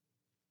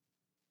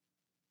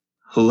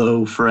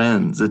Hello,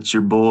 friends. It's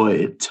your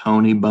boy,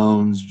 Tony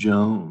Bones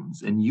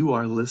Jones, and you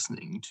are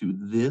listening to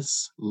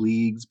This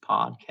League's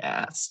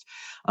podcast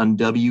on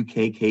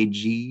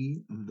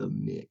WKKG The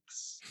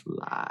Mix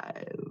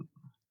Live.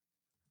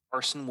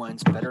 Carson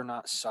Wentz better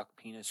not suck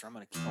penis or I'm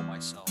going to kill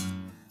myself.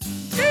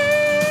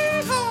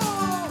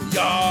 Yeehaw!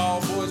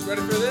 Y'all boys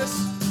ready for this?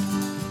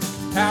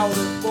 How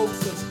the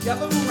folks let's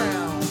gather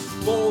around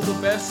for the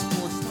best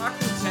sports talk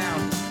in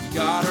town. We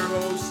got our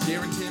hosts,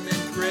 Darren, Tim,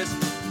 and Chris.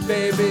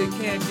 Baby,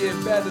 can't get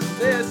better than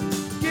this.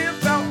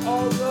 Give out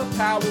all the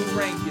power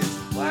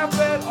rankings. Laugh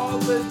at all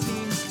the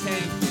teams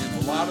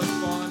tanking. A lot of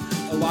fun,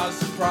 a lot of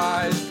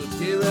surprise. Let's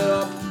give it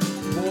up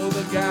for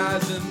the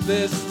guys in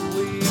this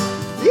league.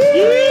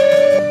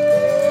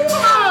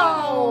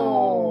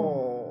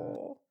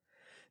 Yeehaw!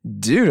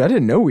 Dude, I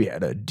didn't know we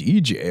had a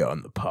DJ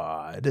on the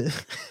pod.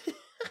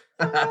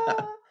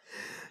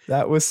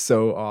 That was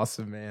so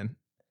awesome, man.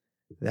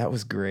 That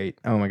was great.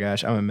 Oh my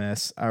gosh, I'm a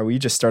mess. We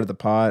just started the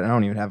pod. I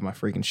don't even have my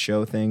freaking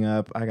show thing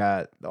up. I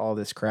got all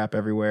this crap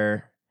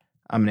everywhere.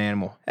 I'm an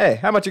animal. Hey,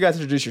 how about you guys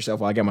introduce yourself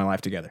while I get my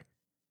life together?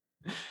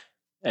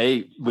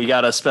 Hey, we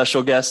got a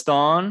special guest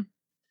on.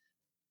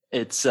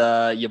 It's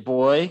your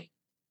boy,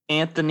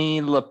 Anthony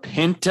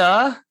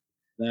LaPinta.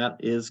 That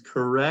is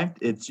correct.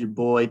 It's your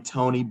boy,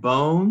 Tony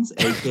Bones,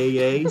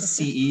 a.k.a.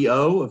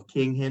 CEO of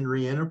King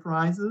Henry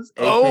Enterprises,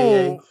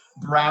 a.k.a.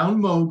 Brown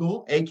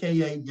Mogul,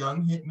 a.k.a.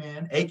 Young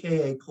Hitman,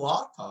 a.k.a.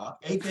 Cloth Talk,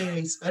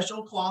 a.k.a.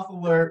 Special Cloth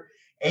Alert,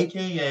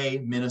 a.k.a.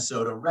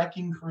 Minnesota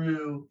Wrecking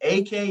Crew,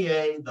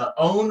 a.k.a. the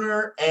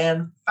owner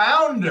and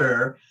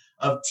founder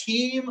of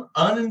Team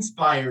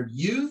Uninspired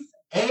Youth,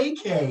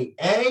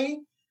 a.k.a.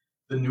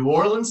 the New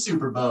Orleans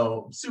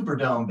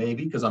Superdome,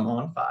 baby, because I'm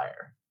on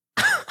fire.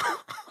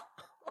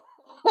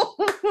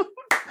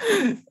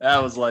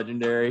 That was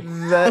legendary.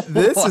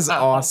 This is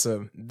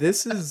awesome.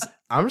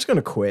 I'm just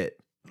gonna quit.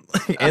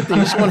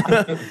 Anthony,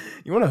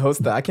 you want to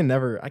host that? I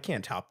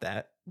can't top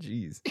that.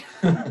 Jeez.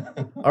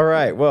 All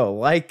right. Well,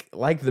 like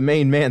the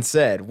main man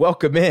said,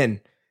 welcome in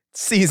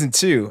season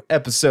 2,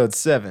 episode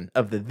 7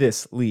 of the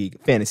This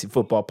League Fantasy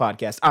Football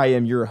Podcast. I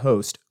am your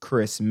host,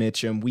 Chris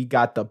Mitchum. We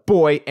got the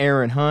boy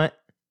Aaron Hunt.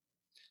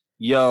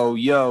 Yo,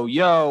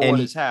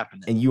 what is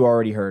happening? And you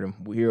already heard him.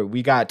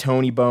 We got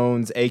Tony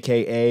Bones,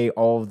 aka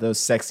all of those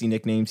sexy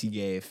nicknames he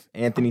gave.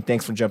 Anthony,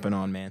 thanks for jumping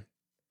on, man.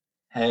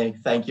 Hey,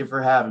 thank you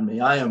for having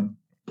me. I am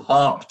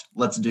pumped.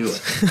 Let's do it.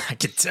 I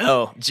can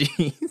tell.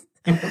 Jeez.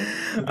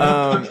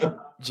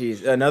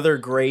 Jeez. Another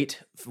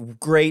great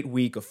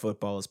week of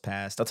football has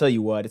passed. I'll tell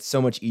you what, it's so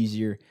much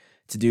easier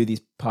to do these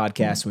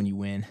podcasts when you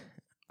win.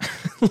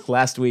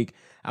 Last week,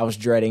 I was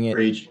dreading it.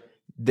 Preach.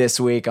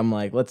 This week, I'm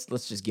like, let's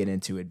just get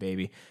into it,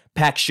 baby.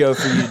 Packed show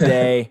for you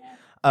today.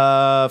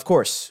 Of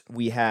course,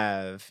 we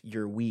have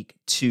your week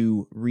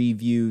 2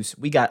 reviews.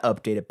 We got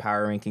updated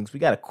power rankings. We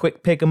got a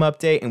quick pick'em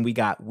update, and we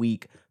got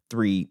week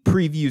 3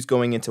 previews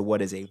going into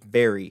what is a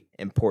very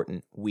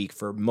important week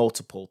for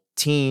multiple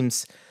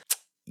teams.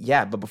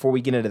 Yeah, but before we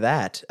get into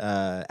that,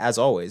 as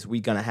always, we're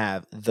going to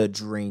have the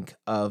drink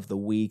of the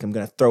week. I'm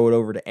going to throw it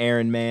over to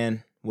Aaron,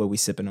 man. What are we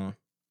sipping on?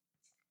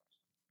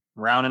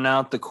 Rounding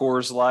out the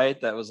Coors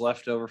Light that was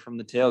left over from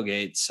the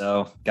tailgate.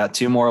 So got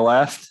 2 more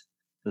left.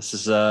 This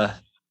is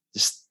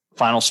just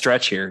final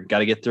stretch here. Got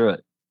to get through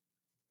it.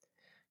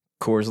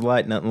 Coors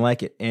Light, nothing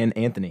like it. And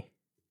Anthony.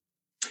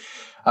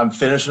 I'm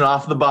finishing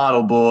off the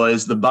bottle,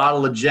 boys. The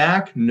bottle of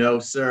Jack? No,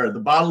 sir.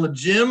 The bottle of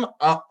Jim?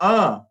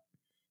 The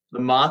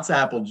Mott's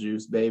apple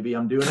juice, baby.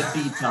 I'm doing a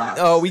detox.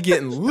 Oh, we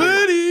getting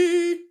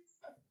litty.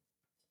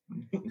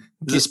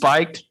 Is it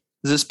spiked?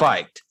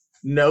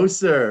 No,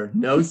 sir.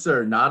 No,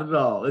 sir. Not at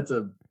all. It's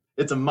a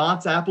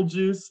Mott's apple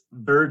juice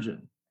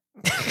virgin.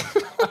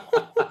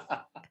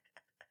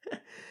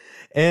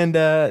 And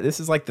this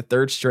is like the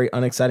 3rd straight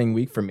unexciting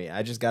week for me.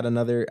 I got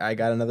another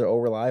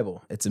old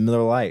reliable. It's a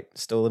Miller Lite.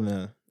 Still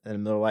living in a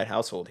Miller Lite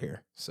household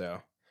here.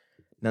 So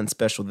nothing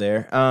special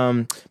there.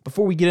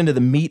 Before we get into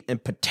the meat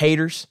and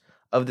potatoes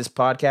of this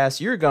podcast,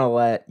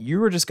 you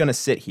were just gonna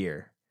sit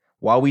here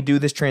while we do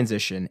this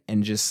transition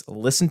and just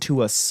listen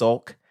to us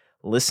sulk,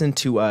 listen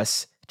to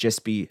us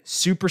just be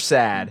super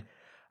sad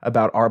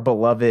about our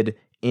beloved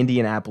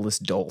Indianapolis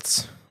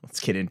Dolts. Let's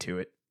get into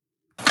it.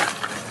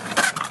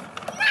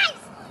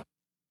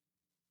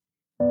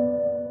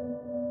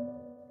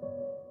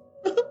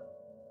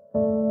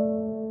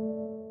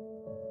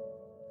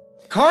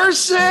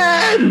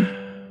 Carson!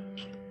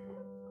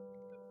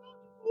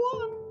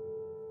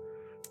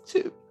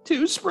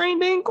 Two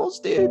sprained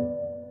ankles, dude.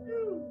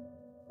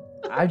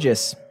 How you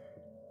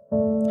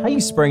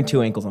spraying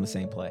 2 ankles on the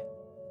same play?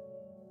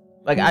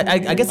 Like,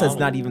 I guess that's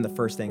not even the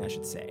first thing I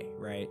should say,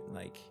 right?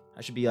 Like,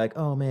 I should be like,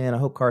 oh man, I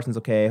hope Carson's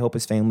okay. I hope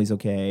his family's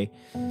okay.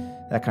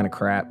 That kind of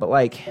crap. But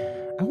like,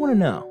 I want to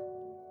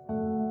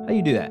know, how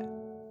you do that?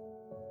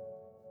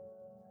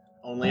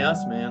 Only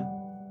us, man.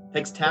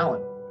 Takes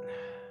talent.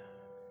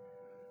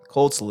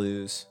 Colts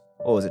lose.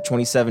 What was it,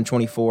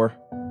 27-24?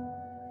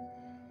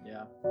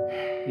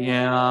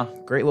 Yeah.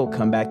 Great little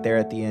comeback there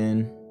at the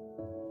end.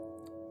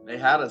 They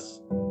had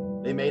us.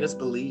 They made us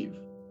believe.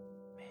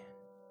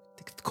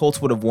 If the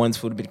Colts would have won,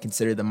 this would have been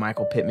considered the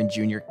Michael Pittman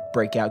Jr.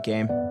 breakout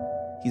game.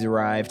 He's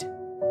arrived.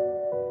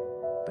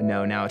 But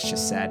no, now it's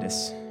just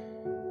sadness.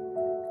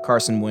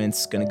 Carson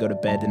Wentz going to go to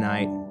bed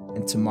tonight,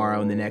 and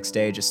tomorrow and the next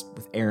day just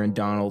with Aaron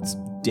Donald's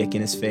dick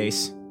in his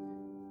face.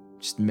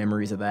 Just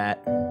memories of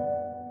that.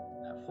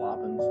 That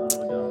flopping son of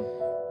a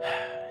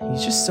gun.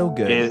 He's just so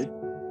good.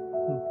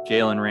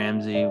 Jalen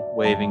Ramsey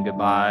waving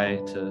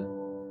goodbye to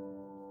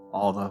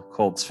all the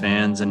Colts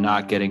fans and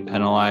not getting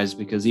penalized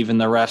because even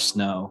the refs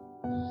know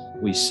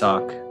we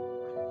suck.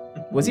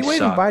 Was he We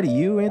waving suck. bye to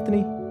you,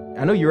 Anthony?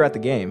 I know you were at the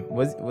game.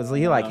 Was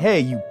he like, hey,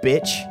 you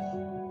bitch?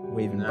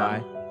 Waving No.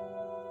 bye.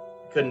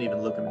 Couldn't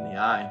even look him in the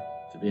eye,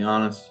 to be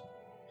honest.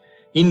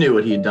 He knew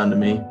what he had done to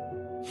me.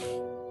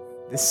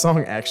 This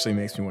song actually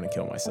makes me want to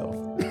kill myself.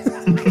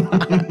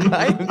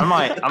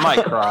 I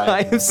might cry. I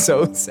am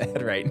so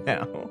sad right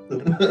now.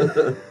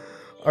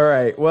 All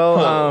right.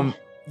 Well,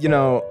 you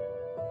know,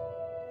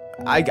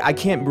 I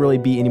can't really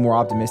be any more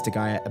optimistic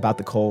about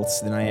the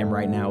Colts than I am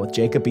right now with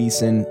Jacob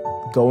Eason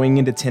going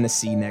into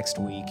Tennessee next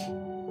week.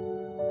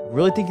 I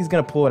really think he's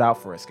going to pull it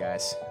out for us,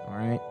 guys. All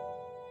right.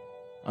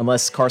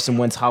 Unless Carson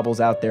Wentz hobbles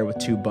out there with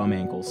 2 bum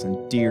ankles.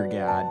 And dear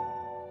God,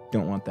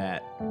 don't want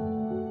that.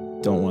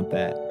 Don't want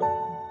that.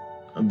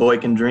 A boy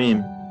can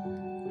dream.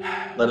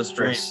 Let us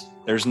dream.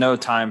 There's no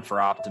time for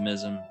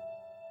optimism.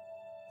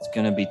 It's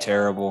going to be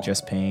terrible.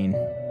 Just pain.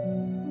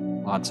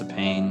 Lots of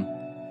pain.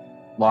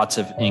 Lots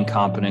of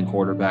incompetent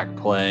quarterback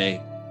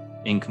play,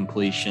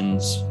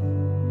 incompletions,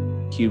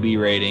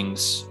 QB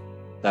ratings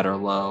that are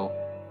low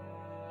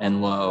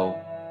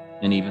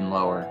and even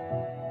lower.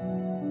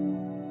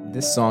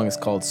 This song is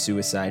called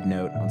Suicide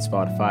Note on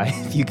Spotify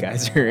if you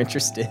guys are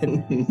interested.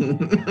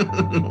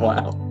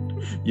 Wow.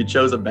 You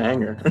chose a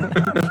banger.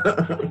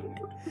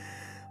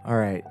 All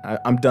right.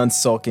 I'm done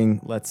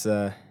sulking. Let's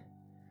I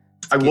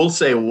will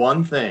say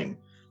one thing.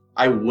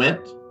 I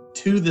went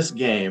to this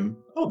game.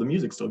 Oh, the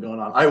music's still going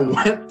on. I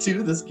went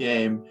to this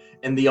game,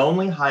 and the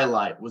only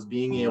highlight was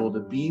being able to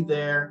be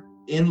there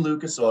in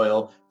Lucas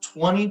Oil.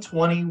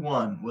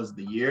 2021 was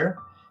the year,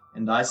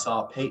 and I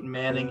saw Peyton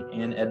Manning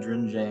and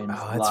Edgerrin James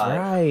Oh, that's live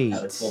right.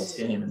 at a Colts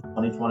game in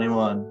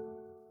 2021.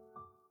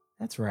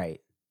 That's right.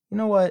 You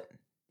know what?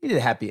 You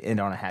did end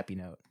on a happy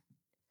note.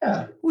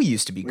 Yeah, We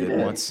used to be We good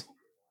did. once.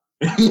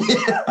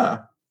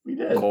 yeah, we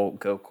did.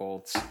 Go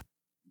Colts.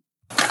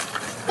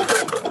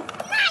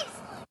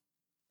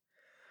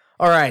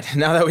 All right.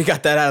 Now that we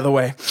got that out of the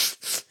way.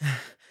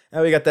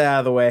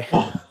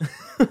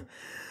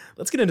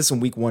 Let's get into some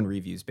week 1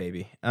 reviews,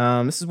 baby.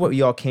 This is what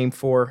we all came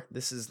for.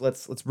 This is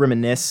let's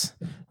reminisce.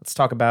 Let's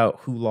talk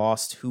about who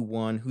lost, who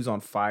won, who's on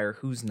fire,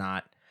 who's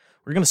not.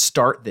 We're gonna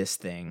start this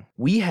thing.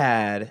 We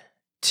had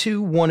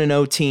 2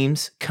 1-0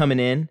 teams coming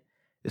in.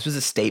 This was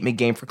a statement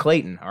game for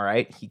Clayton. All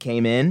right, he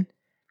came in.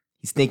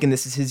 He's thinking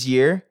this is his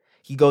year.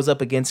 He goes up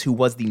against who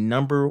was the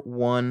number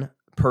 1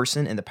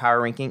 person in the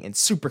power ranking in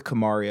Super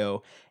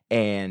Camario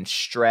and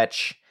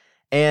Stretch.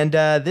 And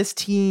this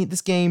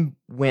game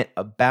went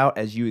about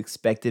as you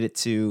expected it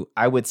to.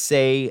 I would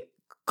say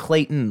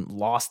Clayton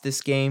lost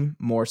this game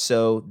more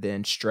so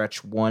than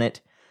Stretch won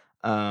it.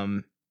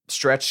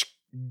 Stretch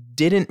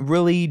didn't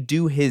really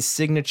do his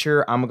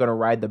signature, I'm going to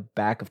ride the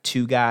back of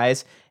 2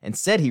 guys.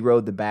 Instead, he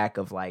rode the back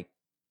of like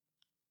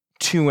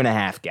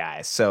 2.5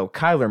 guys. So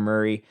Kyler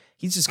Murray,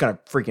 he's just going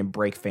to freaking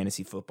break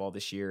fantasy football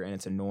this year, and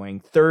it's annoying.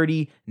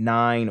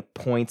 39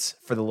 points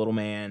for the little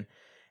man.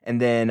 And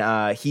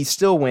then he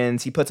still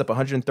wins. He puts up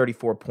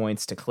 134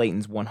 points to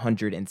Clayton's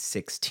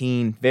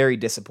 116. Very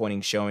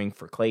disappointing showing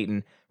for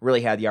Clayton.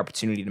 Really had the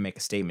opportunity to make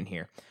a statement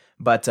here.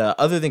 But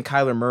other than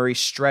Kyler Murray,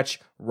 Stretch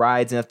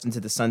rides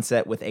into the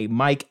sunset with a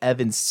Mike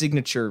Evans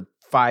signature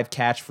 5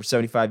 catch for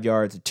 75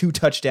 yards, a 2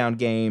 touchdown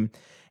game,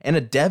 and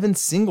a Devin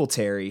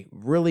Singletary.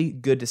 Really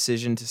good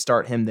decision to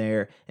start him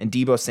there. And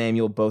Deebo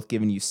Samuel both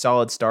giving you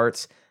solid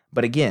starts.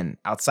 But again,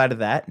 outside of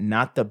that,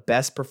 not the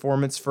best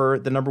performance for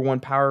the number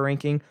 1 power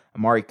ranking.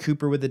 Amari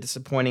Cooper with a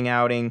disappointing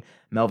outing.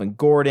 Melvin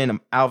Gordon,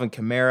 Alvin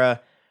Kamara.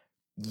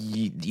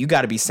 You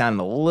got to be sounding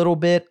a little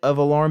bit of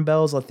alarm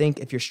bells, I think,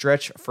 if you're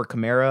Stretch for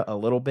Kamara a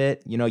little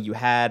bit. You know, you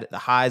had the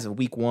highs of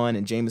week 1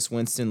 and Jameis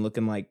Winston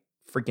looking like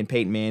freaking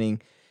Peyton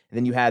Manning. And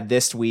then you had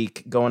this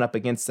week going up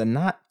against the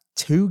not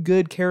too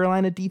good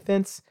Carolina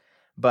defense.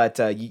 But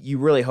you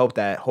really hope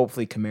that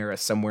hopefully Kamara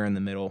is somewhere in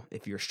the middle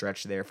if you're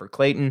Stretch there for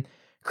Clayton.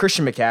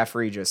 Christian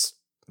McCaffrey, just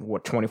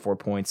 24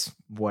 points,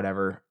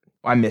 whatever.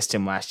 I missed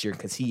him last year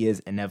because he is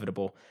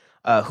inevitable.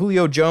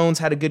 Julio Jones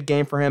had a good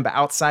game for him, but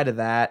outside of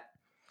that,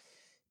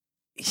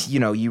 you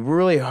know, you're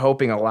really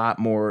hoping a lot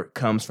more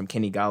comes from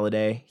Kenny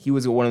Golladay. He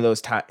was one of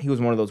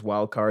those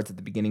wild cards at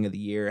the beginning of the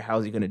year.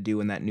 How's he going to do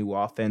in that new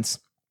offense?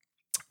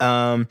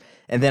 And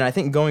then I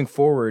think going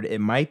forward, it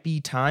might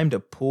be time to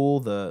pull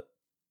the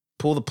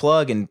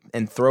plug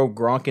and throw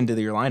Gronk into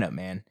your lineup,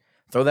 man.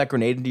 Throw that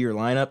grenade into your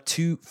lineup.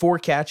 4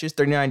 catches,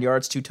 39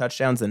 yards, 2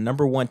 touchdowns, the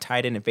number 1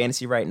 tight end in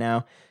fantasy right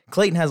now.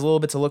 Clayton has a little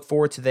bit to look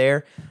forward to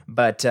there.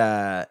 But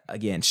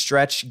again,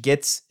 Stretch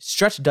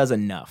does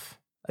enough.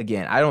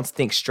 Again, I don't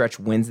think Stretch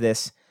wins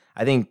this.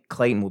 I think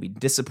Clayton will be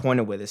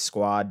disappointed with his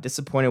squad,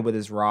 disappointed with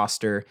his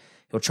roster.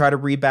 He'll try to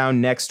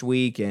rebound next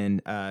week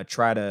and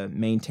try to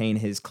maintain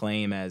his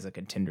claim as a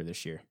contender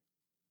this year.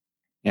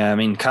 Yeah, I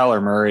mean,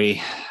 Kyler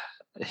Murray,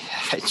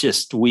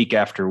 just week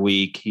after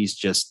week, he's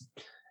just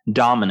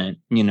dominant.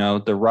 You know,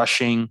 the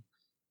rushing,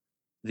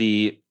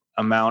 the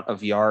amount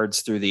of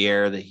yards through the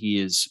air that he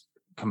is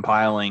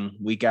compiling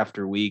week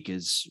after week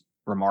is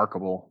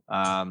remarkable.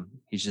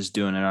 He's just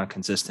doing it on a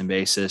consistent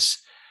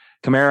basis.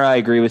 Kamara, I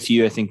agree with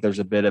you. I think there's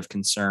a bit of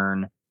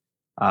concern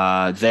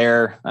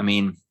there. I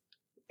mean,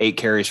 8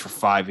 carries for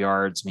 5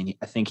 yards. I mean,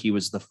 I think he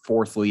was the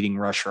 4th leading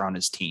rusher on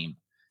his team.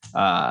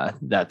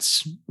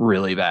 That's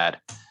really bad.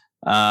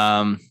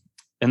 And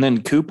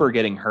then Cooper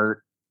getting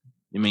hurt.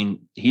 I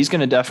mean, he's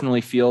going to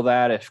definitely feel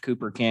that if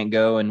Cooper can't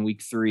go in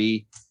week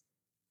 3.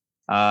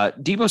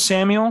 Deebo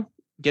Samuel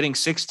getting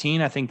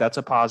 16, I think that's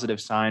a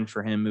positive sign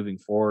for him moving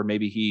forward.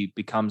 Maybe he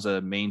becomes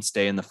a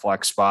mainstay in the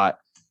flex spot.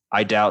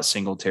 I doubt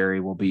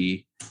Singletary will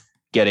be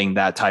getting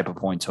that type of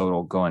point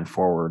total going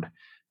forward.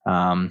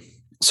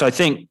 So I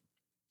think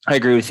I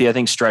agree with you. I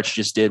think Stretch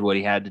just did what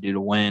he had to do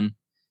to win.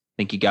 I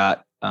think he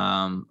got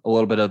a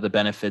little bit of the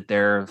benefit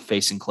there of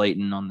facing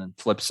Clayton on the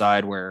flip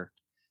side where,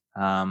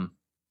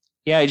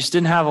 he just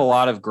didn't have a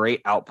lot of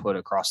great output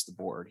across the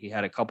board. He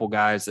had a couple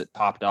guys that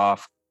popped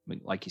off,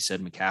 like you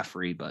said,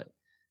 McCaffrey, but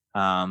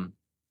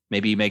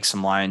maybe he makes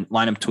some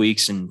lineup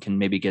tweaks and can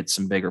maybe get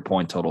some bigger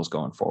point totals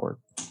going forward.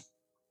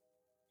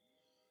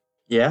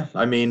 Yeah,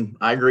 I mean,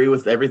 I agree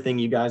with everything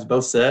you guys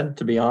both said,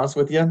 to be honest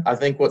with you. I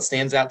think what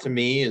stands out to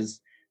me is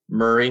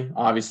Murray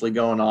obviously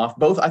going off.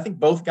 I think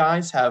both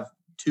guys have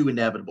 2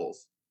 inevitables.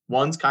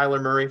 One's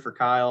Kyler Murray for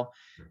Kyle,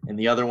 and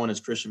the other one is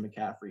Christian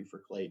McCaffrey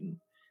for Clayton.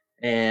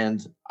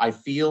 And I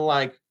feel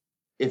like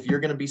if you're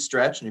going to be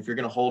stretched and if you're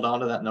going to hold on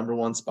to that number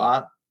 1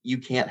 spot, you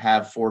can't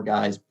have 4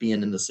 guys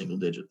being in the single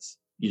digits.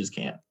 You just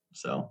can't.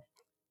 So,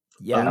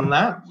 other than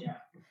that,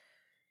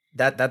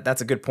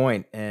 that's a good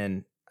point.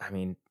 And I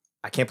mean,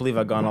 I can't believe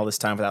I've gone all this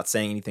time without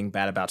saying anything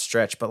bad about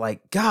Stretch, but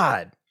like,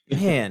 God,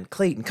 man,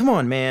 Clayton, come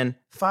on, man.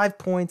 5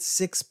 points,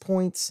 6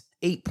 points,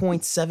 8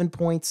 points, 7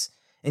 points,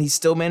 and he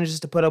still manages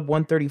to put up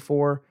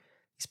 134.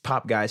 These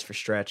pop guys for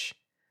Stretch.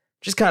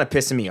 Just kind of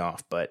pissing me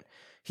off, but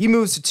he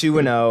moves to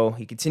 2-0.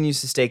 He continues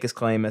to stake his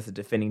claim as the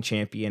defending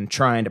champion,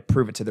 trying to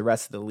prove it to the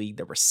rest of the league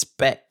the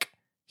respect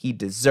he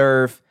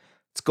deserves.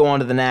 Let's go on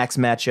to the next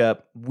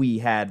matchup. We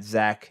had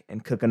Zach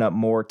and Cooking Up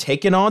More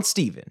taking on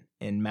Steven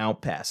in Mount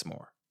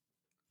Passmore.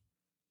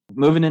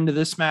 Moving into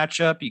this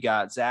matchup, you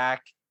got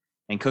Zach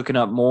and Cooking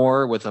Up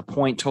More with a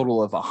point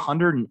total of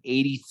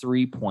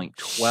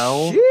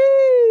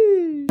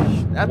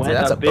 183.12.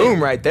 That's a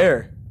boom right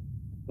there.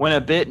 Went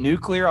a bit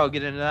nuclear. I'll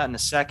get into that in a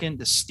second.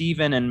 The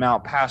Steven and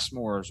Mount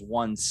Passmore is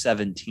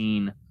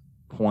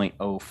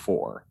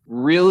 117.04.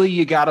 Really,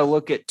 you got to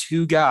look at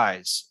 2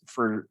 guys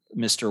for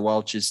Mr.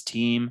 Welch's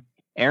team.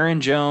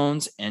 Aaron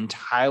Jones and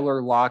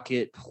Tyler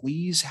Lockett.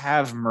 Please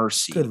have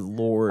mercy. Good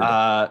Lord.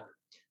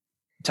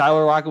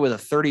 Tyler Lockett with a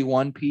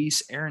 31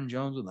 piece. Aaron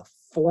Jones with a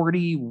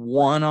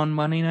 41 on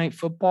Monday Night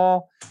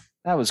Football.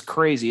 That was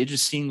crazy. It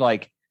just seemed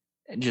like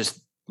just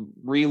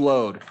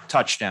reload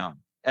touchdown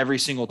every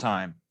single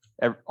time.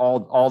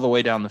 All the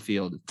way down the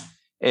field.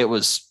 It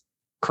was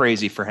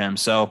crazy for him.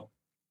 So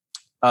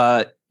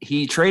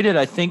he traded,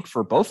 I think,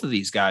 for both of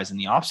these guys in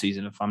the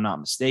offseason, if I'm not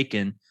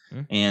mistaken.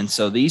 And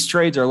so these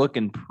trades are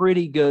looking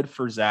pretty good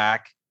for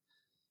Zach.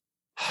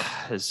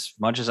 As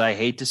much as I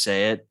hate to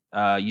say it,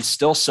 you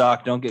still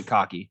suck. Don't get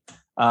cocky.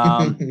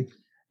 And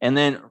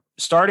then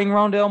starting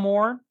Rondale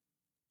Moore,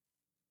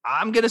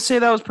 I'm going to say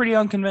that was pretty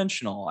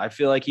unconventional. I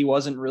feel like he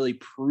wasn't really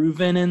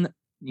proven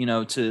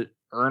to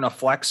earn a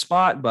flex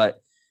spot,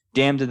 but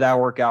damn, did that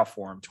work out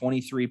for him.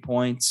 23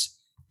 points,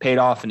 paid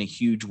off in a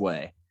huge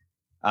way.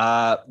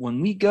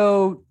 When we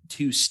go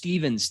to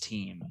Steven's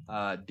team,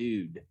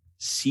 dude,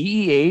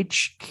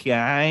 CEH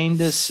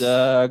kind of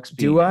sucks.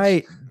 Do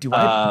I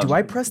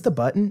press the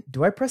button?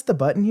 Do I press the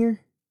button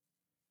here?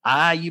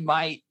 You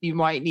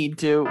might need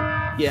to.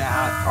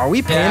 Yeah. Are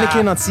we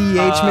panicking on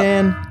CEH,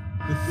 man?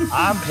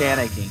 I'm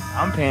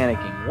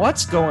panicking.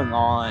 What's going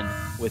on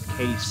with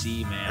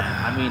KC, man?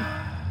 I mean,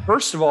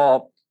 first of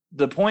all,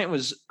 the point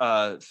was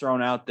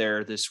thrown out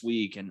there this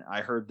week, and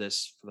I heard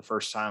this for the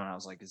first time, and I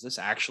was like, is this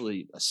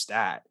actually a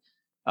stat?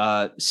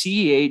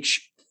 CEH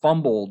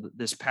fumbled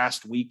this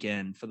past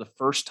weekend for the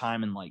first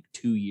time in like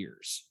 2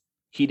 years.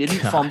 He didn't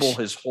fumble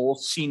his whole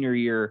senior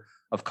year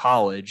of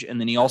college, and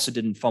then he also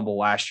didn't fumble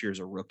last year as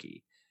a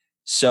rookie.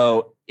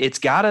 So it's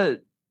got to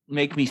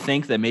make me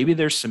think that maybe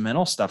there's some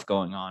mental stuff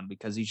going on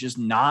because he's just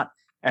not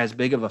as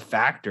big of a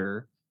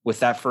factor with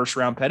that first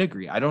round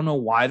pedigree. I don't know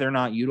why they're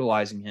not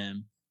utilizing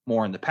him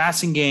more in the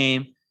passing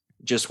game,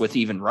 just with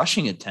even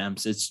rushing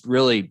attempts. It's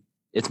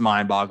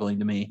mind boggling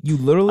to me. You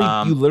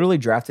literally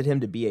drafted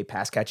him to be a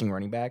pass catching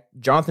running back.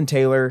 Jonathan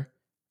Taylor,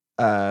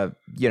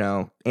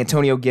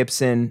 Antonio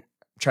Gibson.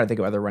 I'm trying to think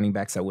of other running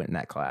backs that went in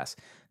that class.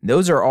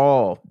 Those are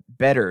all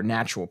better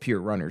natural pure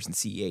runners than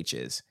CEH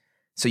is.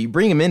 So you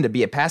bring him in to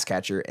be a pass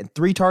catcher, and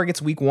 3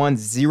 targets week 1,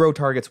 0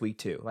 targets week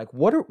 2. Like,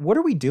 what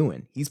are we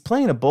doing? He's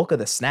playing a bulk of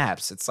the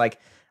snaps. It's like,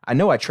 I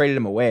know I traded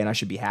him away and I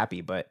should be happy,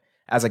 but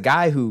as a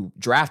guy who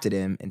drafted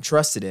him and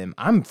trusted him,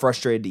 I'm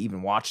frustrated to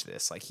even watch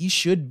this. Like, he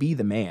should be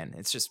the man.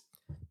 It's just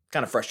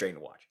kind of frustrating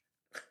to watch.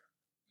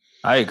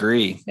 I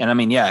agree. And I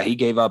mean, yeah, he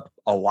gave up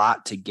a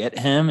lot to get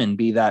him and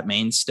be that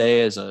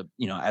mainstay as a,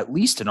 at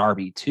least an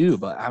RB2,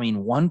 but I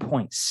mean,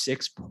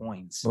 1.6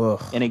 points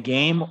in a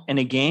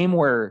game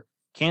where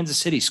Kansas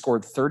City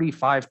scored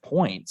 35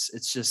 points.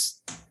 It's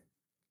just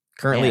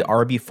currently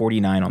RB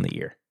 49 on the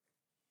year.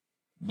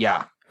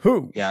 Yeah.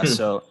 Who? Yeah.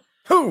 So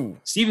who?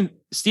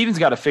 Steven's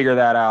got to figure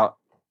that out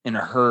in a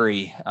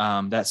hurry.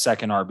 That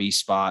second RB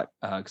spot,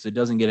 because it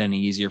doesn't get any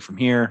easier from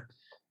here.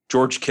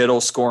 George Kittle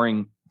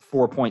scoring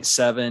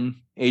 4.7,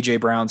 AJ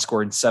Brown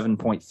scoring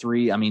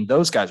 7.3. I mean,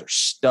 those guys are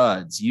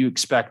studs. You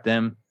expect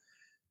them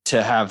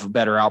to have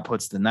better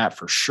outputs than that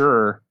for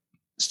sure.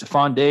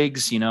 Stephon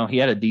Diggs, he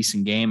had a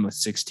decent game with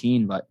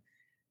 16, but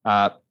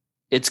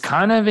it's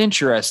kind of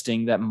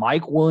interesting that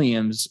Mike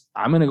Williams,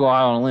 I'm going to go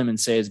out on a limb and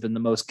say, has been the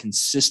most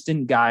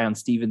consistent guy on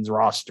Steven's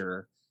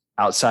roster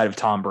outside of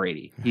Tom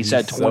Brady. He's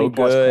had 20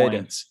 plus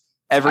points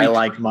I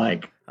like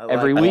Mike.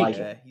 Every week.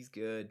 He's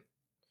good.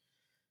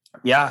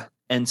 Yeah.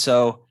 And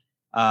so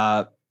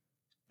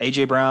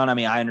AJ Brown, I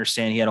mean, I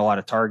understand he had a lot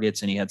of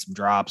targets and he had some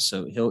drops,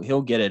 so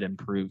he'll get it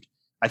improved.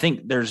 I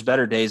think there's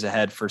better days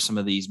ahead for some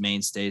of these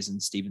mainstays in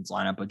Steven's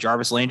lineup, but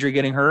Jarvis Landry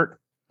getting hurt,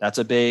 that's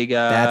a big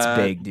that's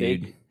big,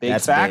 dude. Big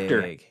that's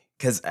factor.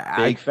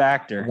 Big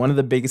factor. One of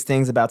the biggest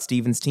things about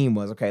Steven's team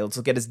was, okay, let's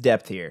look at his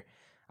depth here.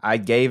 I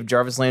gave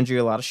Jarvis Landry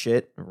a lot of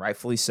shit,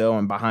 rightfully so.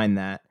 I'm behind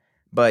that.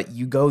 But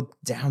you go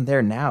down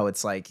there now,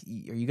 it's like,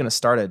 are you going to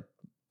start a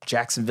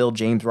Jacksonville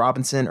James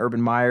Robinson,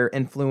 Urban Meyer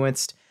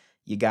influenced?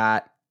 You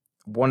got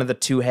one of the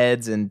 2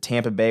 heads in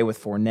Tampa Bay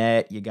with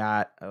Fournette. You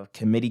got a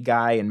committee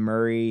guy in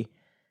Murray.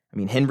 I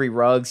mean, Henry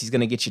Ruggs, he's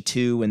going to get you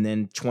 2 and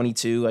then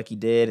 22 like he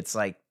did. It's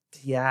like,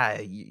 yeah,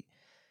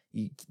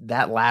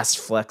 that last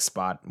flex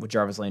spot with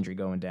Jarvis Landry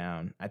going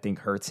down, I think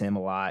hurts him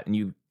a lot. And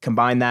you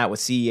combine that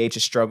with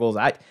CEH's struggles.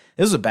 This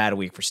was a bad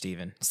week for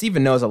Steven.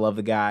 Steven knows I love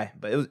the guy,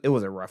 but it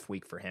was a rough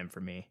week for him,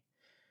 for me.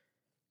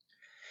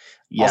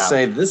 Yeah. I'll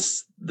say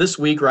this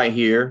week right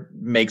here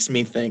makes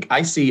me think.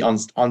 I see on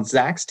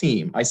Zach's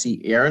team, I see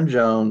Aaron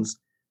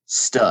Jones,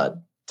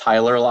 stud.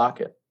 Tyler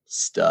Lockett,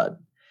 stud.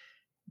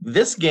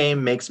 This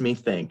game makes me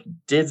think,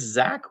 did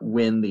Zach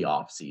win the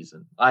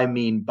offseason? I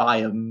mean, by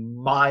a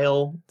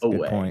mile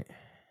away.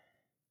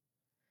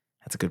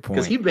 That's a good point.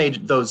 Because he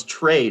made those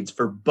trades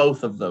for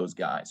both of those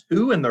guys.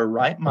 Who in their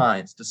right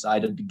minds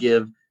decided to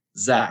give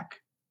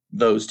Zach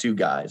those 2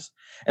 guys?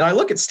 And I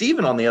look at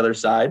Steven on the other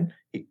side.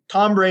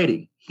 Tom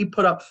Brady, he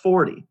put up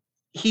 40.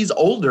 He's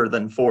older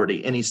than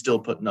 40, and he's still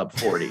putting up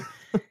 40.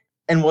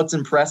 And what's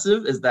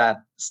impressive is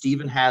that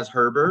Steven has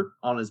Herbert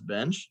on his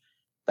bench.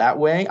 That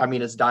way, I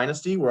mean, it's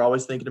dynasty. We're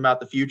always thinking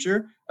about the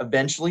future.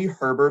 Eventually,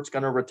 Herbert's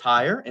going to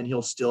retire, and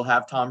he'll still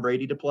have Tom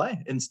Brady to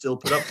play and still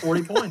put up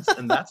 40 points.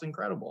 And that's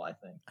incredible, I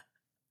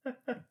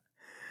think.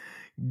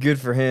 Good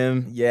for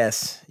him.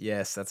 Yes,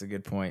 that's a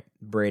good point.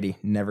 Brady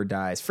never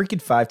dies.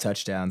 Freaking 5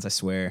 touchdowns, I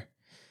swear.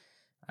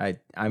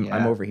 I'm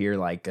over here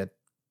like a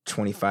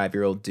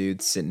 25-year-old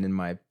dude sitting in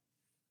my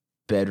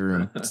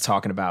bedroom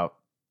talking about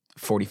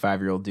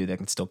 45-year-old dude that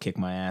can still kick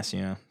my ass,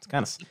 It's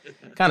kind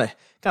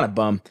of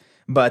bum.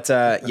 But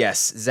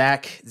yes,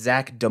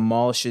 Zach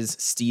demolishes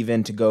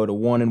Steven to go to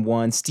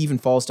 1-1. Steven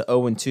falls to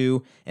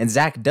 0-2, and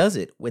Zach does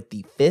it with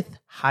the 5th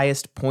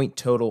highest point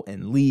total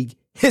in league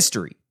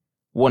history,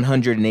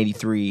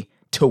 183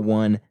 to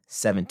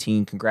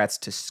 117. Congrats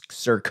to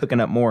Sir Cooking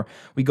Up More.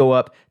 We go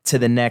up to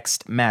the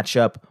next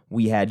matchup.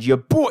 We had your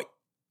boy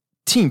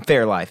Team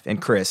Fairlife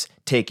and Chris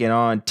taking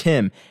on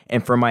Tim.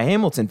 And for my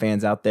Hamilton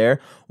fans out there,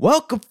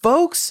 welcome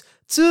folks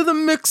to the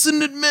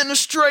Mixon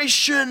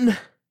administration.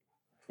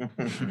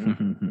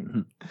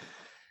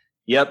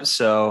 Yep.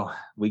 So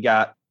we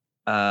got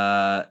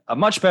a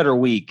much better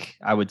week,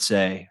 I would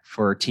say,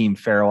 for Team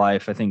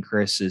Fairlife. I think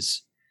Chris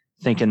is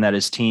thinking that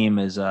his team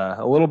is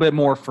a little bit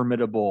more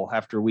formidable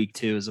after week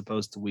 2 as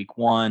opposed to week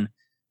 1.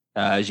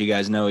 As you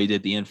guys know, he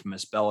did the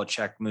infamous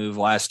Belichick move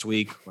last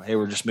week. Hey,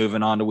 we're just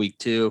moving on to week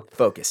 2.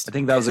 Focused. I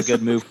think that was a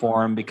good move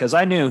for him because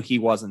I knew he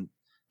wasn't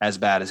as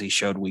bad as he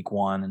showed week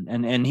 1,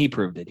 and he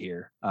proved it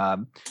here.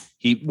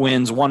 He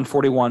wins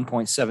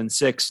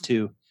 141.76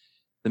 to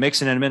the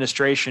Mixon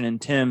administration and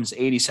Tim's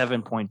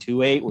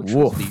 87.28, which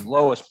was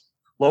the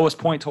lowest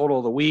point total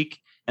of the week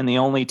and the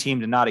only team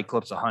to not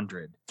eclipse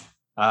 100.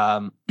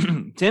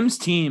 Tim's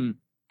team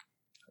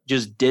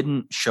just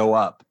didn't show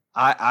up.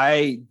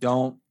 I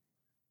don't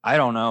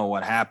know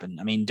what happened.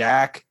 I mean,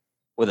 Dak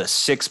with a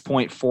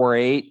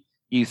 6.48.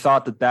 You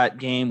thought that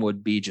game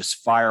would be just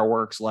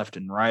fireworks left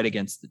and right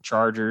against the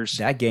Chargers.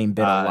 That game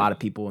bit a lot of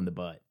people in the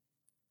butt.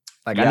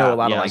 Like, I know a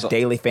lot of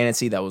daily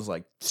fantasy that was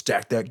like,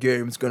 stack that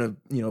game. It's going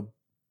to,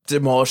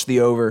 demolish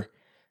the over.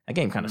 That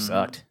game kind of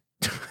sucked.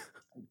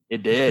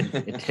 It did.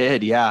 It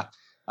did. Yeah.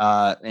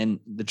 And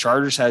the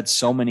Chargers had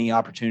so many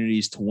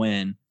opportunities to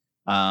win.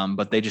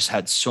 But they just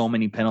had so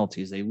many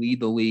penalties. They lead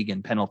the league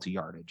in penalty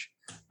yardage.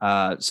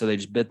 So they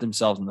just bit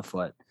themselves in the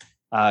foot.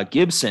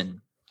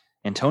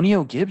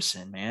 Antonio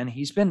Gibson, man,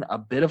 he's been a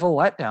bit of a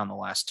letdown the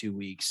last 2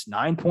 weeks.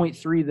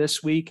 9.3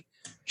 this week.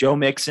 Joe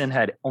Mixon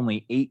had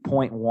only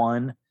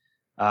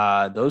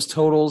 8.1. Those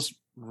totals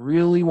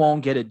really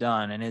won't get it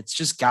done. And it's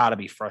just got to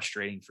be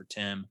frustrating for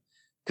Tim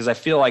because I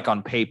feel like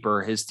on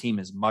paper, his team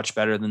is much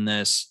better than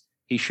this.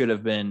 He should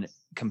have been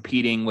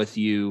competing with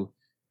you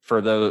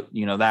for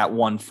that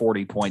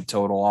 140 point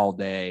total all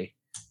day,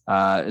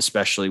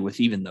 especially with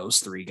even those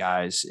three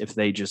guys, if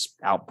they just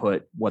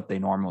output what they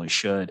normally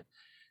should.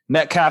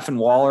 Metcalf and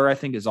Waller, I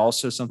think, is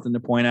also something to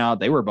point out.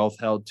 They were both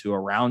held to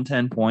around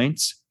 10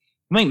 points.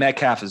 I think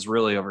Metcalf is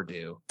really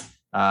overdue,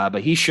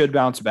 but he should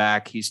bounce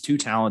back. He's too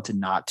talented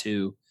not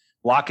to.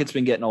 Lockett's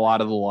been getting a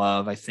lot of the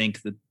love. I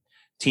think the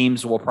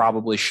teams will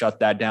probably shut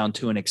that down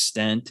to an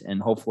extent,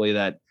 and hopefully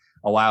that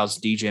allows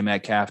DJ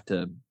Metcalf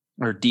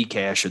or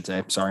DK, I should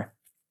say, sorry.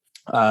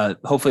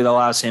 Hopefully that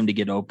allows him to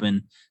get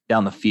open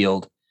down the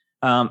field.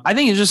 I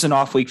think it's just an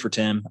off week for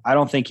Tim. I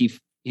don't think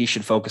he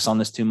should focus on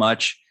this too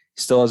much.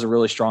 He still has a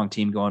really strong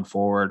team going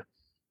forward.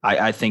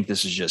 I think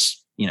this is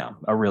just,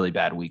 a really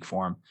bad week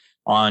for him.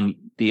 On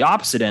the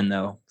opposite end,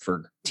 though,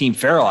 for Team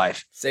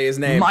Fairlife, say his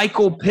name.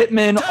 Michael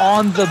Pittman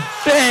on the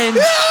bench.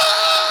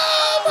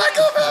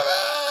 Michael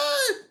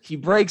Pittman! He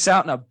breaks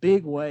out in a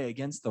big way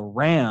against the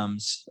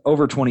Rams,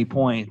 over 20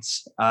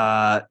 points.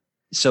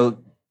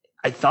 So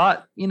I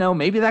thought,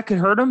 maybe that could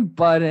hurt him,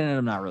 but it ended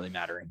up not really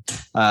mattering.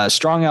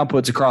 Strong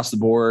outputs across the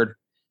board.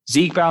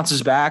 Zeke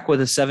bounces back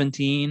with a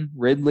 17.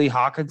 Ridley,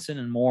 Hawkinson,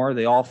 and more.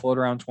 They all float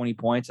around 20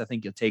 points. I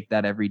think you'll take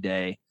that every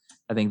day.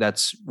 I think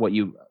that's what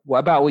you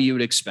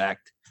would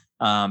expect.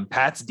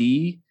 Pat's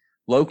D,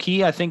 low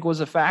key, I think was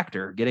a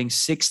factor. Getting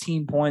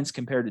 16 points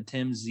compared to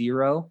Tim's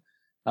 0.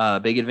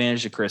 Big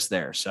advantage to Chris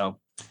there. So,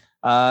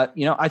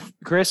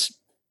 Chris,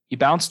 you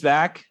bounced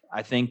back.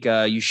 I think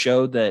you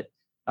showed that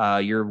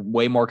you're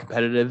way more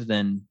competitive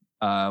than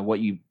what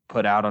you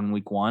put out on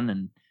week 1.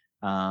 And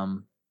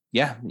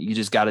you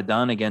just got it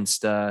done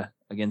against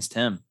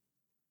him.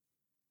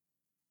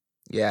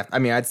 Yeah, I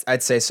mean,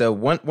 I'd say so.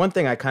 One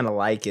thing I kind of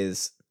like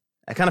is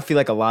I kind of feel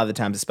like a lot of the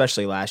times,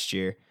 especially last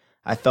year,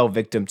 I fell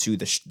victim to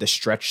the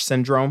stretch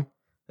syndrome,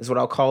 is what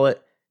I'll call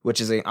it,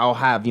 which is I'll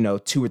have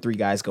 2 or 3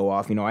 guys go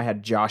off. I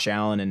had Josh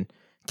Allen and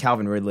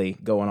Calvin Ridley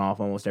going off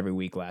almost every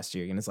week last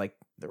year, and it's like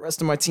the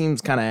rest of my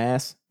team's kind of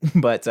ass,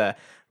 but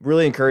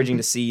really encouraging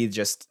to see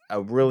just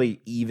a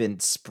really even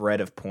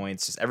spread of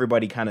points, just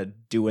everybody kind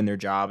of doing their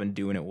job and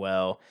doing it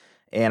well.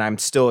 And I'm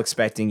still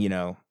expecting,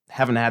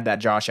 haven't had that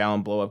Josh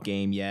Allen blow up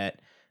game yet.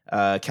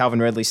 Calvin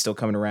Ridley's still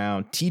coming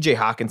around. TJ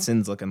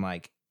Hawkinson's looking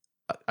like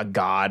a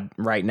god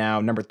right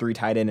now. Number 3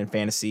 tight end in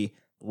fantasy.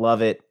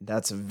 Love it.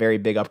 That's a very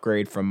big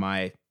upgrade from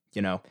my,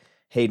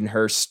 Hayden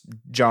Hurst,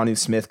 Jonnu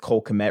Smith,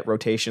 Cole Kmet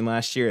rotation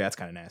last year. That's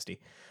kind of nasty.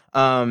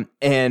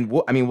 And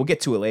we'll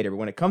get to it later, but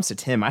when it comes to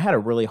Tim, I had a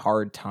really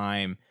hard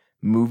time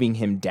moving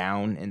him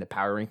down in the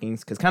power rankings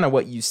because kind of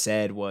what you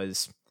said it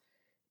was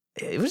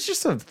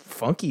just a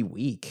funky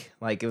week.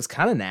 Like, it was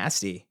kind of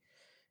nasty.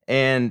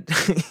 And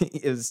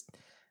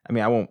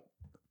I won't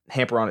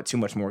hamper on it too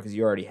much more because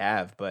you already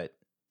have, but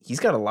he's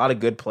got a lot of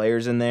good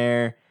players in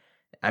there.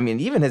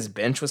 Even his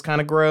bench was kind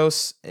of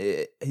gross.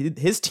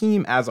 His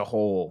team as a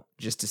whole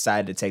just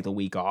decided to take the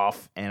week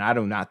off, and I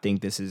do not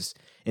think this is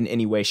in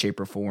any way, shape,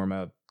 or form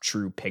a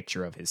true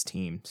picture of his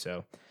team.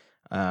 So,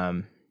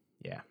 I'll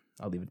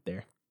leave it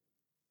there.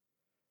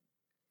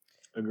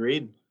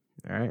 Agreed.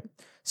 All right.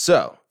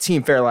 So,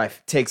 Team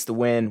Fairlife takes the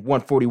win,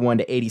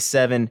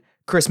 141-87.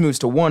 Chris moves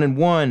to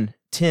 1-1.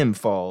 Tim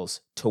falls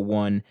to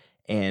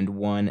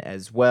 1-1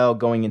 as well,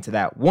 going into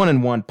that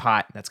 1-1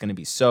 pot. That's going to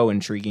be so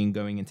intriguing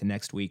going into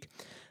next week.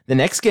 The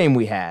next game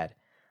we had.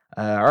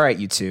 All right,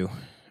 you two.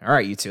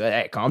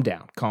 Hey, calm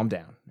down.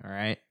 All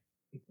right.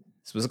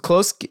 This was a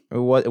close. It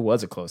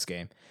was a close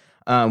game.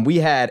 We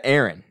had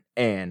Aaron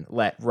and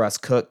Let Russ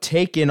Cook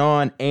taking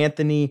on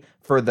Anthony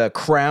for the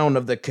crown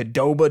of the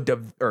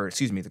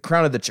the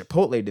crown of the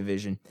Chipotle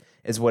division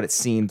is what it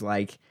seemed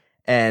like.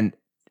 And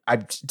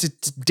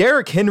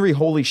Derrick Henry,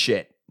 holy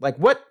shit! Like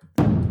what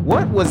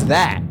was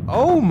that?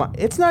 Oh my!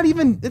 It's not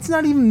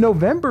even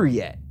November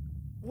yet.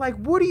 Like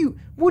what do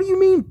you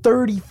mean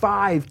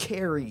 35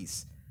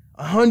 carries,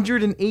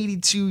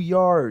 182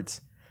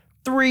 yards,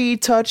 3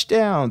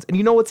 touchdowns, and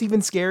you know what's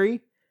even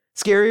scarier?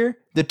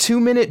 The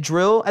 2-minute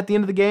drill at the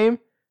end of the game.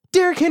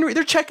 Derrick Henry,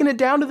 they're checking it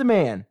down to the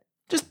man.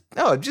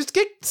 Just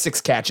get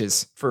 6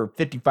 catches for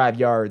 55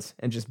 yards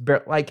and just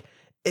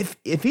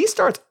if he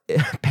starts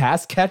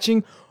pass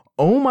catching.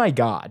 Oh my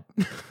God.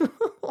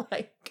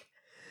 Like,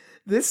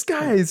 this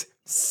guy is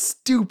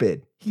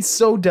stupid. He's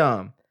so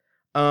dumb.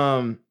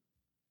 I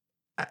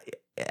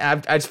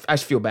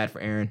just feel bad for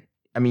Aaron.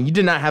 You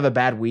did not have a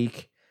bad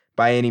week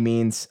by any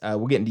means.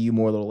 We'll get into you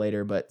more a little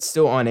later, but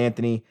still on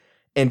Anthony.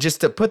 And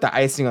just to put the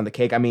icing on the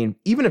cake,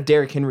 even if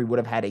Derrick Henry would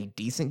have had a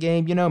decent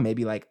game,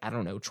 maybe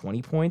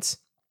 20 points,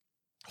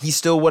 he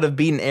still would have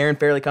beaten Aaron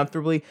fairly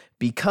comfortably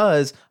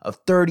because of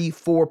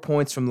 34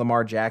 points from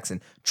Lamar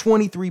Jackson,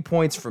 23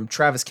 points from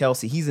Travis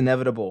Kelce. He's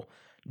inevitable.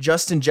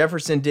 Justin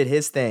Jefferson did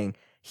his thing.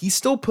 He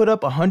still put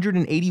up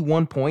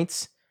 181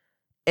 points,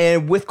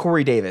 and with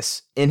Corey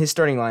Davis in his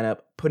starting lineup,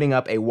 putting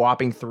up a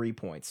whopping 3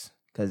 points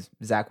because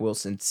Zach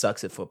Wilson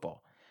sucks at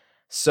football.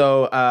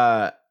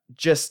 So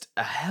just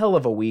a hell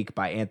of a week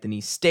by Anthony.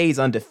 Stays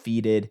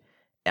undefeated.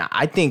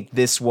 I think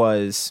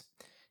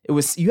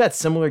you had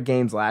similar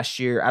games last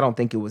year. I don't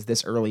think it was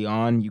this early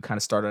on. You kind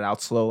of started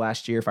out slow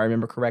last year, if I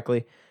remember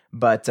correctly.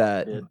 But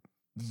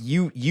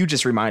you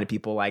just reminded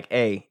people like,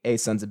 hey,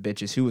 sons of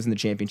bitches, who was in the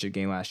championship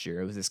game last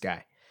year? It was this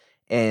guy.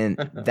 And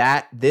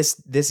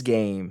this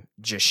game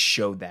just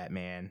showed that,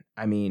 man.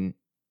 I mean,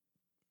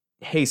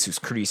 Jesus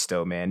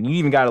Cristo, man. You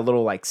even got a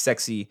little like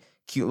sexy,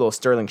 cute little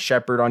Sterling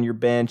Shepard on your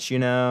bench, you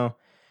know.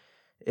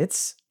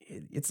 It's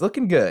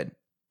looking good.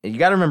 You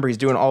got to remember he's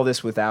doing all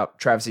this without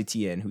Travis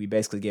Etienne, who he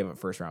basically gave a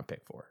first-round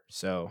pick for.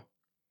 So,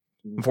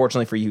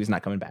 unfortunately for you, he's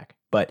not coming back.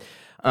 But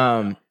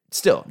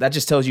still, that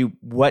just tells you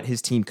what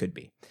his team could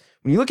be.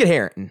 When you look at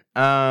Harrington,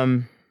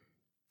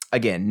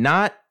 again,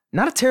 not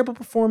a terrible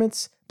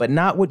performance, but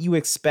not what you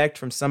expect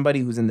from somebody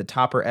who's in the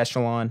topper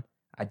echelon.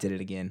 I did it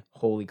again.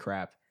 Holy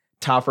crap.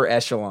 Topper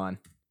echelon.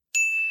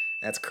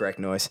 That's correct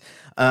noise.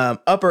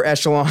 Upper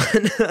echelon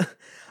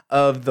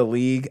of the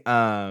league.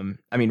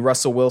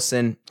 Russell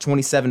Wilson,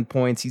 27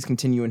 points. He's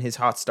continuing his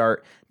hot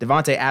start.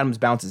 Davante Adams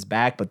bounces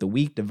back, but the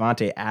week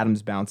Davante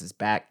Adams bounces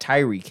back,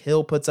 Tyreek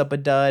Hill puts up a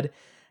dud.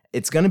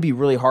 It's going to be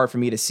really hard for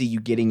me to see you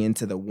getting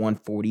into the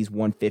 140s,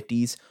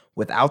 150s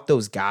without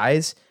those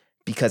guys,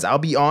 because I'll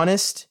be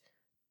honest,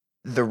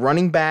 the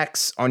running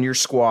backs on your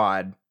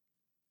squad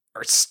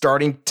are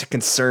starting to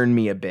concern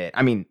me a bit.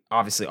 I mean,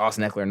 obviously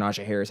Austin Eckler and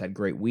Najee Harris had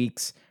great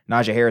weeks.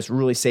 Najee Harris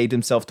really saved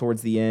himself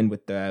towards the end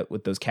with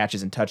those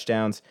catches and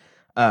touchdowns.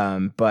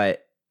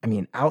 But I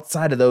mean,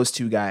 outside of those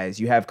two guys,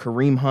 you have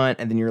Kareem Hunt,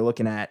 and then you're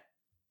looking at,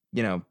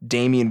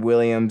 Damian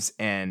Williams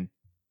and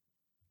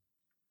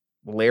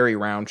Larry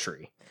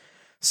Roundtree.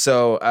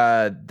 So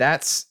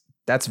that's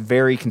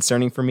very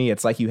concerning for me.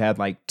 It's like you had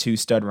like two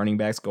stud running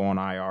backs go on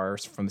IR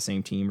from the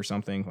same team or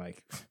something.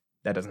 Like,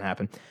 that doesn't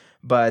happen.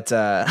 But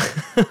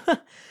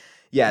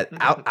yeah,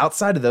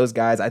 outside of those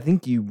guys, I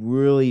think you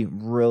really,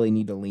 really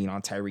need to lean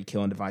on Tyreek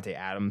Hill and Davante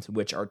Adams,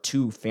 which are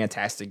two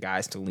fantastic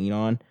guys to lean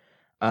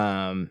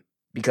on.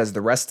 Because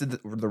the rest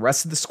of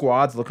the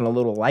squad's looking a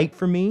little light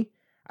for me.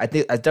 I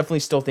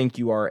definitely still think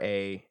you are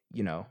a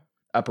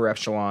upper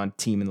echelon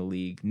team in the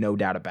league, no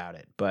doubt about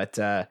it. But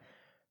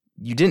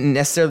you didn't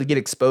necessarily get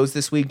exposed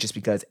this week just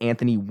because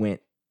Anthony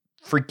went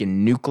freaking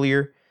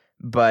nuclear.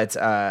 But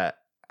I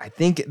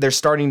think they're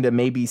starting to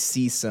maybe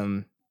see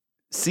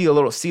a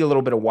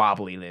little bit of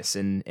wobbliness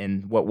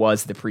in what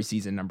was the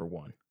preseason number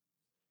one.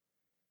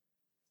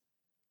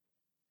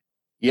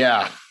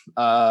 Yeah.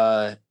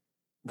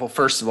 Well,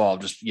 first of all,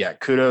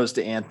 kudos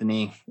to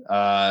Anthony.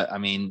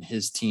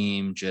 His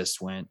team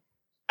just went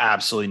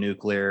absolutely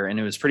nuclear, and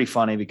it was pretty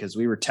funny because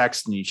we were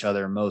texting each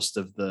other most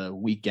of the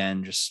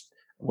weekend just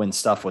when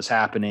stuff was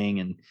happening,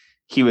 and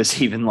he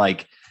was even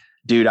like,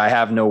 dude, I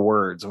have no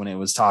words when it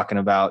was talking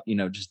about,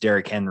 just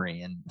Derrick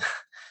Henry, and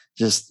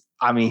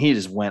he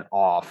just went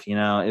off,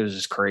 it was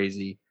just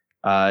crazy.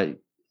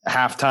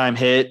 Halftime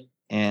hit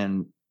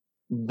and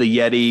the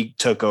Yeti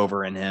took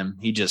over in him.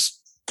 He just,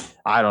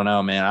 I don't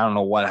know, man. I don't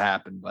know what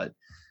happened, but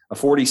a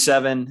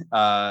 47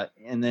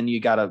 and then you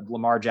got a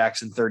Lamar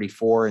Jackson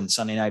 34 in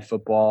Sunday Night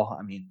Football.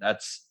 I mean,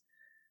 that's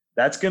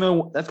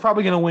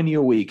probably going to win you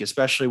a week,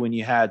 especially when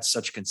you had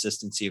such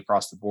consistency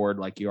across the board,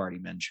 like you already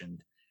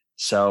mentioned.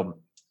 So,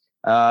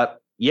 I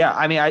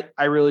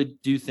really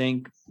do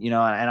think, and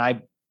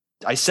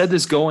I said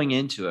this going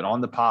into it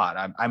on the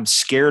pod. I'm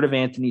scared of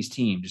Anthony's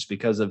team just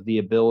because of the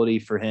ability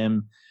for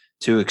him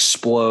to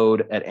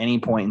explode at any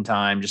point in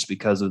time, just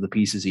because of the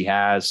pieces he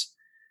has.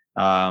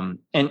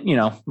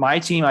 My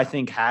team, I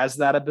think, has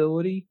that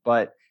ability,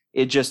 but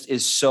it just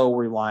is so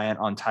reliant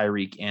on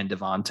Tyreek and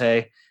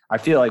Davante. I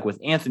feel like with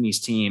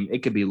Anthony's team,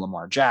 it could be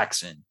Lamar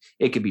Jackson.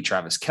 It could be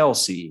Travis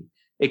Kelce.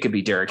 It could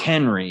be Derrick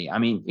Henry. I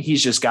mean,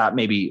 he's just got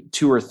maybe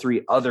two or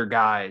three other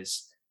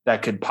guys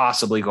that could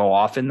possibly go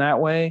off in that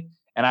way.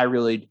 And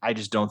I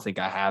just don't think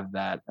I have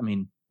that. I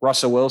mean,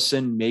 Russell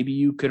Wilson, maybe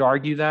you could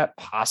argue that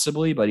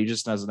possibly, but he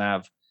just doesn't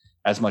have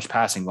as much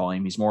passing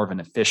volume. He's more of an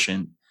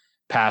efficient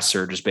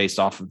passer just based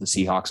off of the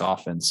Seahawks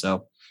offense.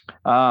 So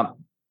I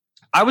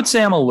would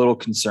say I'm a little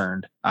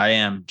concerned.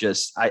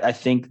 I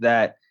think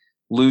that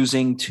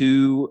losing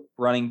two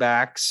running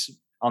backs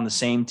on the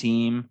same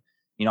team,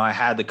 I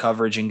had the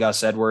coverage in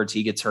Gus Edwards.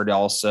 He gets hurt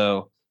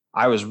also.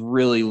 I was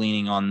really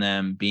leaning on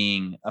them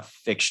being a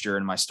fixture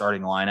in my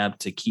starting lineup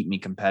to keep me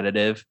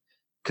competitive,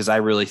 because I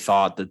really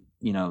thought that,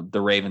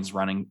 the Ravens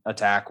running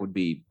attack would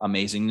be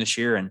amazing this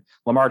year. And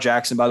Lamar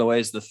Jackson, by the way,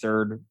 is the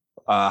third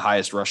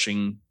highest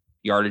rushing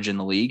yardage in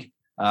the league.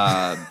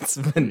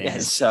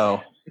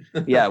 So,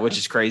 yeah, which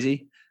is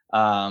crazy.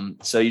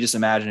 So you just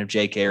imagine if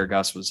JK or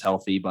Gus was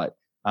healthy, but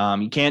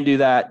You can't do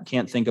that. You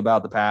can't think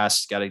about the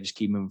past. Got to just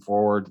keep moving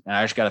forward. And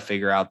I just got to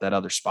figure out that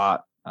other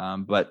spot.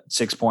 But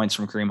 6 points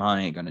from Kareem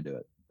Hunt ain't going to do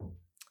it.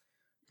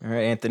 All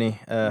right, Anthony.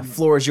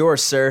 Floor is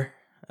yours, sir.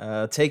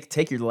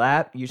 Take your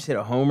lap. You just hit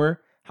a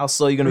homer. How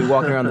slow are you going to be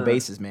walking around the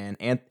bases, man?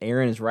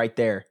 Aaron is right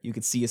there. You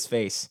could see his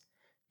face.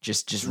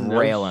 Just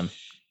rail him.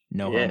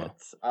 No homo.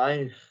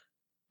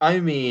 I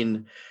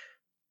mean,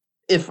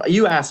 if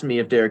you asked me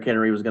if Derrick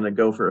Henry was going to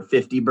go for a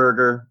 50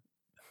 burger,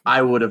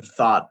 I would have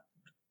thought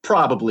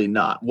probably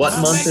not. What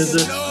month is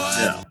it?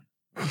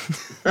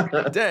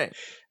 No. Dang.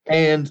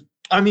 And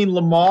I mean,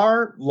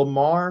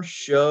 Lamar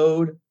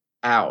showed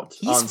out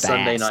on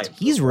Sunday night.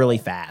 He's really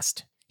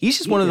fast. He's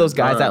just one of those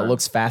guys that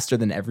looks faster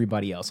than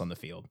everybody else on the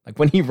field. Like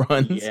when he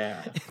runs,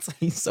 it's like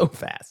he's so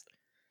fast.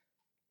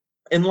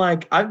 And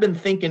like I've been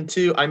thinking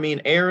too, I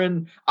mean,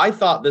 Aaron, I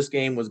thought this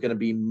game was going to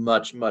be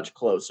much, much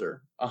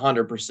closer,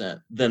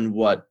 100% than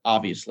what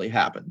obviously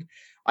happened.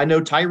 I know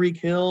Tyreek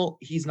Hill,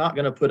 he's not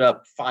going to put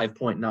up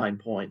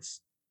 5.9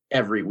 points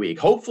every week.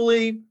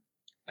 Hopefully,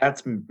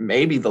 that's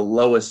maybe the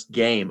lowest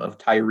game of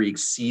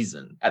Tyreek's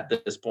season at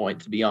this point,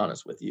 to be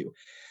honest with you.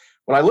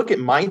 When I look at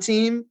my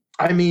team,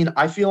 I mean,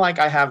 I feel like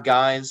I have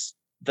guys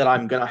that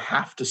I'm going to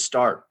have to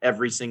start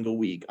every single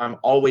week. I'm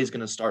always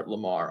going to start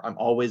Lamar. I'm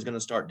always going to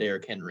start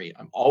Derrick Henry.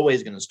 I'm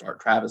always going to start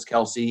Travis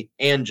Kelce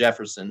and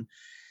Jefferson.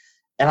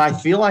 And I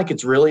feel like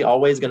it's really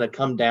always going to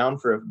come down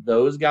for if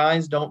those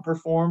guys don't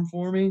perform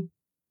for me,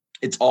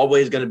 it's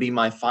always going to be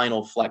my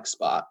final flex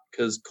spot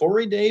because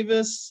Corey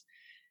Davis,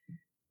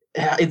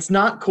 it's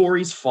not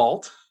Corey's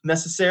fault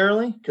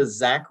necessarily because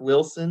Zach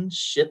Wilson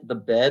shit the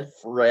bed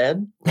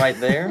Fred right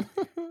there.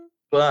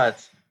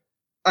 But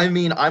I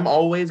mean, I'm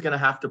always going to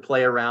have to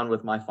play around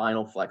with my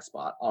final flex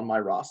spot on my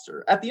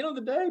roster. At the end of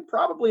the day,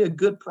 probably a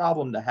good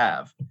problem to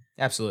have.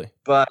 Absolutely.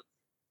 But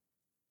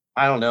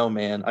I don't know,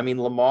 man. I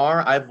mean,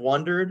 Lamar, I've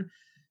wondered.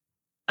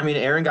 I mean,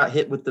 Aaron got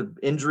hit with the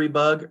injury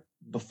bug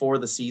before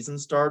the season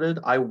started.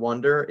 I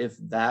wonder if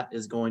that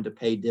is going to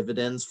pay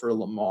dividends for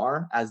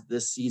Lamar as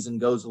this season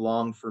goes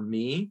along for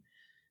me,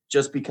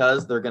 just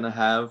because they're going to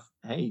have,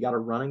 hey, you got a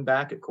running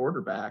back at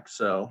quarterback.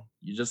 So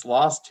you just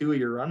lost 2 of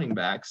your running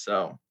backs.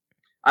 So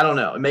I don't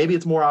know. Maybe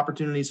it's more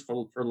opportunities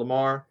for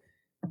Lamar.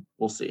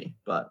 We'll see.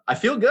 But I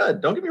feel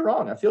good. Don't get me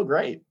wrong. I feel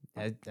great.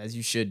 As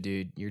you should,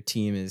 dude. Your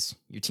team's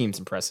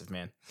impressive,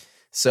 man.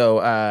 So,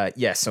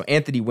 so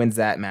Anthony wins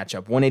that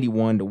matchup,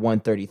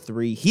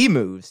 181-133. He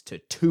moves to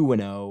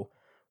 2-0,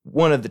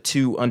 one of the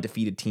two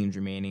undefeated teams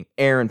remaining.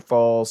 Aaron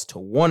falls to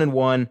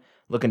 1-1,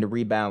 looking to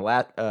rebound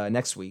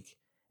next week.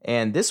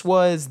 And this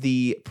was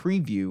the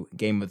preview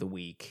game of the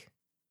week,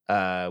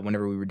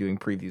 whenever we were doing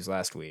previews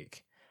last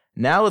week.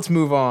 Now let's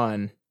move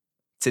on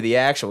to the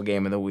actual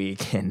game of the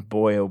week, and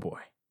boy, oh boy.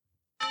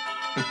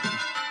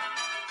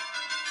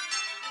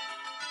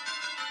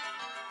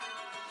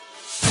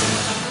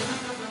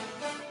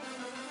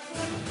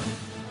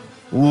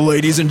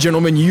 Ladies and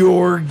gentlemen,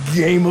 your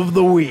game of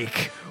the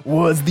week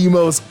was the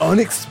most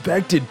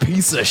unexpected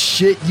piece of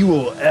shit you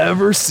will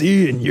ever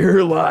see in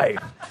your life.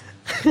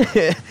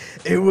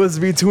 It was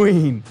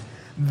between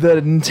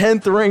the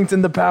 10th ranked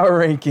in the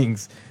power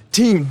rankings,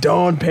 Team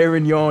Dom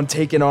Perignon,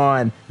 taking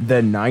on the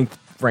 9th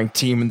ranked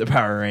team in the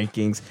power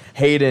rankings,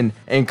 Hayden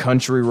and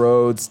Country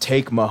Roads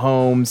take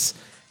Mahomes.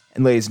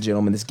 And ladies and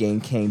gentlemen, this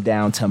game came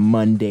down to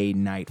Monday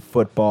Night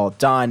Football.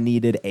 Don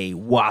needed a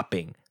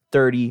whopping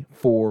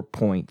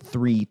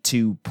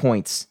 34.32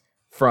 points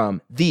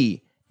from the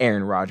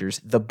Aaron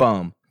Rodgers, the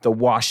bum, the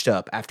washed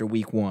up after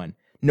week 1.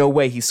 No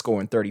way he's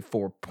scoring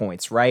 34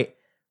 points, right?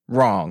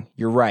 Wrong.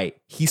 You're right.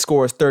 He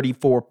scores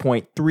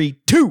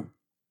 34.32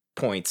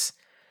 points.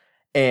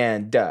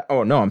 And,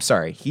 I'm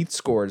sorry. He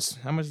scores,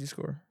 how much did he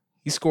score?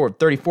 He scored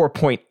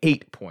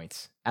 34.8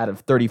 points out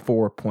of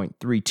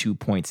 34.32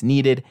 points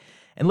needed.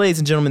 And ladies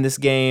and gentlemen, this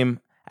game,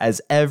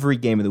 as every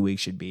game of the week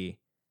should be,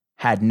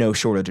 had no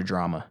shortage of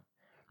drama.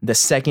 The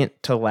second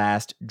to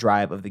last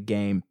drive of the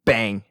game,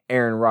 bang,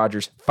 Aaron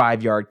Rodgers,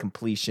 5-yard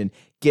completion,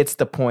 gets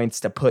the points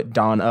to put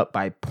Don up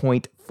by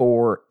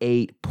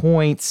 0.48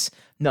 points.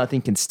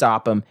 Nothing can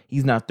stop him.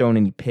 He's not throwing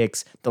any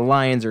picks. The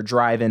Lions are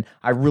driving.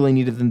 I really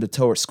needed them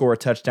to score a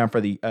touchdown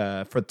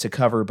to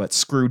cover, but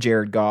screw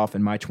Jared Goff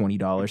and my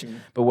 $20.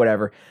 But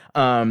whatever.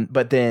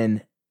 But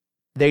then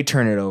they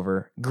turn it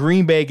over.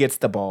 Green Bay gets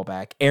the ball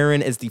back.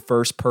 Aaron is the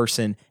first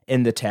person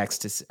in the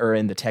text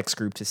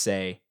group to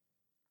say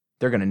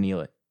they're gonna kneel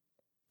it.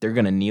 They're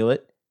gonna kneel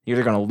it.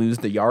 They're gonna lose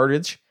the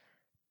yardage.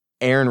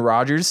 Aaron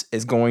Rodgers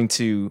is going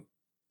to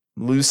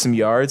lose some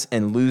yards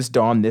and lose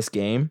Don this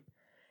game.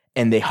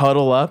 And they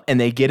huddle up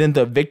and they get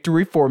into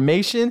victory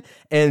formation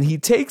and he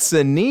takes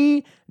a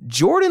knee.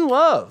 Jordan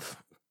Love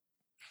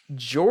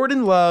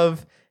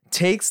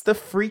takes the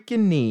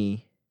freaking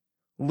knee,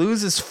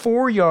 loses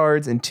 4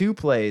 yards in 2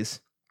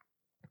 plays,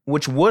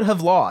 which would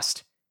have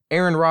lost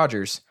Aaron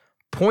Rodgers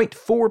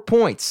 0.4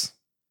 points.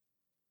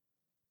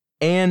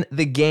 And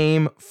the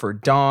game for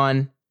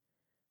Don.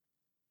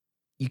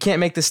 You can't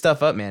make this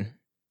stuff up, man.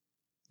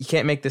 You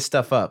can't make this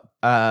stuff up.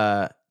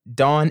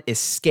 Don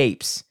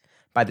escapes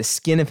by the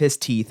skin of his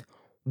teeth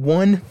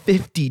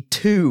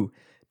 152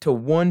 to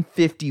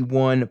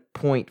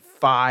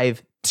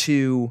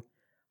 151.52.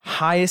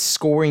 Highest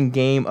scoring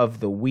game of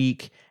the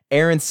week.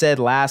 Aaron said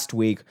last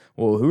week,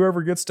 well,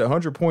 whoever gets to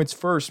 100 points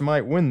first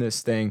might win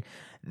this thing.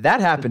 That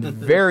happened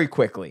very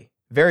quickly.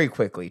 Very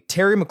quickly.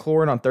 Terry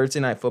McLaurin on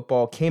Thursday Night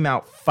Football came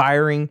out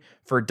firing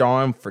for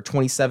Dawn for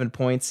 27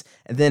 points.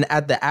 And then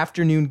at the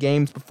afternoon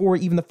games, before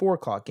even the 4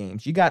 o'clock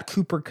games, you got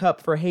Cooper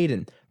Kupp for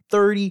Hayden,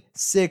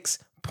 36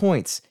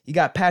 points. You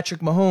got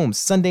Patrick Mahomes,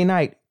 Sunday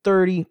night,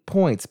 30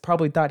 points.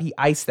 Probably thought he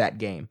iced that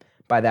game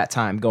by that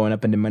time going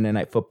up into Monday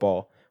Night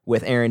Football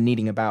with Aaron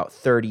needing about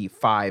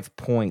 35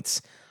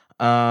 points.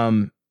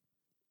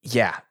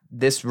 Yeah,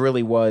 this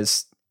really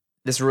was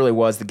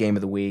the game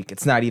of the week.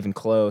 It's not even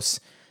close.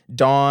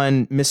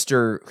 Dawn,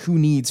 Mr. Who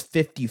Needs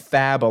 50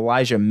 Fab,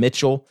 Elijah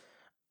Mitchell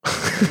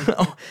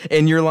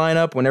in your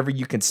lineup whenever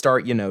you can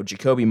start,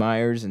 Jacoby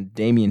Myers and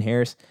Damian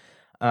Harris.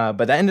 But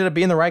that ended up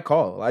being the right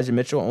call. Elijah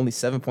Mitchell, only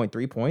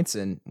 7.3 points.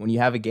 And when you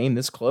have a game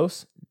this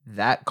close,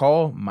 that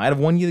call might have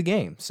won you the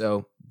game.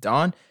 So,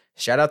 Dawn,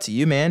 shout out to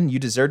you, man. You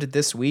deserved it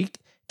this week.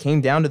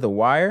 Came down to the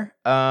wire.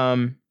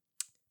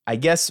 I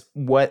guess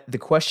what the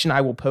question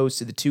I will pose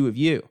to the two of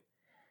you,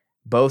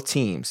 both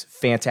teams,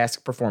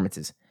 fantastic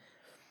performances.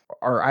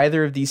 Are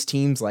either of these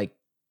teams like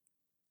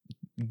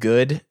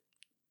good?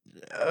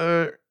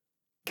 I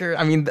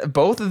mean,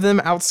 both of them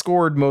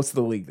outscored most of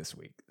the league this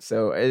week.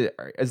 So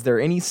is there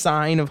any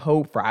sign of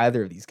hope for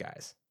either of these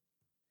guys?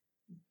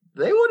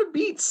 They would have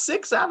beat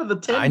 6 out of the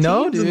 10 I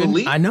know, teams dude. in the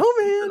league. I know,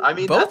 man. I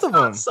mean, both that's of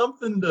not them.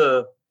 Something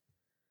to,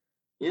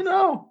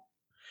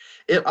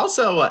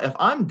 If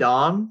I'm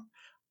Don,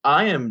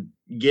 I am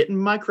getting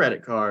my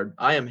credit card.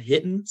 I am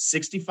hitting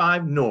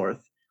 65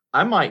 North.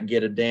 I might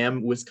get a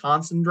damn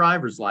Wisconsin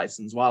driver's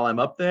license while I'm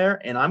up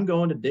there, and I'm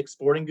going to Dick's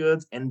Sporting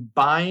Goods and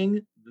buying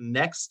the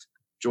next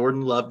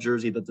Jordan Love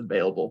jersey that's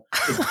available.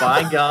 Because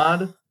by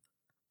God,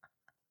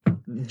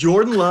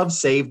 Jordan Love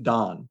saved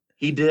Don.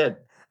 He did.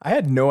 I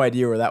had no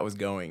idea where that was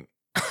going.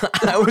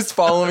 I was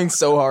following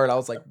so hard. I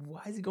was like,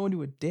 why is he going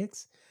to a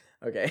Dick's?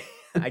 Okay,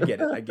 I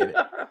get it.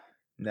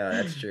 No,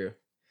 that's true.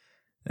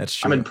 That's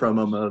true. I'm in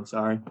promo mode.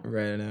 Sorry.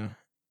 Right now.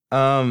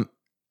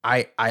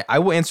 I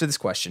will answer this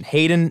question.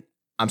 Hayden,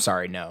 I'm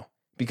sorry, no.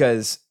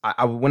 Because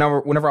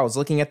whenever I was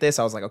looking at this,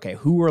 I was like, okay,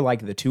 who were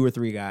like the 2 or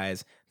 3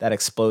 guys that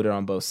exploded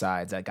on both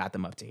sides that got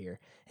them up to here?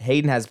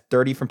 Hayden has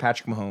 30 from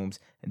Patrick Mahomes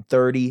and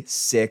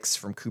 36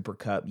 from Cooper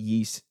Kupp.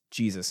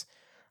 Jesus.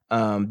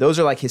 Those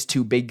are like his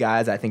 2 big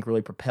guys I think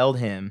really propelled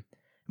him.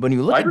 But when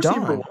you look at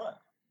Dawn,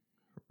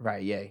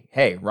 right, yeah.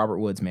 Hey, Robert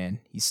Woods, man.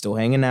 He's still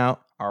hanging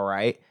out. All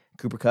right.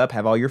 Cooper Kupp,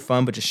 have all your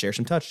fun, but just share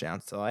some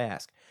touchdowns. That's all I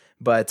ask.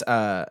 But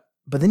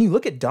then you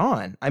look at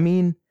Dawn. I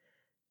mean,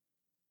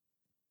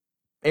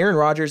 Aaron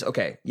Rodgers,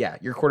 okay, yeah,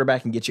 your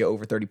quarterback can get you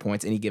over 30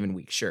 points any given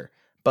week, sure.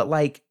 But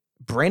like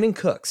Brandon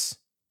Cooks,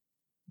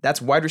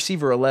 that's wide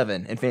receiver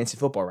 11 in fantasy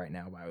football right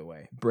now, by the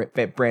way.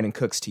 Brandon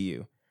Cooks to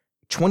you.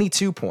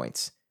 22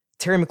 points.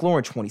 Terry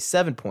McLaurin,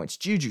 27 points.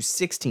 Juju,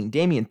 16.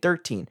 Damian,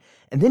 13.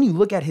 And then you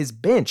look at his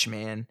bench,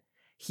 man.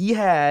 He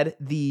had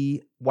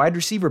the wide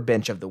receiver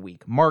bench of the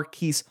week.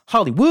 Marquise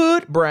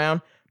Hollywood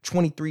Brown,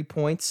 23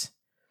 points.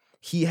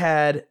 He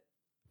had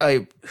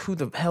who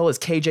the hell is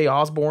KJ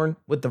Osborne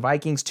with the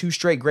Vikings? 2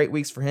 straight great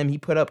weeks for him. He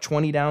put up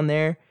 20 down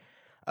there.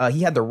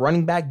 He had the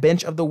running back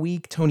bench of the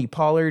week. Tony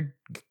Pollard,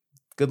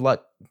 good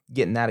luck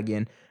getting that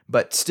again.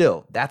 But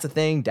still, that's a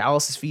thing.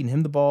 Dallas is feeding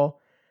him the ball.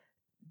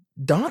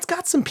 Don's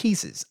got some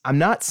pieces. I'm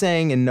not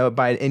saying and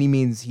by any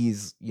means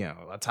he's,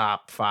 a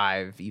top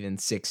 5, even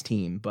 6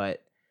 team.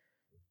 But,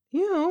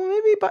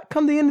 maybe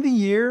come the end of the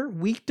year,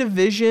 weak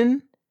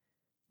division,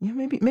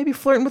 maybe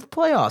flirting with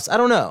playoffs. I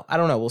don't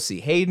know. We'll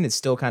see. Hayden is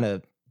still kind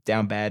of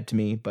down bad to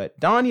me, but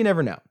Don, you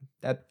never know.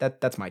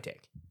 That's my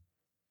take.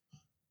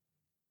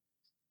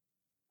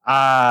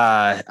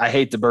 I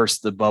hate to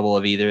burst the bubble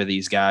of either of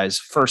these guys.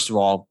 First of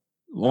all,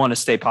 want to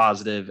stay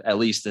positive, at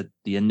least at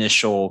the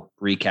initial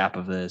recap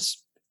of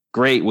this.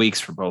 Great weeks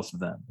for both of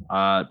them.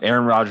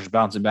 Aaron Rodgers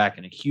bouncing back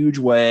in a huge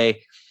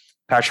way.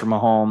 Patrick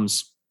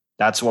Mahomes,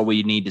 that's what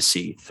we need to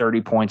see.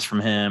 30 points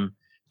from him,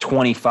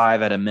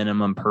 25 at a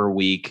minimum per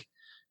week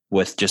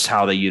with just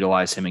how they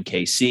utilize him in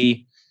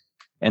KC.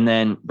 And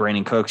then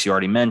Brandon Cooks, you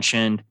already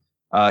mentioned.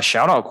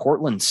 Shout out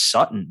Cortland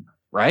Sutton,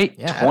 right?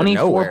 Yeah,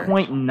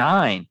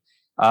 24.9.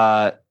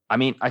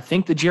 I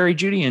think the Jerry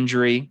Jeudy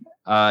injury,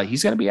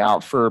 he's going to be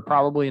out for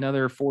probably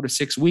another 4 to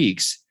 6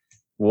 weeks.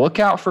 Look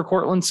out for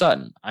Cortland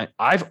Sutton.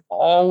 I've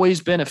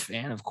always been a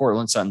fan of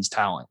Cortland Sutton's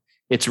talent.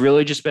 It's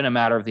really just been a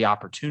matter of the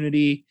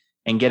opportunity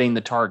and getting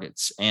the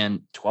targets.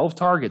 And 12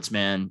 targets,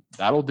 man,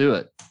 that'll do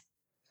it.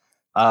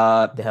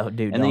 That'll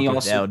do. And then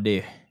that'll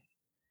do.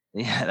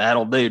 Yeah,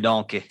 that'll do,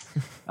 donkey.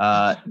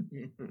 Terry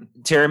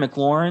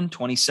McLaurin,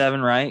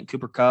 27, right?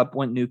 Cooper Kupp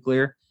went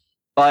nuclear.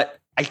 But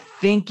I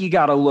think you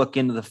got to look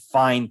into the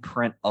fine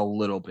print a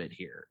little bit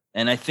here.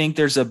 And I think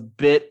there's a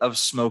bit of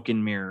smoke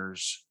and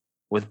mirrors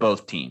with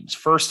both teams.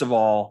 First of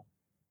all,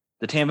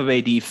 the Tampa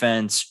Bay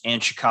defense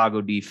and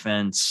Chicago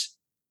defense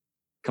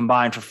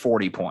combined for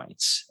 40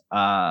 points.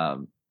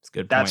 It's a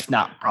good point.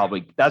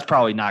 That's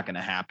probably not going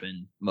to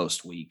happen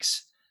most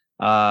weeks.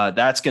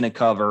 That's going to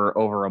cover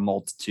over a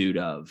multitude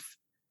of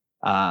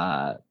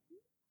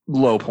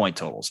low point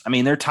totals. I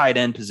mean, their tight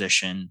end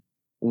position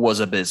was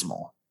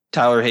abysmal.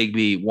 Tyler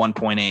Higbee,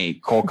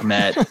 1.8. Cole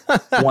Kmet,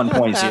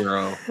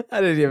 1.0.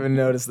 I didn't even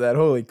notice that.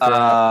 Holy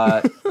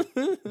crap.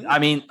 I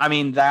mean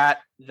that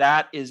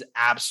is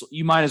absolutely,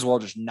 you might as well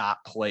just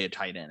not play a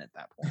tight end at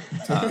that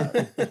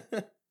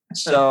point.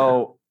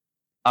 So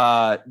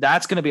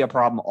that's going to be a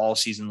problem all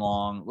season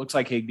long. Looks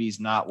like Higbee's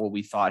not what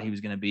we thought he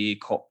was going to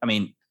be.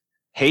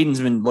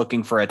 Hayden's been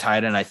looking for a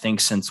tight end, I think,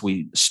 since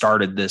we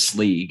started this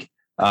league.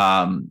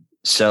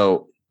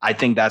 So I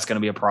think that's going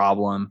to be a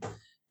problem.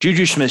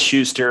 Juju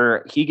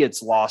Smith-Schuster, he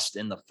gets lost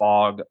in the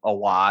fog a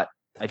lot,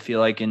 I feel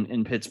like,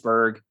 in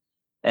Pittsburgh.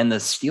 And the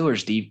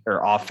Steelers'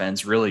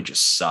 offense really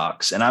just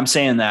sucks. And I'm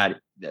saying that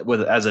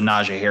as a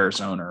Najee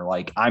Harris owner.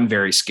 Like, I'm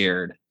very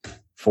scared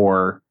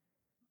for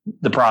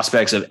the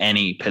prospects of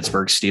any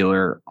Pittsburgh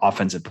Steeler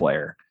offensive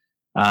player.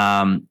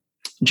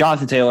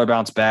 Jonathan Taylor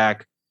bounced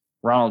back.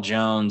 Ronald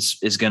Jones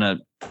is going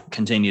to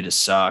continue to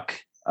suck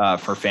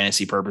for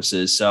fantasy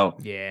purposes. So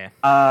yeah,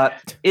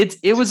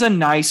 it was a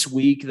nice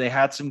week. They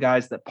had some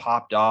guys that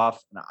popped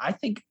off. And I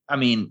think,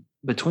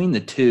 between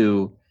the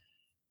two,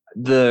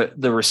 the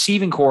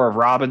receiving core of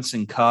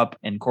Robinson, Kupp,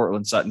 and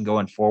Cortland Sutton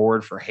going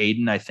forward for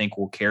Hayden, I think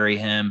will carry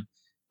him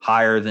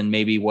higher than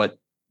maybe what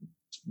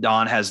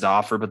Don has to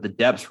offer, but the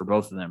depth for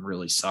both of them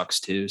really sucks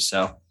too.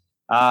 So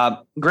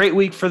great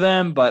week for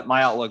them, but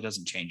my outlook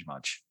doesn't change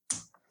much.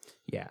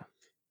 Yeah.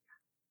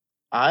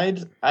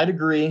 I'd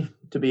agree,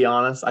 to be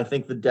honest. I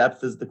think the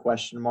depth is the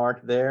question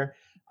mark there.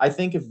 I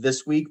think if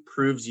this week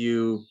proves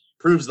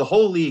the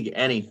whole league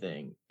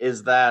anything,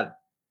 is that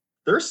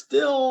they're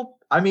still,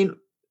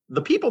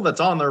 the people that's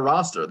on their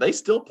roster, they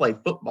still play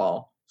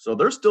football. So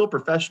they're still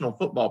professional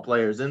football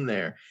players in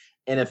there.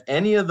 And if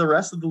any of the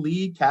rest of the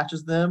league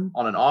catches them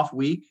on an off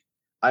week,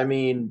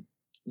 Don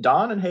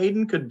and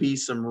Hayden could be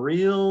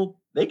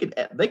they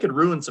could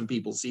ruin some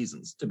people's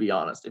seasons, to be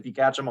honest, if you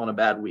catch them on a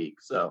bad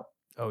week. So.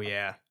 Oh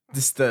yeah.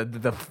 Just the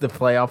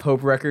playoff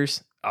hope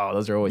wreckers. Oh,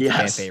 those are always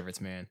fan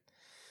favorites, man.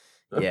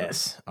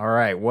 Yes. All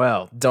right.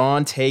 Well,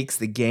 Don takes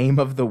the game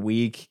of the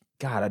week.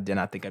 God, I did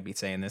not think I'd be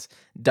saying this.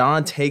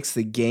 Don takes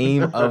the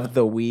game of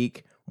the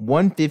week,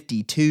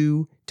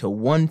 152 to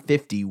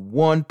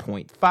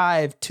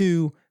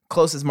 151.52.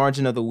 Closest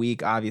margin of the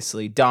week,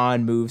 obviously.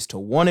 Don moves to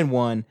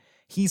 1-1.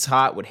 He's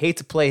hot. Would hate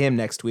to play him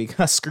next week.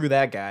 Screw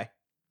that guy.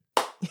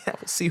 Yeah,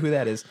 we'll see who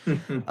that is.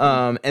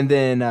 And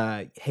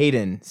then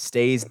Hayden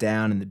stays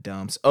down in the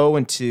dumps.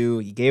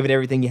 0-2. You gave it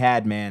everything you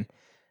had, man.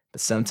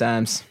 But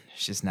sometimes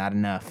it's just not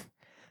enough.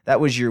 That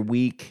was your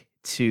week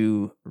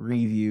to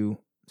review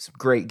some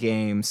great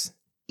games.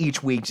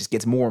 Each week just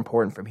gets more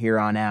important from here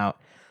on out.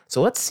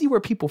 So let's see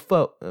where people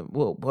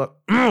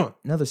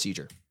another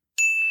seizure.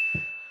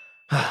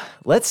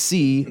 Let's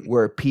see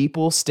where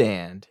people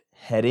stand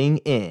heading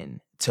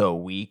in to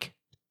week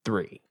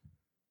 3.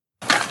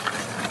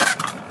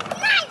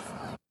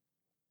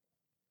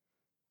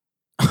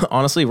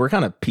 Honestly, we're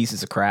kind of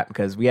pieces of crap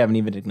because we haven't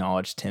even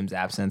acknowledged Tim's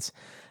absence.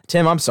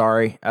 Tim, I'm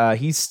sorry.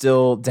 He's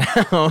still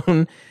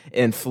down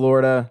in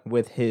Florida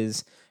with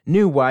his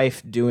new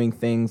wife doing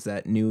things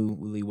that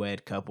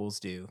newlywed couples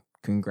do.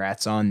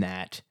 Congrats on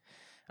that.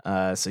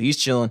 So he's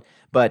chilling,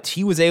 but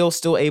he was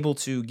still able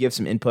to give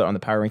some input on the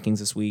power rankings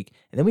this week.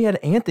 And then we had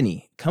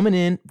Anthony coming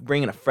in,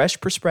 bringing a fresh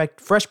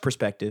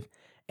perspective.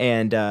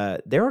 And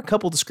there are a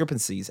couple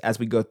discrepancies as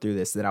we go through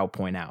this that I'll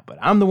point out. But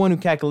I'm the one who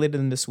calculated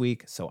them this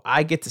week, so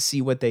I get to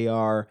see what they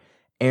are.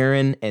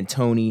 Aaron and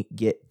Tony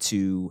get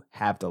to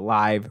have the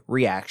live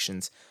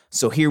reactions.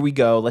 So here we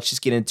go. Let's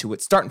just get into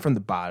it. Starting from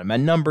the bottom. At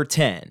number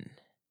 10.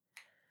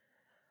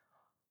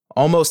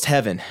 Almost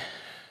heaven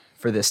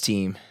for this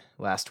team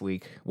last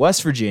week.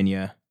 West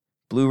Virginia,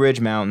 Blue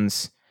Ridge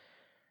Mountains,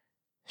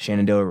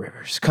 Shenandoah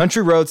Rivers.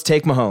 Country Roads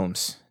take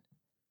Mahomes.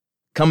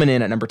 Coming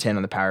in at number 10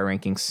 on the power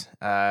rankings.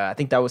 I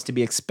think that was to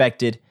be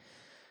expected.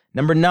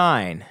 Number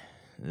 9,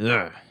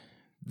 the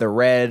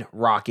Red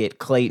Rocket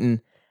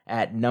Clayton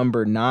at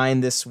number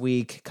 9 this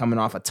week, coming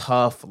off a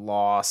tough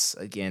loss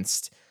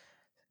against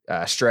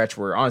Stretch,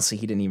 where honestly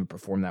he didn't even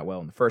perform that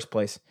well in the first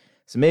place.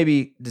 So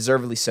maybe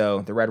deservedly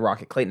so. The Red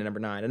Rocket Clayton at number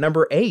 9. At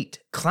number 8,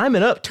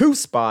 climbing up 2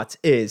 spots,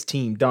 is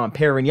Team Dom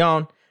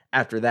Perignon.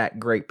 After that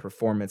great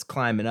performance,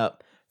 climbing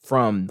up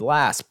from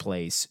last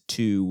place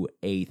to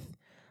 8th.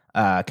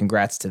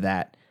 Congrats to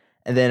that.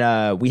 And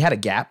then we had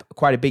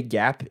quite a big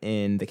gap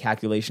in the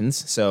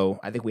calculations. So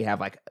I think we have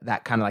like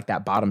that kind of like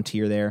that bottom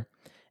tier there.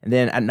 And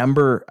then at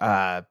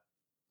number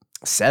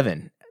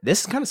 7,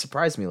 this kind of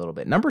surprised me a little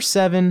bit. Number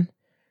 7,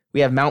 we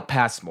have Mount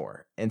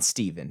Passmore and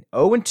Steven.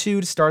 0-2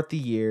 to start the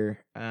year.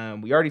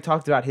 We already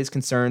talked about his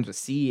concerns with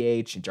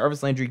CEH and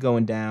Jarvis Landry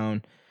going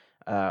down.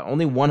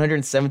 Only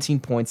 117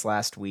 points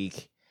last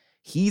week.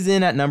 He's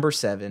in at number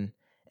 7.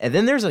 And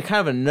then there's a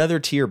kind of another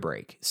tier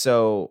break.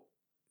 So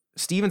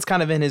Steven's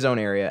kind of in his own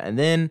area. And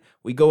then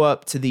we go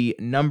up to the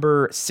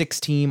number 6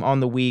 team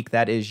on the week.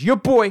 That is your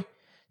boy,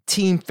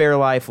 Team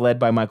Fairlife, led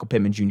by Michael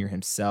Pittman Jr.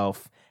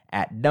 himself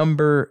at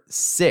number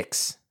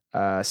 6.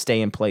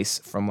 Stay in place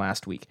from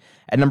last week.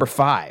 At number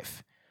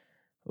 5.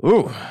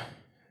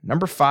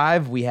 Number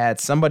 5, we had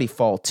somebody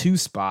fall 2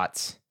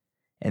 spots,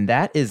 and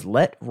that is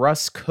Let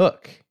Russ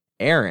Cook.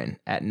 Aaron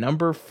at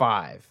number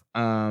 5.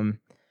 I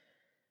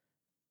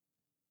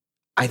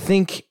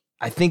think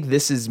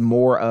this is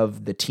more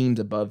of the teams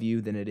above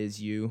you than it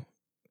is you.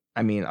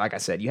 I mean, like I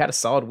said, you had a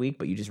solid week,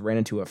 but you just ran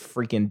into a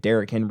freaking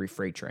Derrick Henry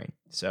freight train.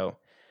 So,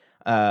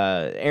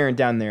 Aaron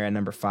down there at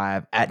number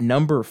 5. At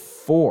number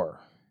 4,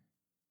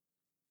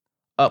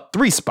 up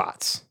 3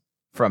 spots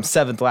from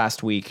 7th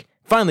last week.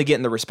 Finally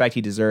getting the respect he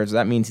deserves.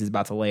 That means he's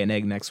about to lay an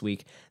egg next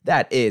week.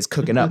 That is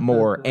Cooking Up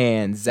More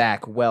and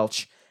Zach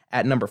Welch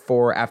at number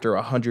 4 after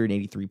a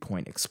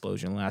 183-point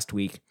explosion last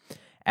week.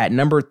 At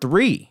number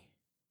 3,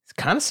 it's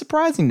kind of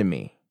surprising to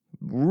me.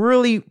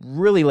 Really,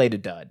 really laid a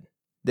dud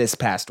this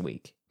past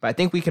week. But I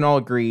think we can all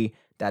agree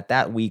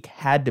that week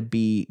had to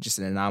be just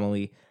an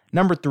anomaly.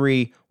 Number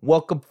 3,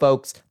 welcome,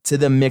 folks, to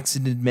the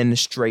Mixon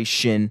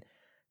administration.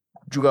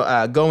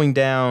 Going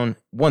down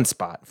 1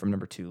 spot from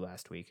number 2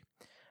 last week.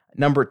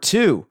 Number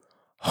 2,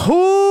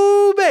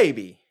 whoo,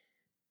 baby.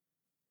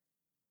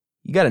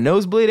 You got a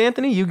nosebleed,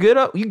 Anthony? You good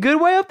up? You good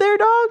way up there,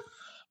 dog?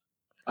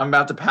 I'm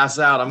about to pass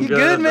out. I'm you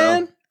good,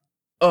 man.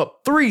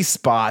 Up 3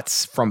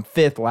 spots from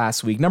 5th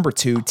last week. Number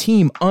 2,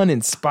 Team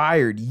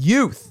Uninspired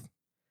Youth.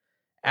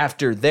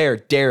 After their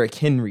Derrick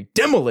Henry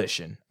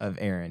demolition of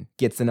Aaron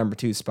gets the number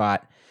 2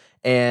 spot.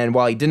 And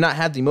while he did not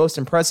have the most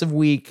impressive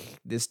week,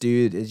 this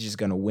dude is just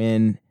going to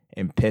win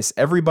and piss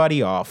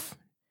everybody off,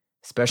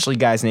 especially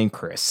guys named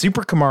Chris.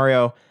 Super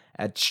Camario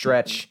at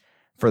stretch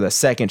for the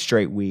 2nd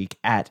straight week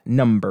at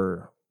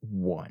number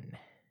 1.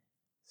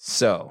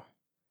 So,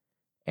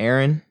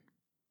 Aaron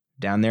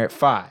down there at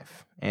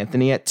 5.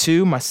 Anthony at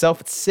 2.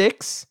 Myself at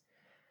 6.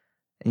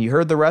 And you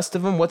heard the rest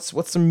of them. What's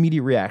some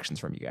immediate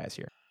reactions from you guys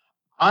here?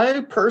 I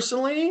didn't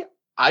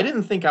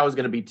think I was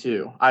going to be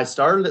 2. I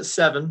started at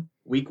 7,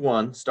 week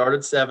 1,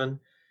 started 7.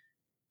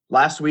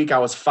 Last week I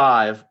was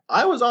 5.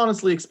 I was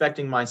honestly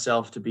expecting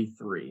myself to be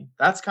 3.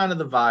 That's kind of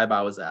the vibe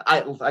I was at.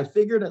 I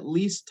figured at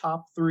least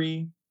top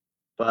 3,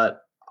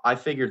 but I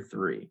figured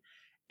 3.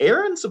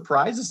 Aaron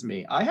surprises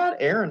me. I had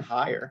Aaron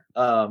higher.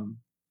 I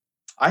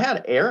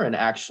had Aaron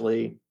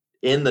actually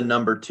in the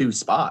number 2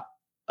 spot.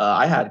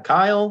 I had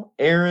Kyle,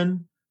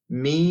 Aaron,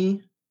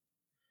 me.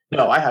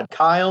 No, I had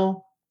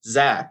Kyle,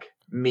 Zach,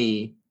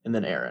 me, and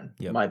then Aaron.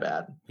 Yep. My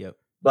bad. Yep.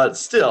 But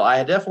still,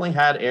 I definitely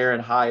had Aaron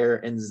higher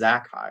and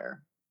Zach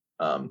higher.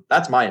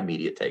 That's my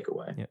immediate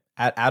takeaway. Yeah.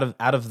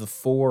 Out of the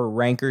 4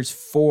 rankers,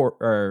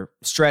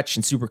 Stretch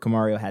and Super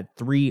Camario had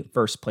 3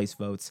 first place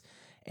votes,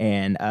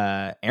 and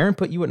Aaron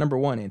put you at number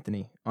 1,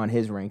 Anthony, on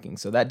his ranking.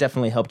 So that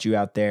definitely helped you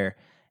out there.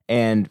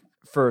 And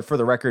for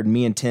the record,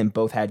 me and Tim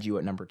both had you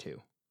at number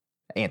 2,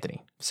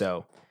 Anthony.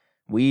 So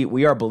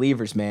we are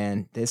believers,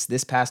 man.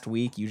 This past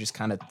week, you just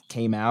kind of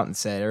came out and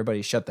said,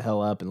 "Everybody, shut the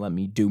hell up and let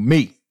me do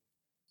me."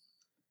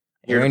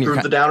 Here to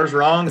prove the doubters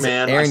wrong,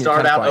 man. Aaron, I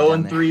started out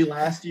 0-3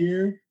 last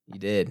year. You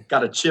did.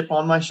 Got a chip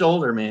on my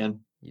shoulder, man.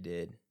 You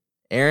did.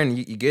 Aaron,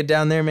 you good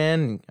down there,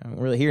 man? I don't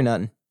really hear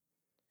nothing.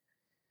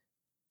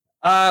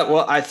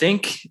 Well, I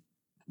think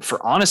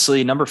for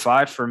honestly, number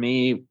 5 for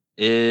me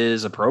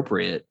is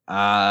appropriate.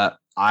 I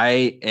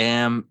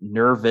am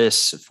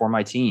nervous for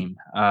my team.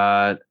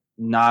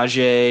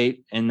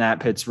 Najee in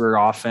that Pittsburgh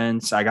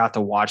offense, I got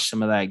to watch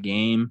some of that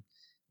game.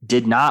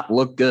 Did not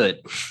look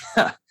good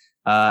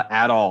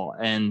at all.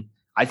 And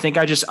I think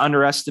I just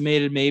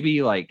underestimated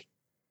maybe like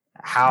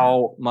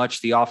how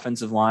much the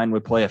offensive line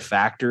would play a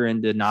factor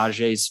into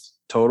Najee's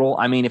total.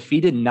 I mean, if he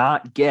did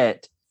not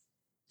get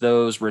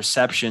those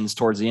receptions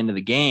towards the end of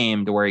the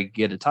game to where he could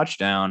get a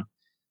touchdown,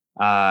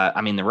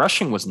 I mean, the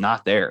rushing was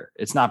not there.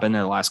 It's not been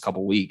there the last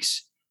couple of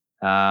weeks.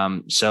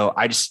 So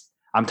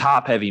I'm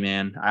top heavy,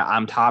 man.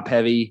 I'm top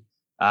heavy.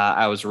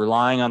 I was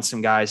relying on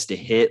some guys to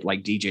hit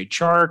like DJ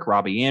Chark,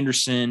 Robbie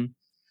Anderson,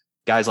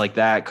 guys like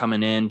that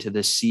coming into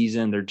this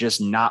season. They're just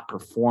not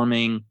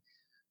performing.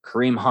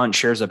 Kareem Hunt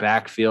shares a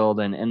backfield,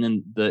 and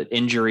then the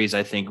injuries,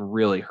 I think,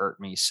 really hurt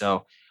me.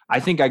 So I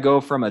think I go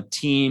from a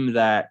team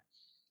that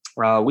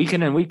week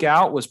in and week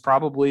out was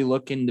probably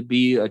looking to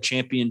be a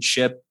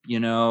championship,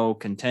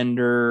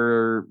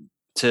 contender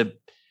to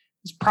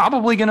is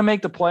probably going to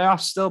make the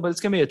playoffs still, but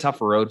it's going to be a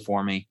tougher road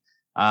for me.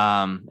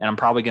 And I'm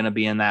probably going to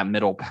be in that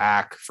middle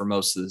pack for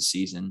most of the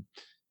season.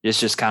 It's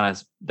just kind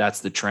of, that's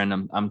the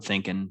trend I'm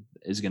thinking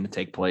is going to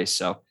take place.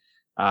 So,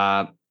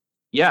 a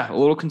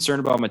little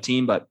concerned about my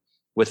team, but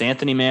with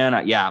Anthony, man,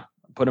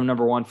 put him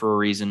number 1 for a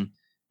reason.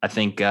 I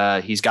think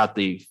he's got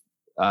the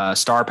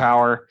star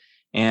power,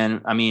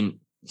 and I mean,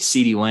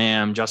 CeeDee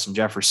Lamb, Justin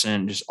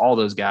Jefferson, just all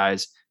those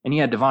guys. And you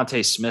had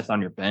Devontae Smith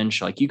on your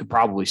bench. Like, you could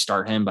probably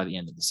start him by the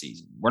end of the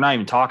season. We're not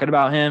even talking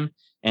about him,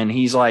 and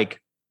he's like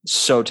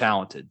so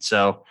talented.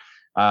 So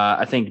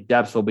I think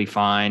depth will be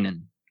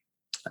fine.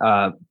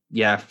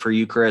 And for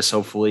you, Chris,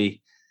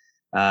 hopefully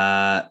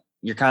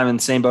you're kind of in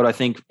the same boat, I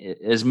think,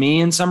 as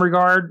me in some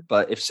regard.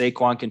 But if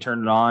Saquon can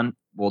turn it on,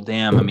 well,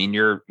 damn, I mean,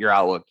 your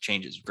outlook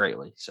changes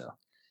greatly. So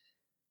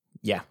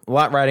Yeah, a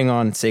lot riding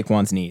on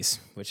Saquon's knees,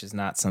 which is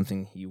not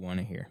something you want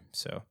to hear.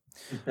 So,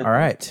 all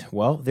right.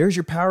 Well, there's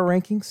your power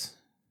rankings.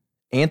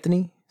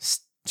 Anthony,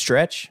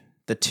 Stretch,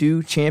 the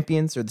two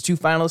champions or the two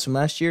finalists from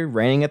last year,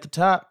 reigning at the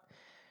top,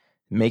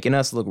 making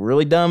us look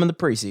really dumb in the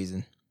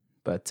preseason.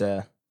 But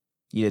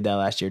you did that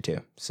last year too.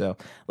 So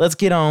let's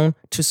get on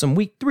to some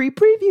week 3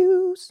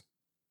 previews.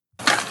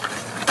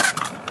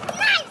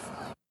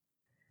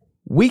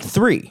 Week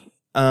 3.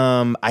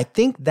 I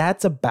think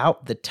that's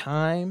about the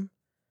time.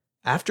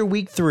 After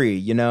week 3,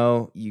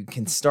 you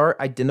can start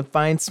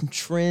identifying some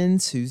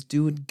trends. Who's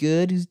doing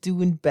good? Who's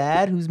doing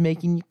bad? Who's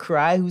making you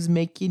cry? Who's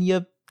making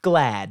you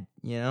glad?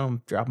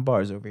 I'm dropping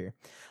bars over here.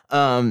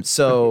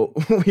 So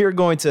we are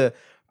going to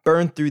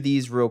burn through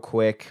these real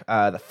quick.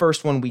 The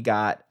first one, we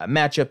got a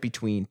matchup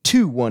between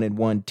two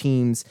 1-1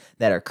 teams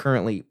that are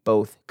currently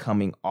both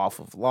coming off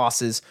of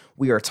losses.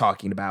 We are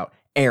talking about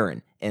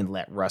Aaron and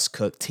Let Russ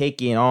Cook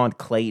taking on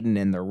Clayton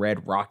and the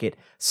Red Rocket.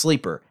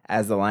 Sleeper,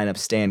 as the lineup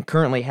stand,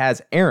 currently has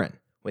Aaron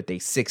with a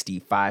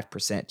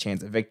 65%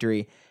 chance of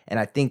victory, and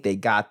I think they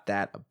got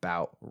that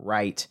about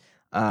right.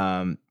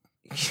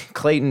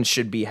 Clayton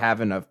should be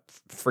having a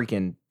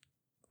freaking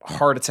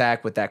heart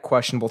attack with that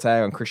questionable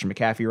tag on Christian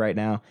McCaffrey right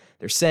now.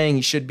 They're saying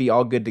he should be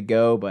all good to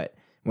go, but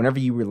whenever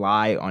you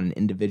rely on an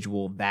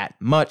individual that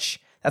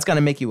much, that's going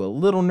to make you a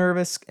little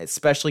nervous,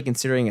 especially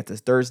considering it's a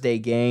Thursday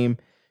game.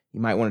 You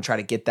might want to try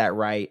to get that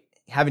right.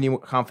 Have any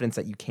confidence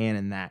that you can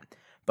in that.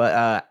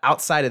 But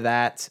outside of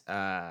that,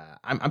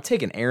 I'm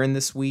taking Aaron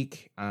this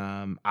week.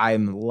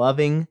 I'm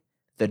loving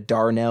the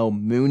Darnell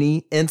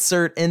Mooney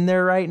insert in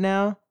there right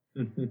now.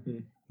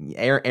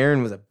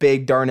 Aaron was a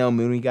big Darnell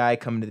Mooney guy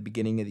coming to the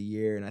beginning of the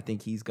year, and I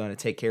think he's going to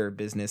take care of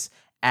business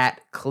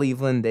at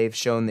Cleveland. They've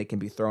shown they can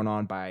be thrown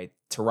on by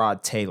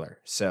Tyrod Taylor.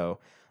 So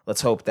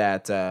let's hope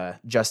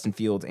that Justin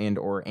Fields and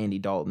or Andy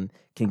Dalton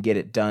can get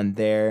it done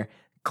there.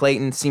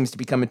 Clayton seems to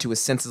be coming to his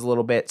senses a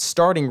little bit,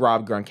 starting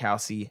Rob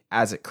Gronkowski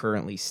as it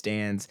currently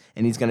stands,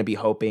 and he's going to be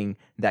hoping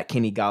that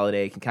Kenny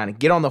Golladay can kind of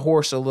get on the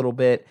horse a little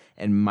bit,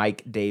 and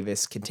Mike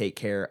Davis can take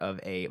care of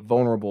a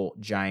vulnerable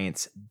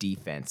Giants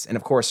defense. And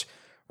of course,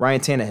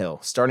 Ryan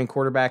Tannehill, starting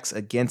quarterbacks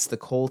against the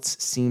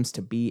Colts, seems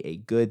to be a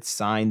good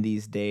sign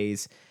these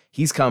days.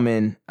 He's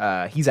coming.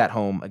 He's at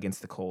home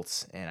against the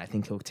Colts, and I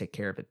think he'll take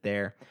care of it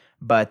there.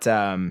 But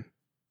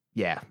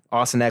yeah,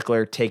 Austin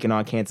Eckler taking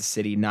on Kansas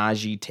City,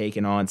 Najee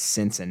taking on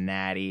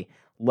Cincinnati.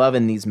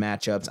 Loving these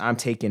matchups. I'm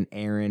taking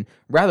Aaron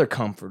rather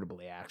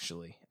comfortably,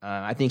 actually.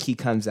 I think he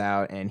comes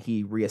out and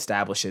he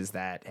reestablishes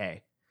that,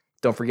 hey,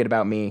 don't forget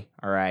about me.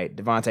 All right,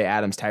 Devontae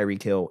Adams,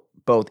 Tyreek Hill,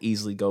 both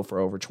easily go for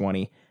over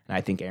 20, and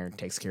I think Aaron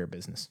takes care of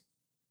business.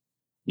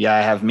 Yeah, I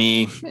have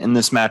me in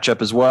this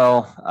matchup as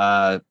well.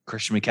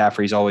 Christian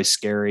McCaffrey is always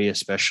scary,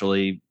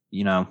 especially,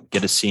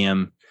 get to see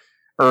him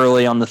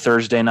early on the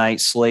Thursday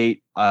night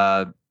slate.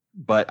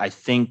 But I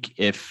think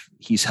if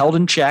he's held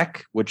in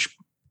check, which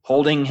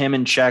holding him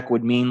in check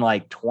would mean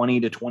like 20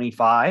 to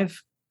 25,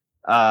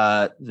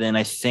 then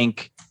I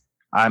think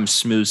I'm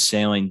smooth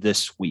sailing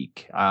this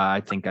week.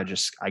 I think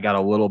I got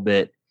a little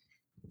bit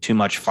too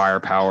much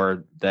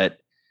firepower that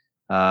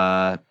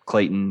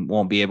Clayton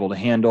won't be able to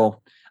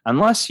handle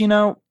unless,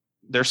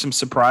 there's some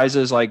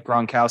surprises like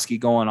Gronkowski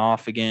going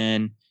off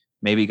again.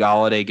 Maybe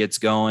Golladay gets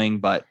going,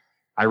 but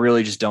I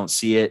really just don't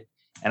see it.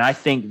 And I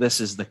think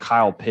this is the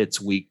Kyle Pitts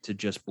week to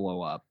just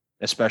blow up,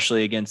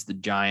 especially against the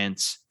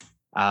Giants.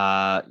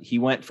 He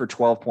went for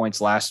 12 points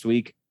last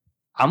week.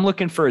 I'm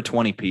looking for a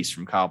 20-piece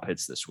from Kyle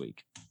Pitts this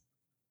week.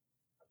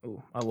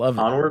 Ooh, I love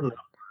it. Onward.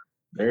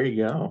 There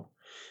you go.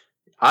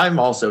 I'm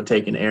also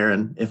taking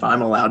Aaron if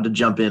I'm allowed to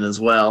jump in as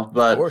well.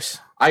 But of course.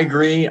 I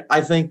agree.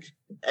 I think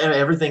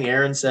everything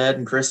Aaron said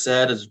and Chris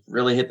said has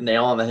really hit the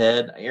nail on the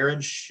head.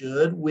 Aaron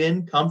should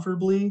win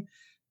comfortably.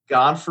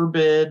 God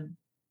forbid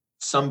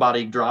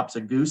somebody drops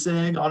a goose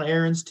egg on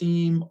Aaron's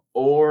team,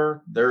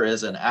 or there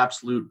is an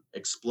absolute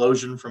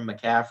explosion from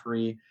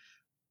McCaffrey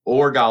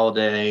or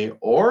Golladay,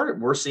 or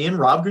we're seeing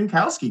Rob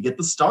Gronkowski get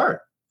the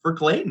start for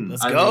Clayton.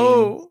 Let's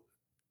go.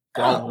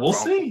 We'll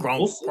see.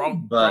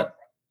 But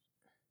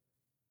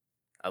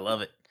I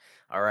love it.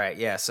 All right.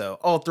 Yeah. So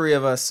all three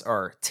of us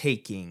are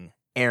taking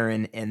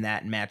Aaron in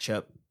that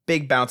matchup.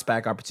 Big bounce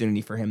back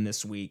opportunity for him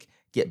this week.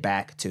 Get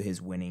back to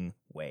his winning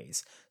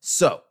ways.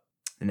 So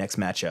the next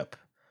matchup,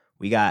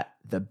 we got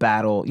the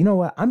battle. You know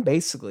what?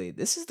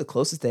 This is the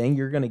closest thing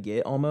you're going to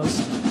get almost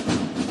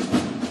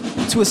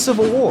to a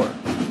civil war.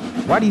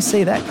 Why do you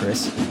say that,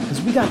 Chris?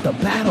 Because we got the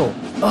battle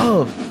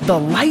of the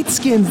light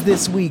skins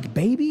this week,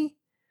 baby.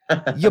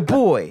 Your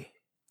boy,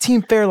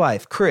 Team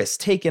Fairlife, Chris,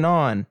 taking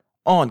on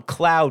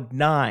Cloud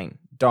 9,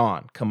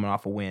 Don, coming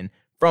off a win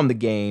from the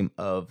game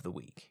of the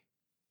week.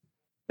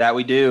 That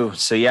we do.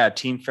 So yeah,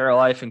 Team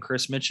Fairlife and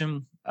Chris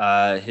Mitchum,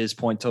 his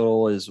point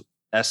total is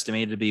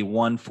estimated to be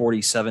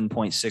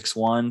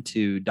 147.61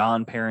 to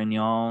Don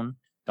Perignon,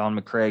 Don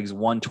McCraig's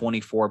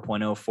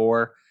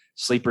 124.04.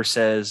 Sleeper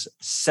says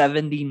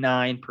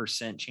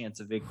 79% chance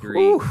of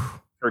victory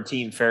for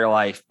Team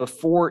Fairlife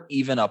before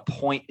even a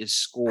point is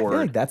scored. I feel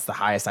like that's the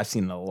highest I've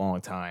seen in a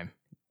long time.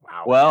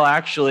 Wow. Well,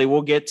 actually,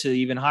 we'll get to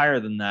even higher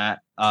than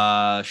that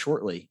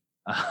shortly.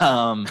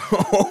 Oh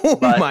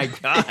but- my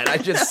God. I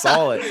just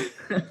saw it.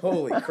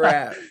 Holy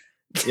crap.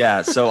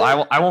 Yeah, so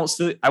I won't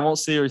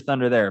see your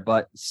thunder there.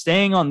 But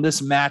staying on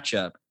this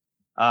matchup,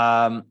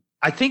 I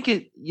think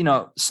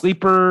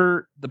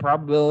sleeper, the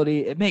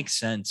probability, it makes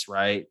sense,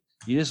 right?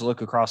 You just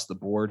look across the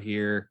board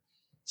here.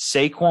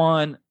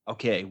 Saquon,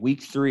 okay,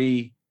 week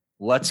 3,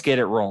 let's get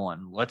it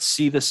rolling. Let's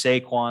see the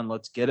Saquon.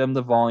 Let's get him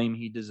the volume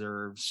he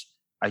deserves.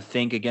 I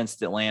think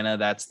against Atlanta,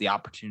 that's the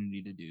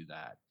opportunity to do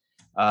that.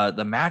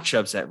 The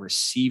matchups at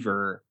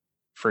receiver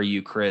for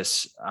you,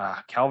 Chris,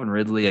 Calvin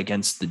Ridley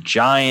against the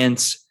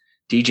Giants,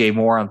 DJ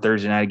Moore on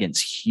Thursday night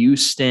against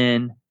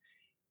Houston,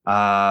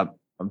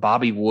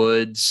 Bobby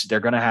Woods. They're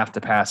going to have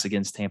to pass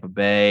against Tampa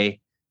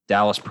Bay.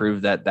 Dallas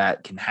proved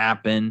that can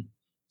happen.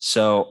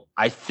 So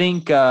I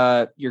think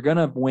you're going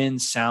to win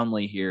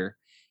soundly here.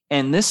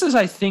 And this is,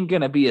 I think,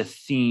 going to be a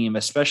theme,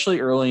 especially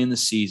early in the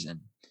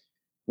season.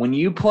 When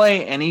you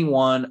play any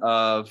one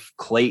of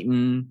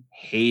Clayton,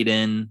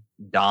 Hayden,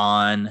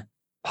 Don,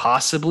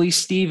 possibly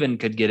Steven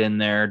could get in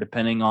there,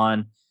 depending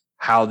on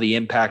how the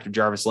impact of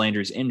Jarvis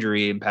Landry's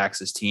injury impacts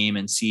his team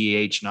and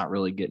CEH not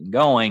really getting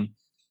going.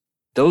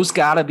 Those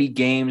got to be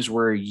games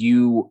where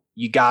you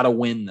got to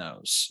win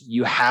those.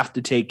 You have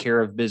to take care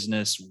of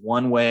business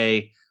one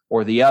way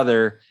or the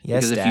other.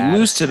 Yes, because if Dad. you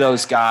lose to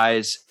those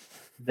guys,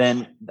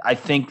 then I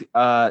think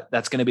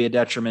that's going to be a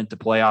detriment to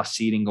playoff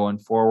seeding going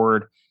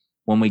forward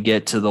when we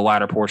get to the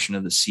latter portion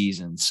of the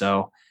season.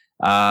 So,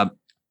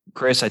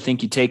 Chris, I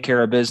think you take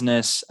care of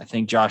business. I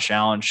think Josh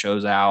Allen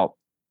shows out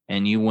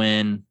and you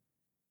win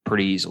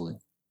pretty easily.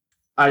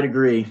 I'd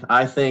agree.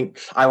 I think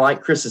I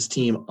like Chris's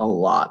team a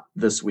lot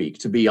this week,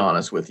 to be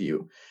honest with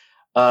you.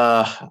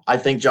 I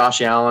think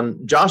Josh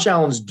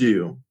Allen's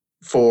due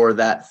for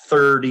that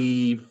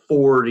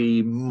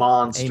 30-40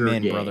 monster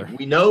Amen, game. brother.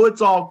 We know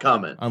it's all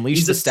coming. Unleash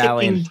He's the a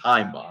stallion. ticking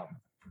time bomb.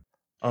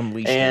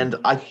 Unleash And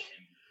him.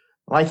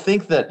 I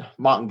think that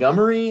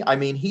Montgomery,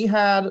 he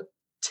had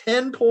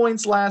 10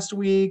 points last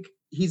week.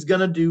 He's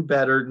going to do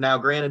better. Now,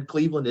 granted,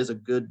 Cleveland is a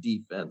good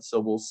defense, so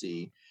we'll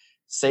see.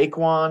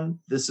 Saquon,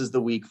 this is the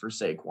week for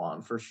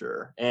Saquon for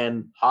sure.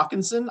 And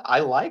Hawkinson, I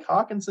like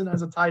Hawkinson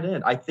as a tight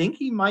end. I think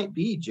he might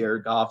be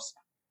Jared Goff's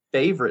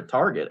favorite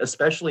target,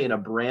 especially in a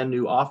brand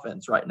new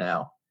offense right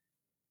now.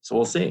 So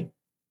we'll see.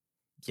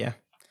 Yeah,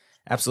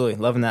 absolutely.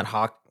 Loving that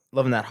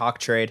Hawk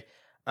trade.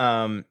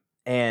 And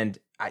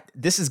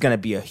this is going to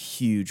be a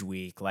huge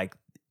week. Like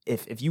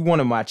if you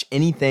want to watch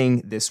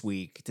anything this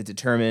week to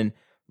determine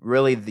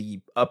really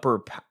the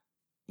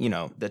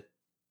the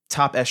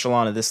top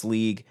echelon of this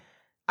league,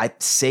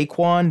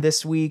 Saquon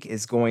this week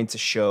is going to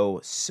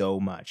show so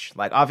much.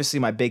 Like obviously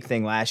my big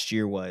thing last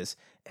year was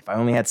if I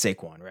only had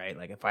Saquon, right?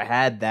 Like if I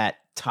had that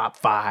top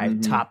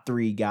 5, top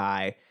 3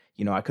 guy,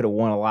 I could have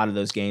won a lot of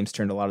those games,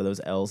 turned a lot of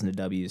those L's into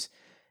W's.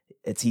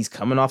 He's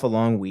coming off a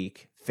long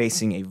week,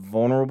 facing a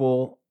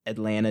vulnerable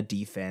Atlanta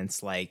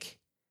defense. Like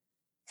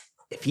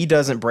if he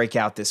doesn't break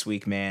out this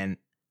week, man,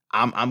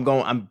 I'm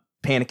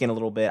panicking a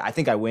little bit. I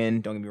think I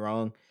win, don't get me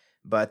wrong.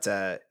 But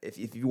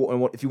if you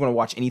want to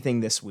watch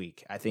anything this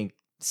week, I think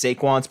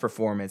Saquon's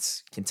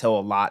performance can tell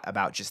a lot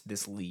about just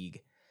this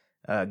league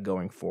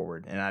going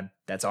forward. And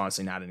that's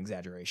honestly not an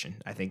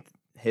exaggeration. I think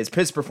his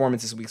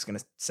performance this week is going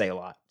to say a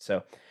lot.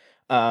 So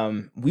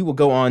we will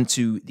go on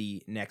to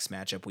the next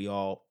matchup. We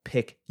all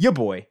pick your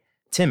boy.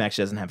 Tim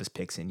actually doesn't have his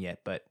picks in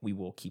yet, but we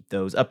will keep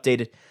those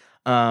updated.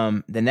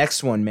 The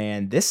next one,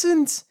 man, this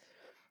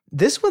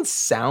one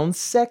sounds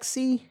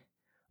sexy,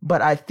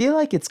 but I feel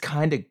like it's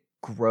kind of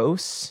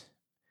gross.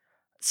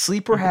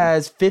 Sleeper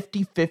has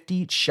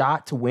 50-50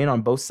 shot to win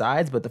on both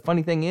sides, but the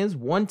funny thing is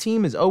one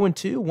team is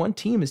 0-2, one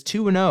team is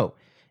 2-0.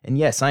 And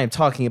yes, I am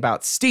talking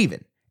about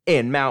Steven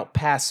and Mount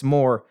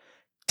Passmore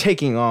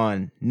taking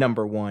on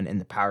number 1 in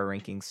the power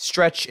rankings,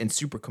 Stretch and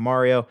Super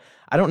Camario.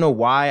 I don't know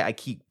why I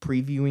keep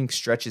previewing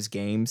Stretch's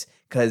games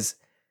because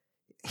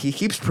he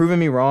keeps proving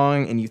me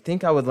wrong, and you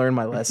think I would learn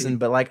my lesson,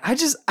 but like I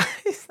just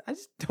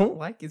don't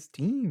like his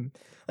team.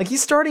 Like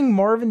he's starting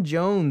Marvin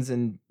Jones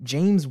and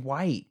James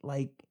White.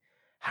 Like,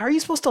 how are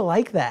you supposed to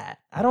like that?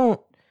 I don't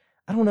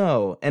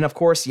know. And of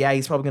course, yeah,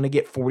 he's probably gonna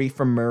get 40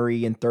 from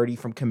Murray and 30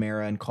 from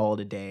Kamara and call it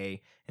a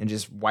day and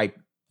just wipe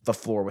the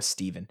floor with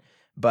Steven.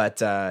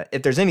 But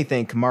if there's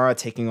anything, Kamara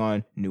taking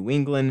on New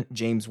England,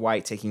 James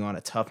White taking on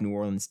a tough New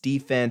Orleans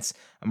defense,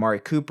 Amari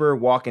Cooper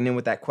walking in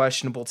with that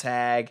questionable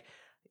tag.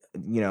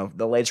 The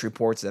latest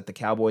reports that the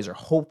Cowboys are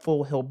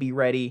hopeful he'll be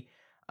ready.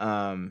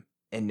 And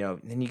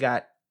then you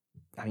got,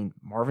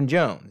 Marvin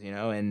Jones,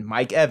 and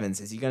Mike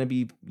Evans. Is he going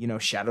to be,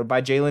 shadowed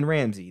by Jalen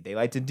Ramsey? They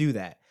like to do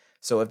that.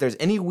 So if there's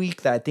any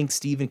week that I think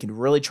Steven can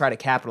really try to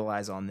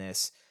capitalize on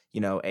this,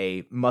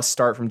 a must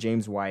start from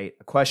James White,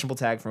 a questionable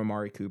tag from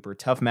Amari Cooper,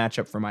 tough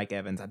matchup for Mike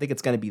Evans. I think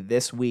it's going to be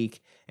this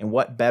week. And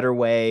what better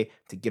way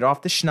to get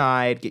off the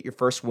schneid, get your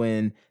first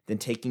win, than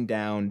taking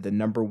down the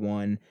number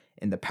 1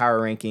 in the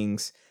power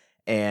rankings.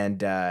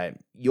 And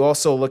you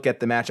also look at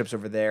the matchups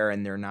over there,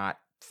 and they're not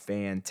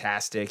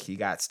fantastic. You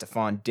got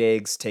Stephon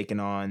Diggs taking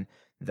on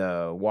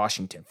the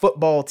Washington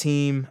football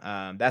team.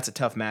 That's a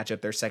tough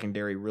matchup. Their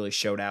secondary really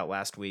showed out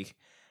last week.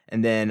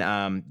 And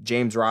then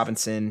James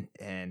Robinson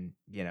and,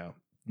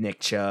 Nick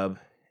Chubb,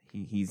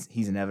 he's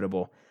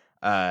inevitable.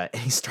 And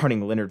he's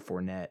starting Leonard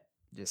Fournette.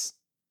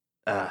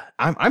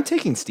 I'm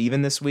taking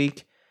Steven this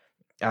week.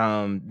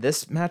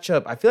 This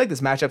matchup, I feel like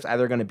this matchup's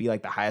either going to be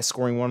like the highest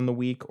scoring one in the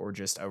week or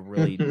just a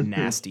really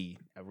nasty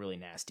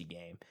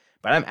game.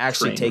 But I'm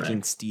actually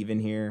taking Steven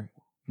here.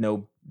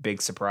 No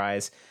big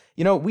surprise.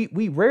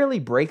 We rarely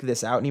break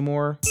this out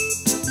anymore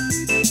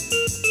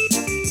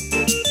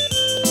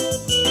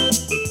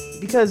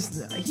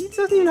because he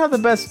doesn't even have the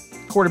best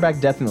quarterback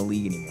depth in the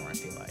league anymore, I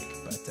feel like.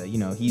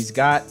 But, he's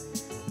got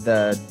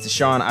the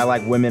Deshaun I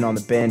like women on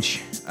the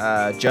bench,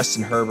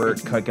 Justin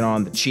Herbert cooking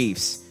on the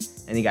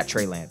Chiefs, and he got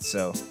Trey Lance.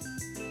 So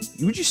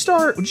would you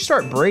start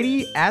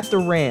Brady at the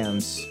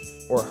Rams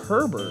or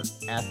Herbert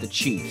at the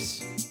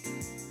Chiefs?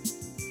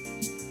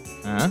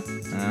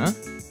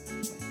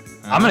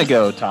 I'm going to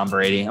go Tom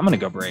Brady. I'm going to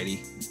go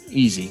Brady.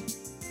 Easy.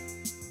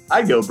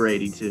 I'd go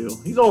Brady, too.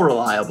 He's all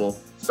reliable,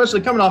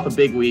 especially coming off a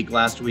big week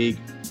last week.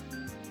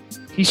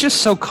 He's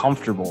just so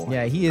comfortable.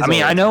 Yeah, he is.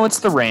 I know it's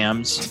the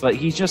Rams, but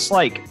he's just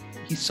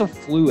he's so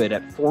fluid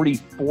at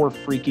 44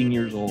 freaking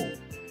years old.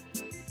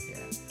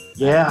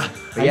 Yeah.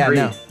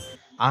 No.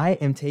 I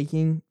am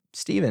taking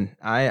Steven.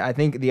 I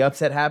think the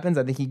upset happens.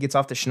 I think he gets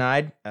off the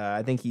schneid.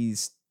 I think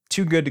he's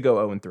too good to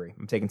go 0-3.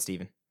 I'm taking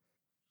Steven.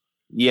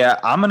 Yeah,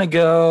 I'm going to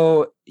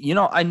go,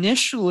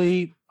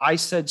 initially I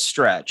said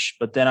Stretch,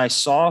 but then I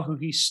saw who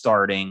he's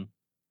starting,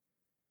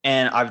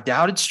 and I've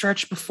doubted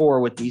Stretch before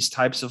with these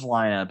types of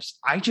lineups.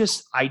 I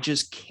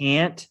just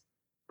can't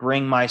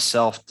bring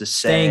myself to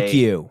say. Thank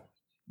you.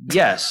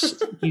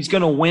 Yes, he's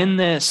going to win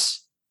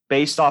this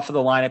based off of the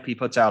lineup he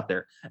puts out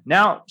there.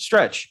 Now,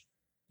 Stretch,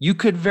 you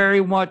could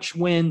very much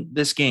win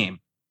this game.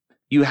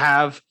 You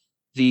have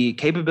the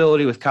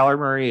capability with Kyler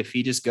Murray if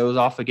he just goes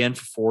off again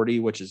for 40,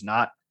 which is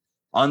not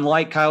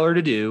unlike Kyler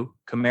to do,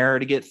 Kamara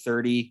to get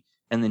 30,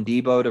 and then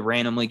Debo to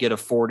randomly get a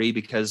 40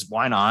 because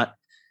why not?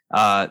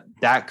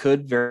 That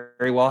could very,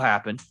 very well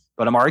happen.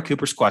 But Amari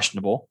Cooper's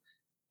questionable.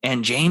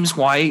 And James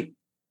White,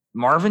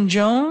 Marvin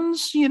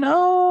Jones,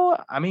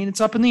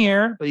 it's up in the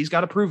air, but he's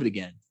got to prove it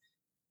again.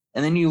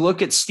 And then you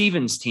look at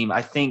Steven's team.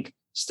 I think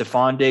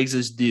Stephon Diggs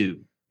is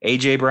due.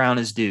 A.J. Brown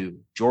is due.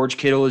 George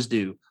Kittle is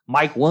due.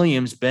 Mike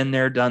Williams, been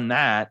there, done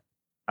that.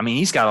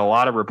 He's got a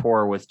lot of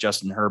rapport with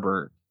Justin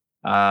Herbert.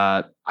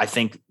 I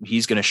think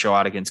he's going to show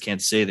out against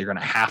Kansas City. They're going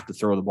to have to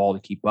throw the ball to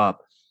keep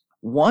up.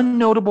 One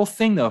notable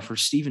thing, though, for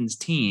Steven's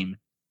team,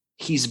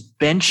 he's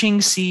benching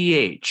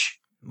CEH,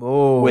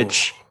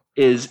 which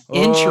is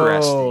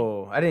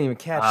interesting. I didn't even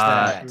catch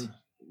that.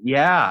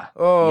 Yeah.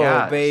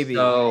 Oh, baby.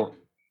 So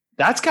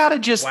that's got to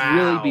just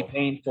really be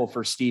painful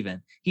for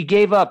Steven. He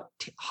gave up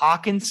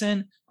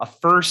Hawkinson, a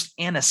first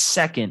and a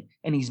second,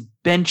 and he's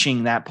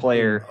benching that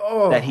player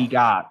that he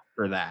got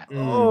for that.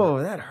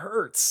 Oh, that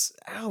hurts.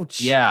 Ouch.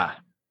 Yeah.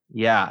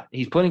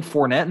 He's putting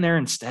Fournette in there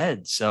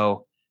instead.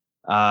 So,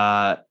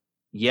 I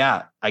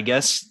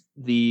guess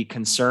the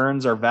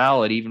concerns are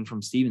valid even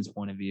from Steven's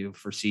point of view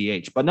for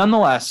CH. But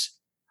nonetheless,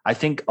 I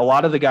think a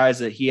lot of the guys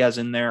that he has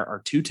in there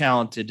are too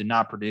talented to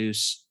not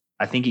produce.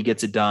 I think he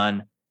gets it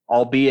done,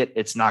 albeit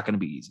it's not going to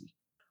be easy.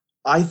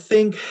 I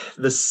think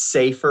the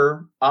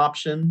safer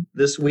option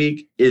this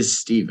week is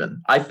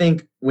Steven. I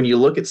think when you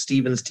look at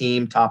Steven's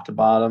team top to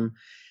bottom,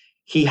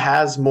 he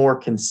has more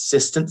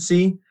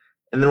consistency.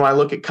 And then when I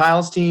look at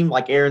Kyle's team,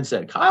 like Aaron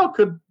said, Kyle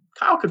could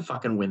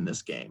fucking win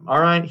this game. All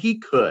right. He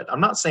could. I'm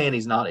not saying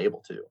he's not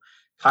able to.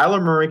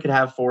 Kyler Murray could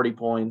have 40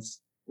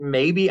 points.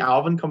 Maybe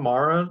Alvin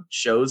Kamara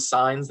shows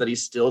signs that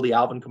he's still the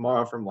Alvin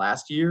Kamara from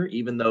last year,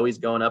 even though he's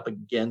going up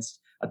against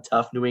a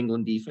tough New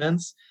England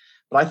defense.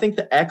 But I think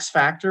the X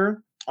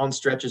factor on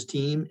Stretch's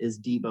team is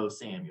Debo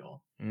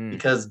Samuel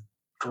because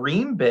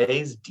Green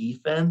Bay's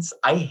defense,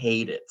 I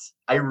hate it.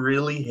 I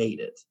really hate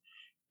it.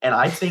 And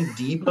I think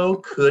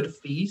Debo could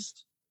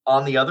feast.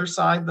 On the other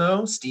side,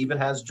 though, Steven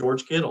has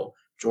George Kittle.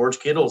 George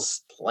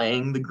Kittle's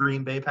playing the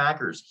Green Bay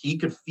Packers. He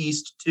could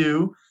feast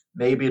too.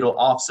 Maybe it'll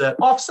offset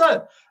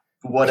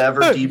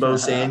whatever Debo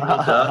Samuel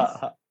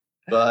does.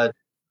 But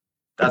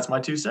that's my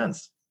 2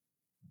 cents.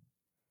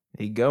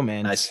 There you go,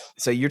 man. Nice.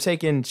 So you're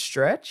taking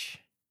Stretch?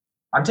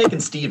 I'm taking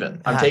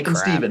Steven.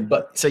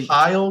 But So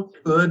Kyle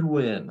could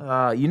win.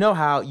 You know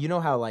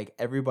how like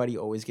everybody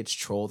always gets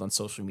trolled on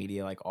social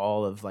media, like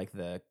all of like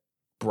the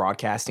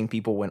broadcasting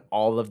people when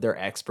all of their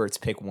experts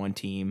pick one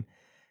team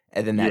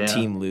and then that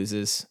team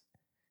loses.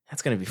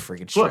 That's gonna be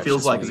freaking. That's what it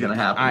feels like is gonna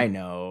happen. I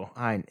know.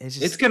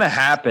 It's gonna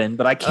happen,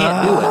 but I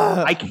can't do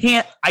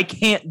it. I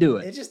can't do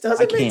it. It just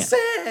doesn't make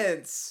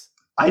sense.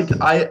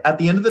 I at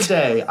the end of the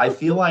day, I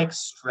feel like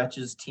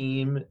Stretch's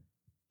team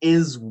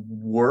is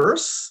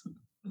worse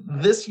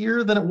this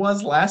year than it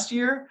was last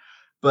year.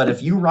 But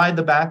if you ride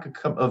the back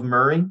of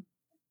Murray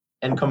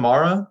and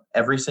Kamara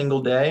every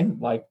single day,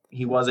 like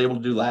he was able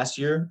to do last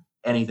year,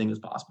 anything is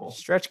possible.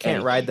 Stretch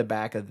can't ride the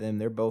back of them.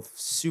 They're both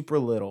super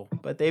little,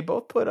 but they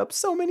both put up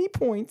so many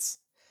points.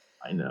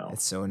 I know.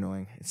 It's so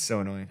annoying.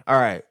 All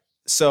right.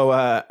 So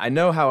I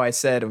know how I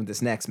said with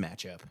this next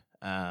matchup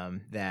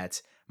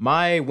that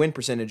my win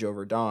percentage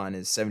over Don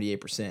is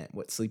 78%.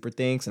 What Sleeper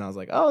thinks, and I was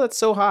like, oh, that's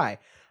so high.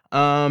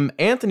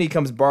 Anthony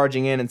comes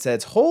barging in and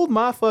says, hold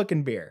my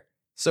fucking beer.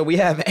 So we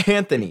have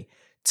Anthony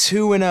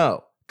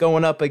 2-0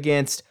 going up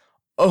against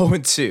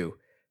 0-2.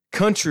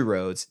 Country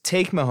Roads,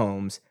 Take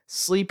Mahomes,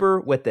 Sleeper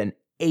with an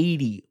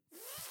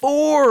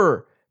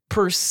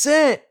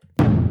 84%.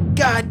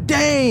 God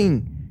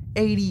dang!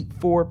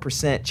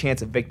 84%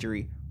 chance of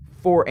victory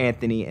for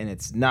Anthony, and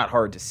it's not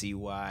hard to see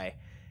why.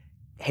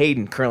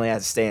 Hayden currently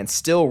has a stand,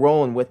 still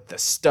rolling with the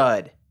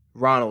stud,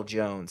 Ronald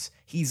Jones.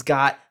 He's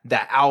got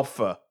the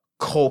alpha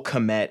Cole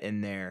Kmet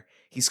in there.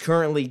 He's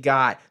currently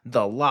got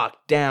the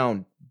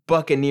lockdown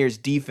Buccaneers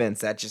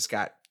defense that just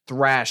got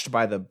thrashed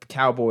by the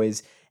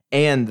Cowboys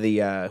and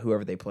the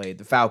whoever they played,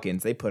 the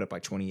Falcons. They put up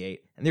like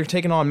 28, and they're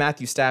taking on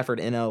Matthew Stafford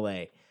in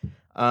LA.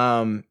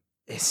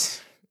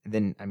 It's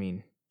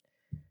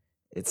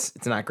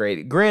not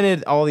great.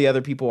 Granted, all the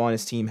other people on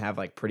his team have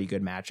like pretty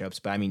good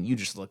matchups, but I mean, you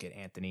just look at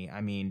Anthony.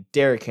 I mean,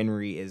 Derrick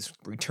Henry is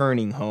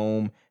returning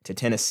home to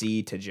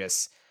Tennessee to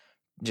just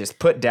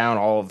put down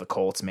all of the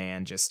Colts,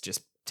 man. Just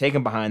take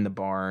them behind the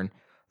barn.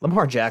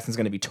 Lamar Jackson's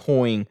going to be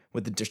toying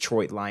with the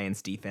Detroit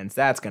Lions defense.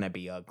 That's going to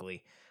be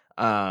ugly.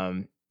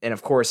 And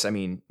of course, I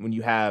mean, when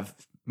you have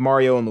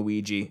Mario and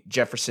Luigi,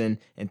 Jefferson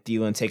and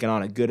Thielen taking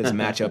on a good as a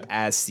matchup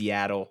as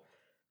Seattle,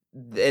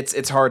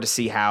 it's hard to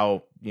see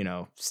how,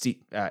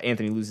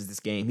 Anthony loses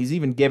this game. He's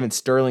even given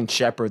Sterling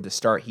Shepard the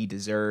start he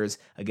deserves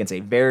against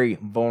a very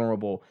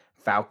vulnerable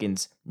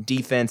Falcons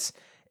defense.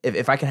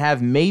 If I can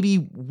have maybe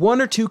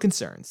one or two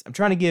concerns, I'm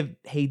trying to give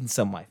Hayden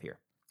some life here.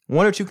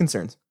 One or two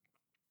concerns.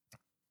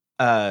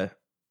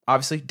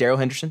 Obviously,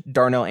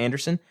 Darnell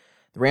Anderson.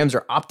 The Rams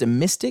are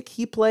optimistic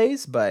he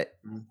plays, but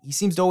he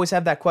seems to always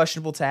have that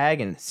questionable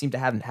tag and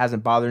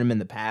hasn't bothered him in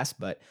the past,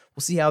 but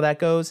we'll see how that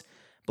goes.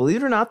 Believe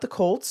it or not, the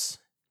Colts,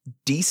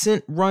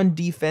 decent run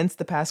defense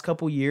the past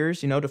couple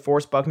years,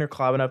 DeForest Buckner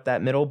climbing up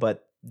that middle,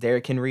 but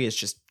Derrick Henry is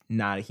just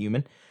not a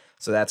human,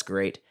 so that's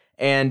great.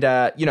 And,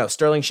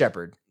 Sterling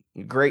Shepard,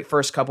 great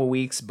first couple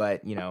weeks,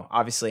 but,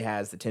 obviously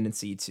has the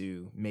tendency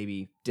to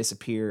maybe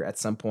disappear at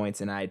some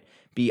points, and I'd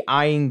be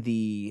eyeing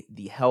the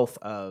health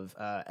of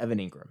Evan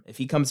Ingram. If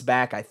he comes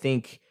back, I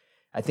think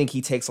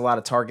he takes a lot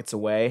of targets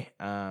away,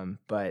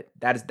 but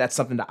that's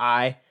something to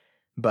eye,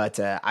 but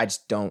I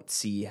just don't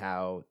see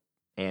how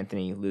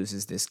Anthony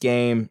loses this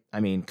game.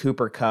 I mean,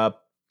 Cooper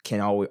Kupp can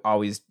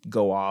always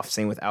go off,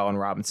 same with Allen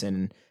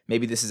Robinson.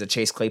 Maybe this is a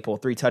Chase Claypool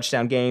 3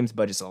 touchdown games,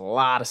 but just a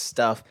lot of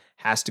stuff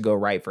has to go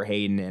right for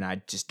Hayden, and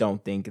I just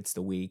don't think it's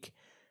the week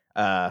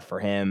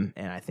for him.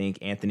 And I think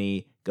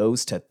Anthony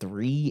goes to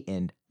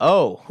 3-0.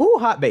 Whoo,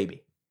 hot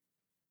baby.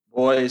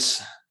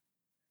 Boys,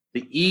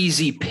 the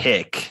easy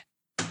pick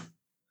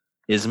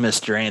is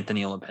Mr.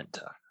 Anthony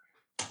LaPinta.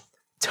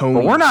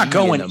 But we're not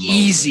going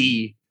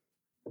easy.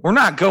 We're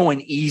not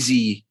going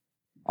easy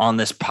on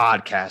this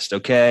podcast,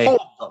 okay?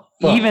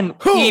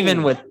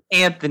 Even with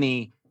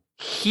Anthony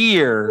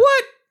here,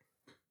 what?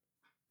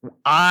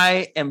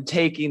 I am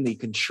taking the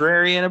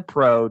contrarian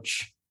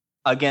approach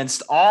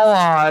against all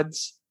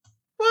odds.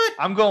 What?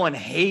 I'm going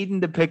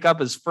Hayden to pick up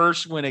his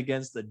first win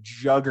against the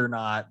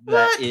juggernaut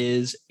that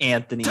is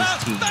Anthony's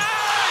team.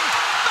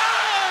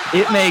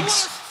 It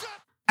makes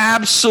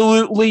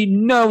absolutely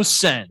no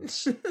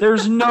sense.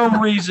 There's no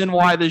reason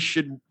why this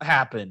should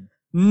happen.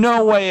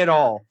 No way at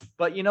all.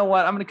 But you know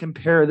what? I'm going to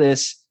compare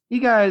this. You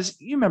guys,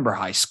 you remember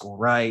high school,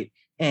 right?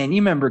 And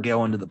you remember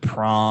going to the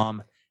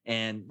prom,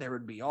 and there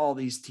would be all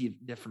these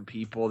different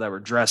people that were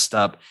dressed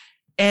up.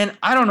 And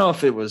I don't know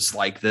if it was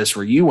like this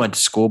where you went to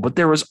school, but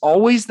there was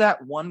always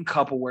that one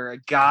couple where a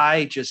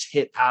guy just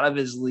hit out of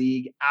his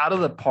league, out of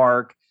the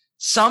park,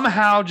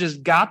 somehow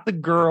just got the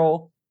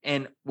girl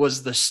and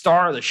was the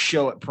star of the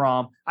show at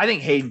prom. I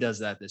think Hayden does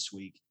that this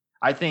week.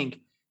 I think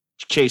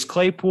Chase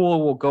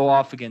Claypool will go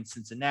off against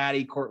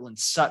Cincinnati. Cortland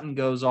Sutton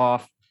goes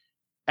off.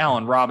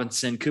 Allen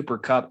Robinson, Cooper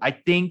Kupp. I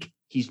think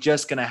he's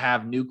just going to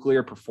have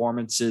nuclear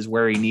performances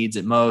where he needs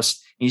it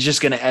most. He's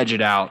just going to edge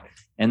it out.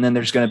 And then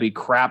there's going to be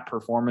crap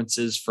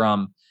performances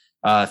from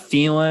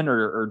Thielen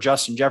or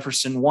Justin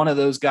Jefferson. One of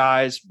those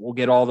guys will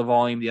get all the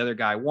volume. The other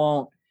guy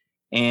won't.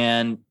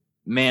 And,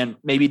 man,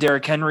 maybe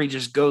Derrick Henry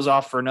just goes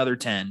off for another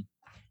 10.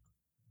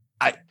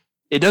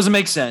 It doesn't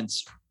make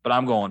sense, but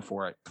I'm going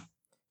for it.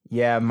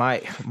 Yeah,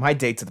 my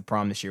date to the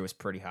prom this year was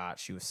pretty hot.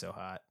 She was so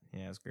hot.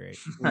 Yeah, it was great.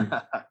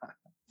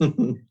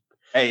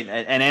 Hey,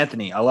 and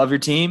Anthony, I love your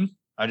team.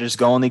 I just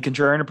go on the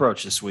contrarian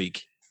approach this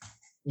week.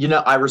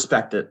 I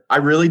respect it. I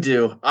really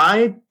do.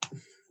 I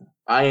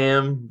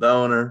am the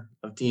owner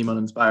of Team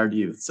Uninspired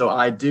Youth, so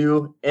I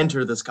do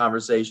enter this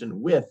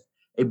conversation with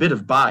a bit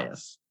of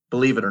bias,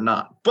 believe it or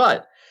not.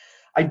 But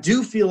I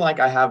do feel like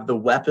I have the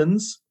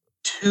weapons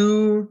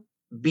to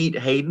beat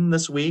Hayden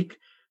this week.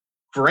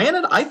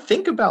 Granted, I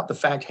think about the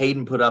fact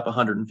Hayden put up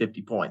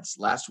 150 points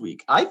last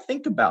week. I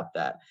think about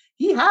that.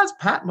 He has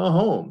Pat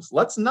Mahomes.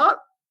 Let's not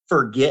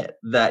forget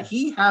that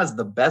he has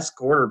the best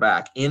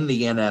quarterback in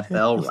the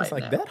NFL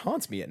right now. That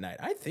haunts me at night.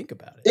 I think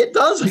about it. It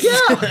does,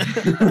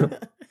 yeah.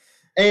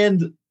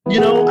 And,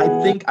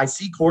 I think I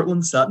see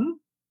Cortland Sutton.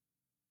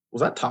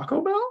 Was that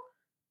Taco Bell?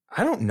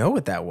 I don't know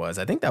what that was.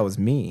 I think that was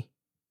me.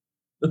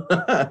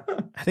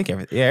 I think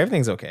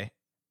everything's okay.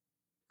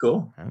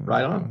 Cool.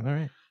 Right on. All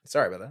right.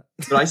 Sorry about that.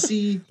 But I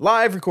see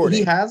live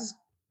recording.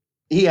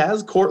 He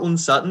has Cortland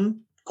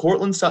Sutton.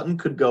 Cortland Sutton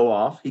could go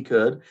off. He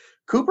could.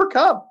 Cooper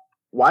Kupp,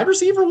 wide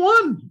receiver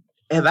 1.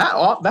 And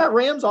that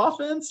Rams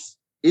offense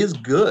is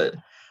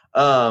good.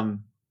 Derrick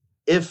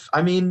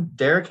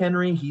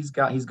Henry, he's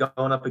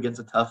going up against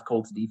a tough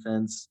Colts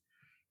defense.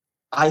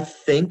 I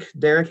think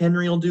Derrick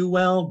Henry will do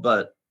well,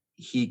 but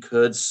he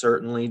could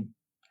certainly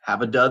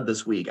have a dud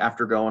this week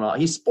after going on.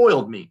 He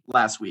spoiled me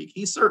last week.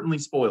 He certainly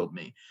spoiled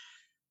me.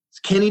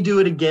 Can he do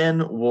it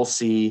again? We'll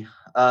see.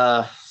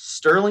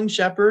 Sterling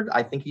Shepard,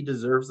 I think he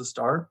deserves the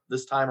start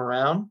this time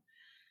around.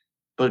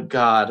 But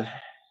God,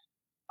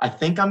 I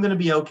think I'm going to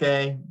be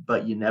okay,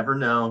 but you never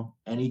know.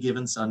 Any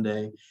given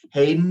Sunday.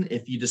 Hayden,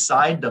 if you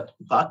decide to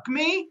fuck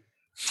me,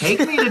 take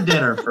me to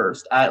dinner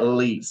first, at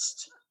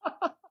least.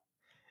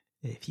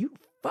 If you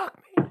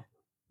fuck me.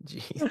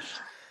 Jeez.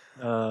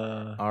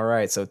 All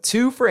right, so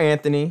 2 for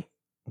Anthony,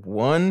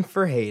 1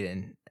 for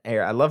Hayden.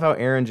 I love how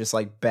Aaron just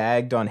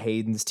bagged on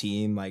Hayden's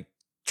team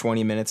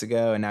 20 minutes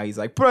ago, and now he's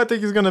like, but I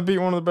think he's going to beat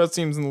one of the best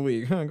teams in the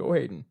league. Go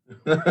Hayden.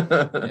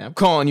 Yeah, I'm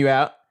calling you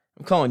out.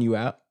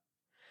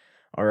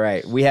 All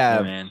right, we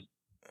have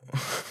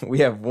we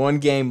have 1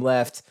 game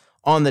left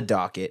on the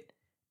docket.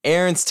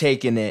 Aaron's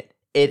taking it.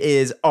 It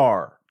is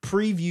our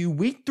preview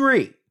week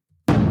 3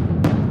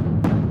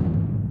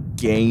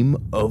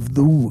 game of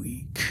the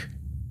week.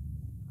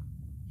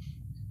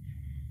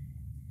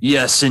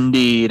 Yes,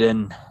 indeed.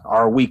 And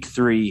our week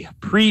 3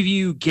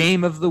 preview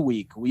game of the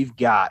week, we've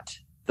got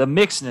the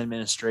Mixon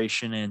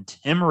administration and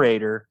Tim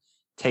Rader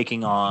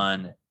taking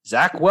on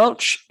Zach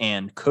Welch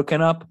and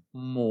cooking up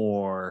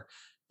more.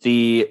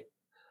 The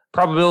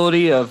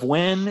probability of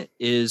win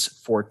is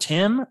for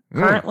Tim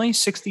currently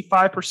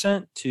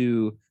 65%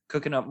 to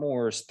cooking up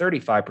more is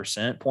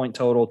 35%. Point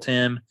total,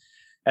 Tim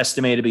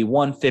estimated to be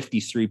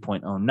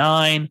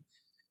 153.09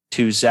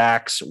 to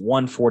Zach's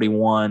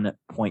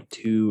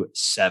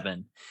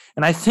 141.27.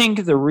 And I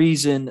think the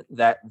reason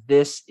that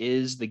this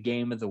is the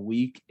game of the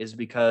week is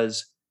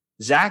because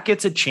Zach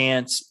gets a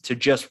chance to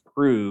just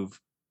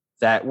prove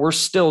that we're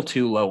still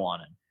too low on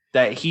him,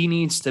 that he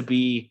needs to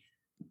be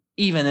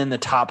even in the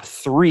top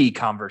 3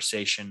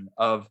 conversation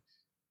of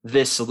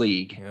this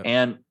league. Yep.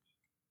 And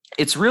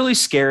it's really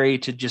scary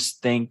to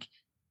just think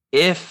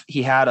if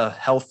he had a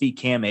healthy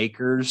Cam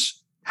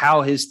Akers,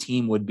 how his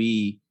team would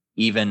be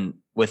even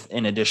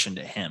in addition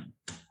to him.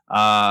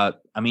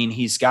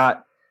 He's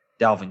got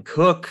Dalvin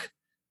Cook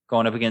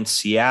going up against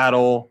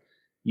Seattle.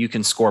 You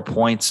can score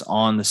points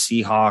on the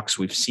Seahawks.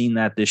 We've seen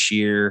that this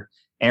year.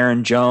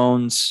 Aaron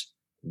Jones,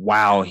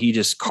 wow, he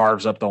just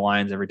carves up the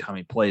Lions every time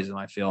he plays them,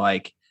 I feel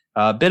like.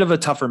 A bit of a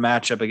tougher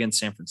matchup against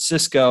San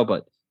Francisco,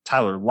 but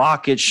Tyler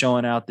Lockett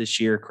showing out this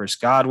year. Chris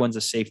Godwin's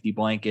a safety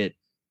blanket.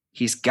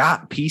 He's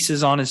got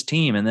pieces on his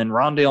team. And then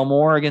Rondale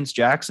Moore against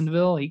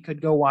Jacksonville, he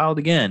could go wild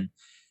again.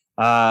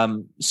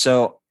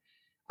 So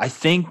I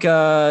think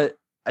the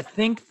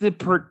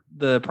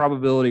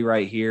probability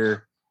right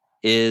here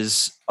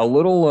is a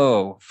little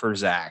low for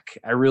Zach.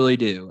 I really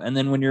do. And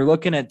then when you're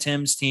looking at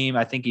Tim's team,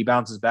 I think he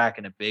bounces back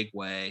in a big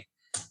way.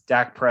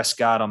 Dak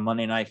Prescott on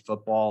Monday Night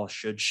Football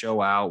should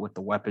show out with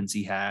the weapons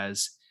he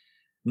has.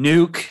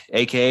 Nuke,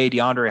 a.k.a.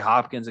 DeAndre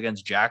Hopkins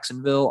against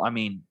Jacksonville.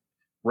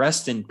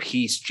 Rest in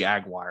peace,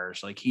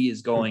 Jaguars. He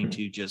is going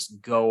to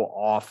just go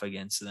off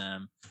against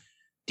them.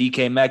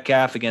 DK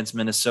Metcalf against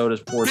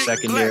Minnesota's poor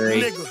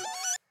secondary.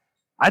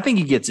 I think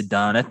he gets it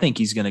done. I think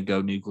he's going to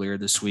go nuclear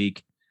this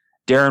week.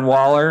 Darren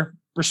Waller,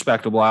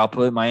 respectable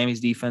output. Miami's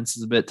defense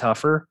is a bit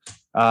tougher.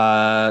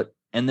 And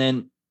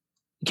then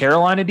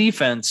Carolina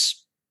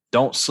defense,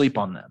 don't sleep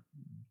on them.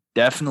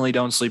 Definitely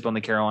don't sleep on the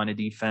Carolina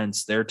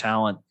defense. Their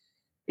talent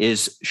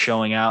is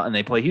showing out, and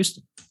they play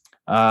Houston.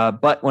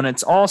 But when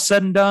it's all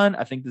said and done,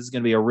 I think this is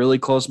going to be a really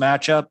close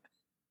matchup.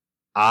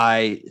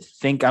 I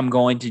think I'm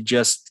going to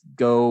just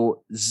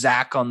go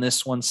Zach on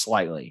this one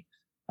slightly,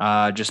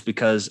 just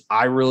because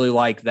I really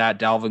like that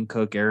Dalvin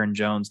Cook, Aaron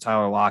Jones,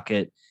 Tyler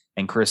Lockett,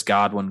 and Chris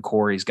Godwin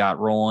Corey's got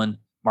rolling.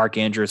 Mark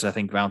Andrews, I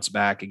think, bounced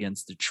back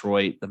against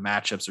Detroit. The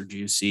matchups are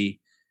juicy.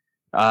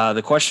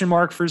 The question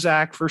mark for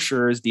Zach for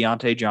sure is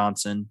Deontay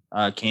Johnson.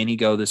 Can he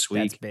go this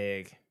week? That's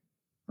big.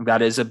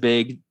 That is a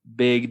big,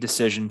 big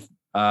decision.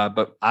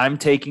 But I'm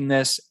taking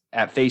this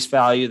at face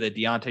value that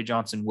Deontay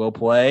Johnson will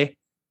play,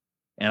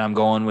 and I'm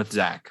going with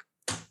Zach.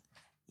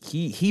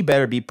 He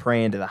better be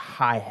praying to the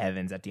high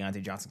heavens that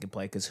Deontay Johnson can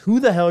play, because who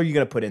the hell are you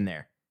going to put in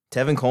there?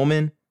 Tevin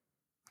Coleman,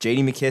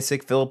 J.D.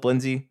 McKissick, Phillip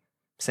Lindsay,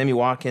 Sammy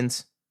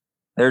Watkins?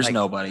 There's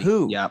nobody.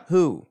 Who? Yep.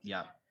 Who?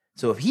 Yeah.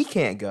 So if he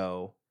can't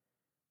go,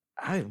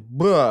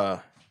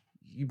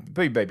 you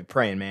better be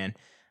praying, man.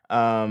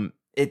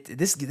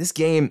 This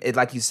game,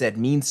 like you said,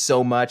 means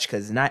so much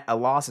because a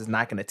loss is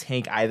not going to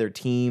tank either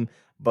team,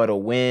 but a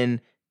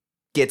win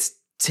gets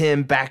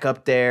Tim back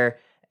up there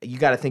you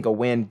got to think a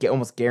win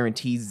almost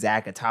guarantees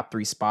Zach a top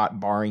 3 spot,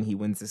 barring he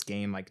wins this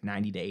game like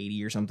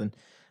 90-80 or something.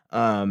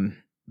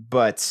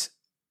 But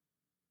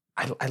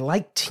I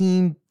like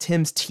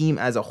Tim's team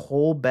as a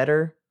whole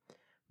better,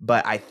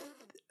 but I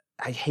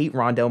hate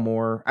Rondell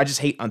Moore. I just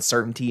hate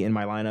uncertainty in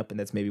my lineup, and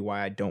that's maybe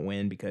why I don't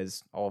win,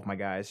 because all of my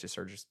guys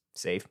are just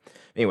safe.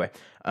 Anyway,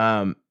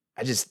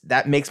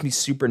 that makes me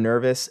super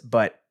nervous,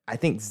 but I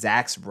think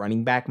Zach's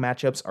running back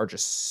matchups are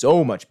just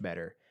so much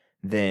better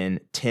than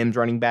Tim's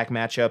running back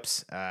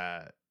matchups.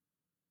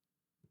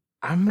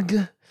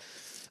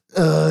 This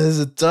is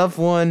a tough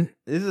one.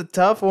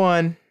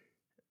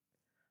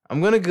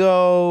 I'm gonna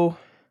go.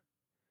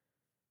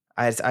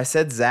 I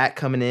said Zach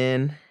coming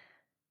in.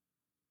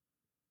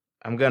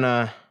 I'm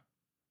gonna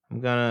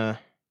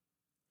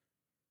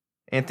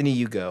Anthony,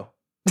 you go.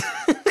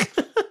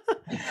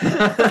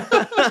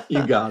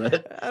 You got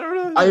it. I don't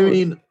know. I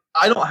mean,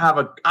 I don't have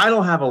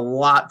a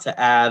lot to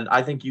add.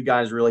 I think you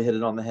guys really hit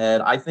it on the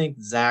head. I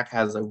think Zach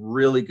has a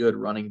really good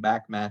running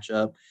back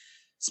matchup,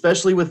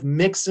 especially with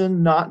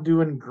Mixon not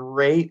doing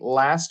great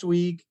last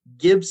week.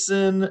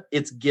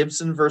 It's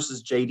Gibson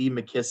versus J.D.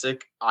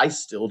 McKissick. I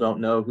still don't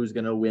know who's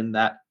going to win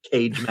that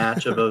cage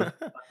match of a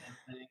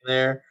thing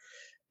there.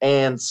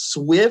 And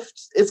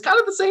Swift, it's kind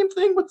of the same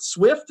thing with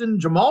Swift and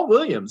Jamal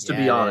Williams, to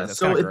be honest.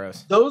 So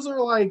gross.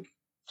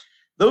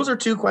 Those are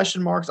 2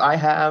 question marks I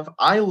have.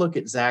 I look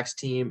at Zach's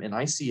team and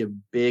I see a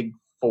big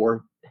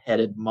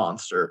 4-headed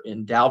monster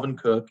in Dalvin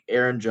Cook,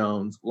 Aaron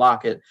Jones,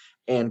 Lockett,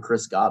 and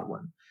Chris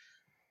Godwin.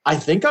 I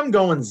think I'm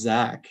going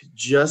Zach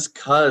just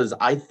because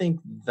I think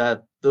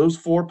that those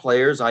 4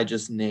 players I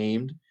just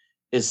named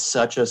is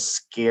such a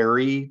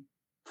scary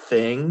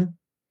thing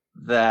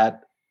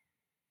that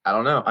I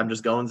don't know. I'm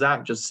just going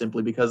Zach just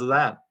simply because of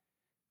that.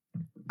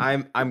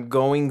 I'm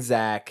going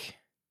Zach,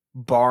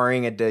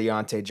 barring a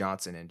Deontay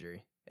Johnson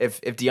injury.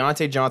 If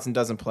Deontay Johnson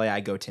doesn't play, I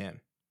go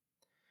Tim,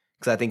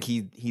 because I think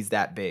he's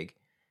that big.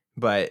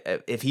 But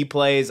if he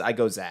plays, I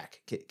go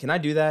Zach. Can I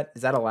do that?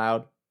 Is that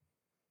allowed?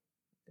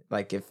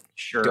 Like,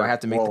 sure, do I have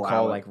to make the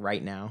call like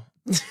right now?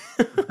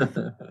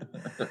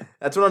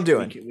 That's what I'm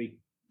doing.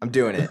 I'm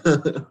doing it.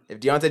 If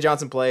Deontay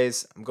Johnson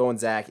plays, I'm going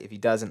Zach. If he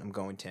doesn't, I'm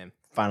going Tim.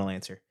 Final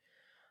answer.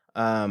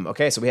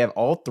 Okay, so we have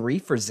all 3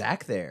 for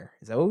Zach there.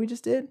 Is that what we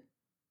just did?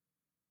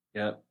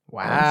 Yep.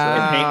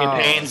 Wow.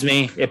 It pains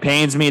me. It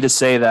pains me to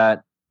say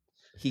that.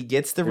 He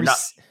gets the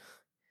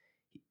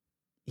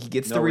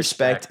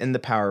respect in the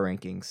power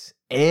rankings,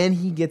 and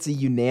he gets a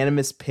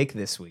unanimous pick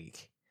this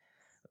week.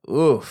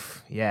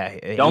 Oof.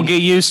 Yeah. Don't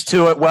get used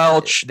to it,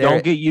 Welch.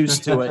 Don't get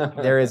used to it.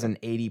 There is an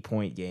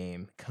 80-point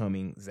game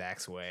coming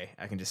Zach's way.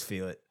 I can just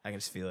feel it.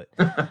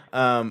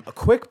 A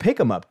quick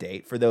pick'em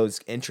update for those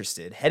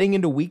interested. Heading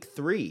into week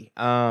 3.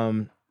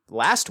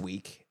 Last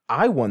week,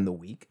 I won the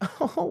week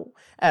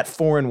at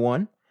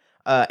 4-1.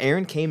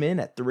 Aaron came in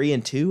at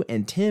 3-2,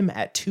 and Tim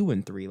at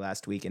 2-3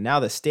 last week. And now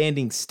the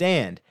standings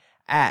stand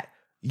at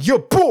your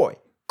boy,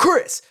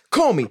 Chris.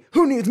 Call me.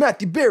 Who needs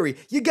Matthew Berry?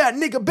 You got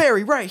nigga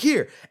Berry right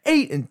here.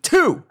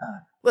 8-2.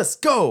 Let's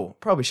go.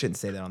 Probably shouldn't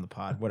say that on the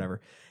pod.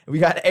 Whatever. We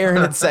got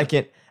Aaron in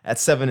second at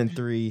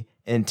 7-3,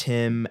 and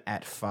Tim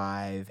at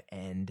 5-5.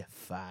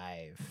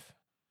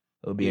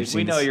 It'll be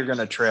We know you're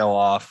gonna trail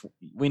off.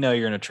 You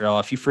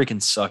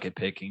freaking suck at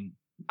picking.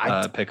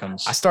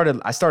 Pick'ems.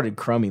 I started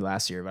crummy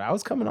last year, but I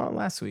was coming on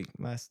last week,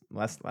 last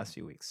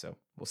few weeks. So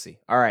we'll see.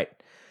 All right,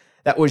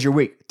 that was your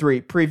week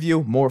 3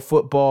 preview. More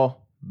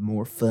football,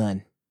 more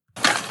fun.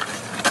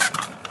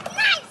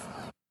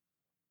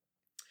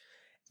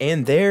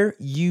 And there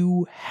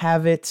you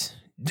have it.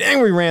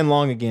 Dang, we ran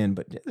long again,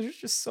 but there's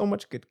just so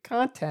much good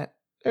content.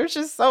 We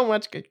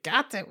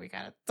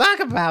gotta talk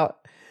about.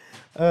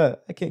 I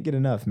can't get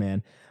enough,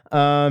 man.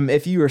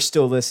 If you are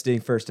still listening,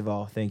 first of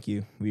all, thank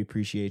you. We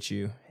appreciate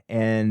you.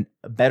 And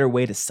a better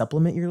way to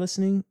supplement your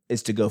listening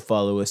is to go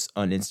follow us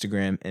on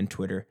Instagram and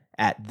Twitter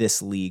at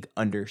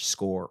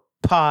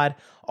 @thisleague_pod.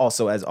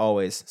 Also, as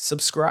always,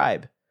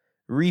 subscribe,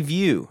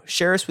 review,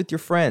 share us with your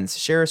friends.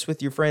 Share us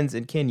with your friends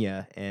in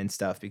Kenya and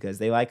stuff, because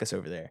they like us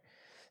over there.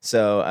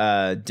 So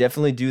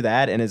definitely do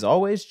that. And as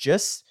always,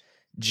 just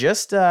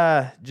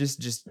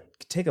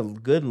take a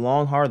good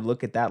long hard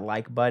look at that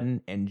like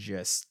button and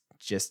just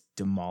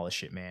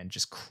demolish it, man.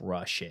 Just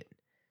crush it.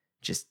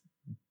 Just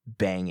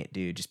bang it,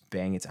 dude. Just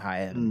bang it to high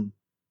heaven.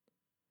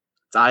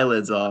 Its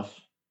eyelids off.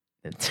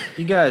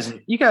 You guys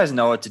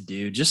know what to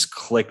do. Just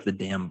click the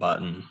damn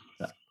button.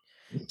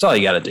 That's all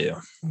you got to do.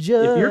 If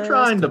you're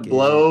trying to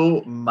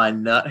blow my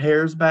nut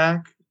hairs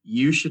back,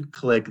 you should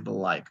click the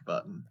like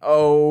button.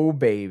 Oh,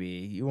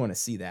 baby. You want to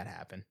see that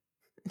happen.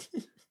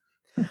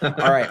 All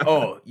right.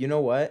 Oh, you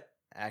know what?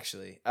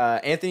 Actually,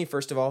 Anthony,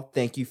 first of all,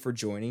 thank you for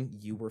joining.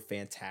 You were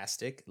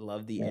fantastic.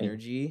 Love the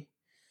energy.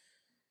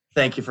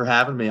 Thank you for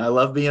having me. I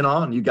love being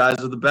on. You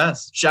guys are the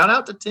best. Shout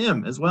out to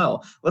Tim as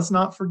well. Let's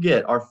not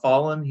forget our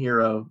fallen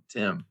hero,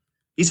 Tim.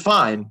 He's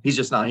fine. He's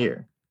just not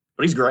here,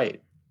 but he's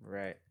great.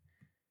 Right.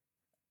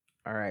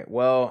 All right.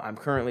 Well, I'm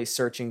currently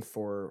searching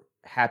for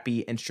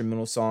happy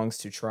instrumental songs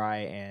to try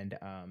and,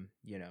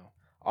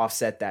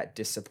 offset that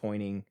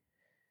disappointing.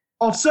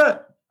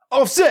 Offset.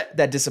 Offset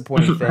that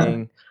disappointing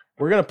thing.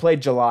 We're gonna play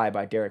July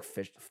by Derek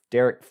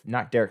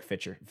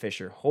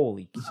Fisher.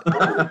 Holy,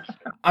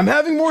 I'm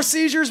having more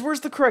seizures.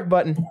 Where's the correct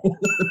button?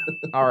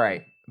 All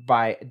right,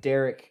 by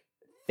Derek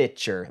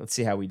Fisher. Let's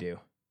see how we do.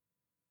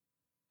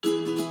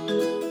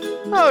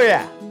 Oh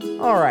yeah.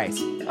 All right.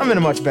 I'm in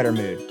a much better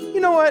mood. You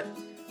know what?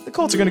 The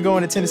Colts are gonna go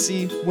into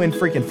Tennessee, win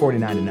freaking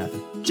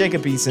 49-0.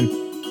 Jacob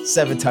Eason,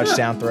 7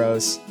 touchdown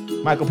throws.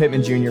 Michael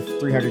Pittman Jr.,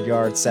 300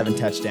 yards, 7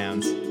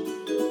 touchdowns.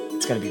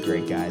 It's going to be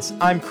great, guys.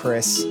 I'm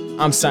Chris.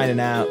 I'm signing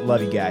out.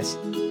 Love you guys.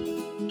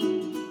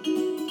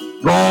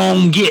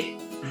 Wrong get.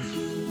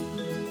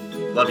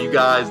 Love you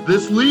guys.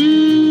 This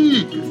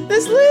league.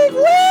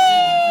 Woo!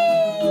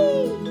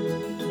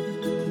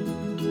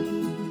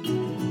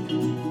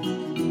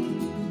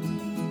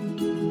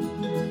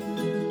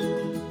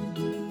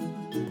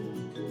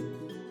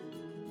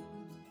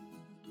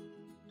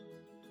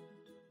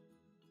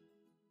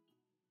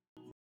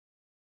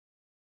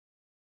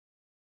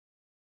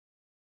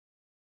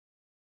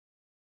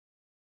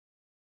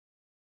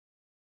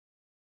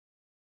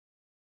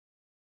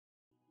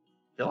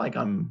 I feel like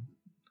I'm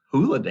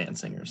hula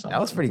dancing or something.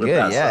 That was pretty with good.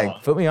 that Yeah.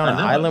 song. Put me on I an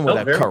know, it island with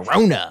felt a very-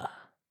 Corona.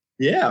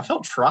 Yeah, it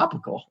felt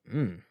tropical.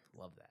 Mm.